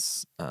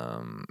address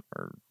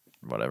or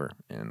whatever,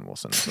 and we'll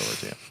send this over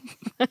to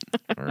you.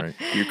 All right.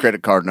 Your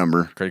credit card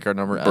number, Credit card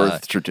number,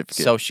 birth certificate.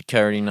 Social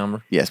Security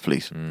number. Yes,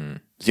 please.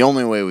 It's the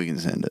only way we can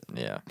send it.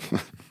 Yeah.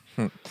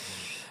 All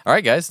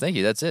right, guys. Thank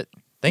you. That's it.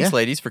 Thanks, Yeah.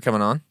 ladies, for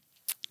coming on.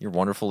 You're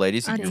wonderful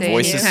ladies. I'd Your say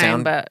voices anytime,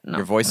 sound. but no.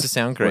 Your voices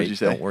sound What'd great. you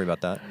say? Don't worry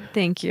about that.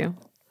 Thank you.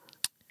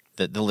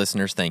 The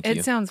listeners, thank you.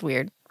 It sounds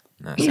weird.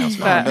 No, it sounds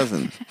No, fine. it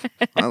doesn't.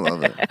 I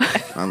love it.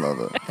 I love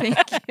it. Thank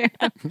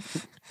you.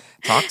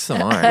 Talk some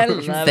more.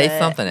 love Say it.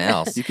 something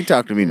else. You can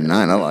talk to me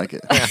tonight. I like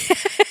it.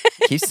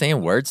 Keep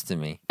saying words to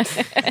me.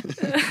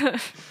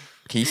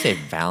 Can you say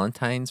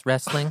Valentine's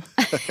Wrestling?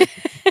 Can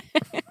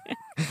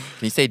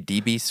you say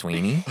DB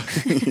Sweeney?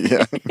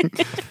 Yeah.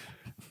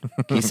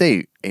 Can you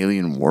say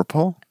Alien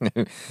Warpole?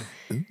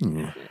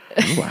 Ooh,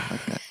 I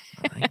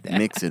like that.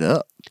 Mix it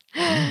up.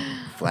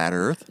 Flat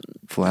Earth.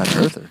 Flat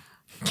Earther.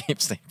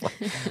 keep saying.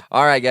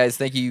 All right, guys.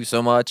 Thank you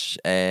so much,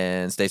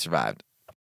 and stay survived.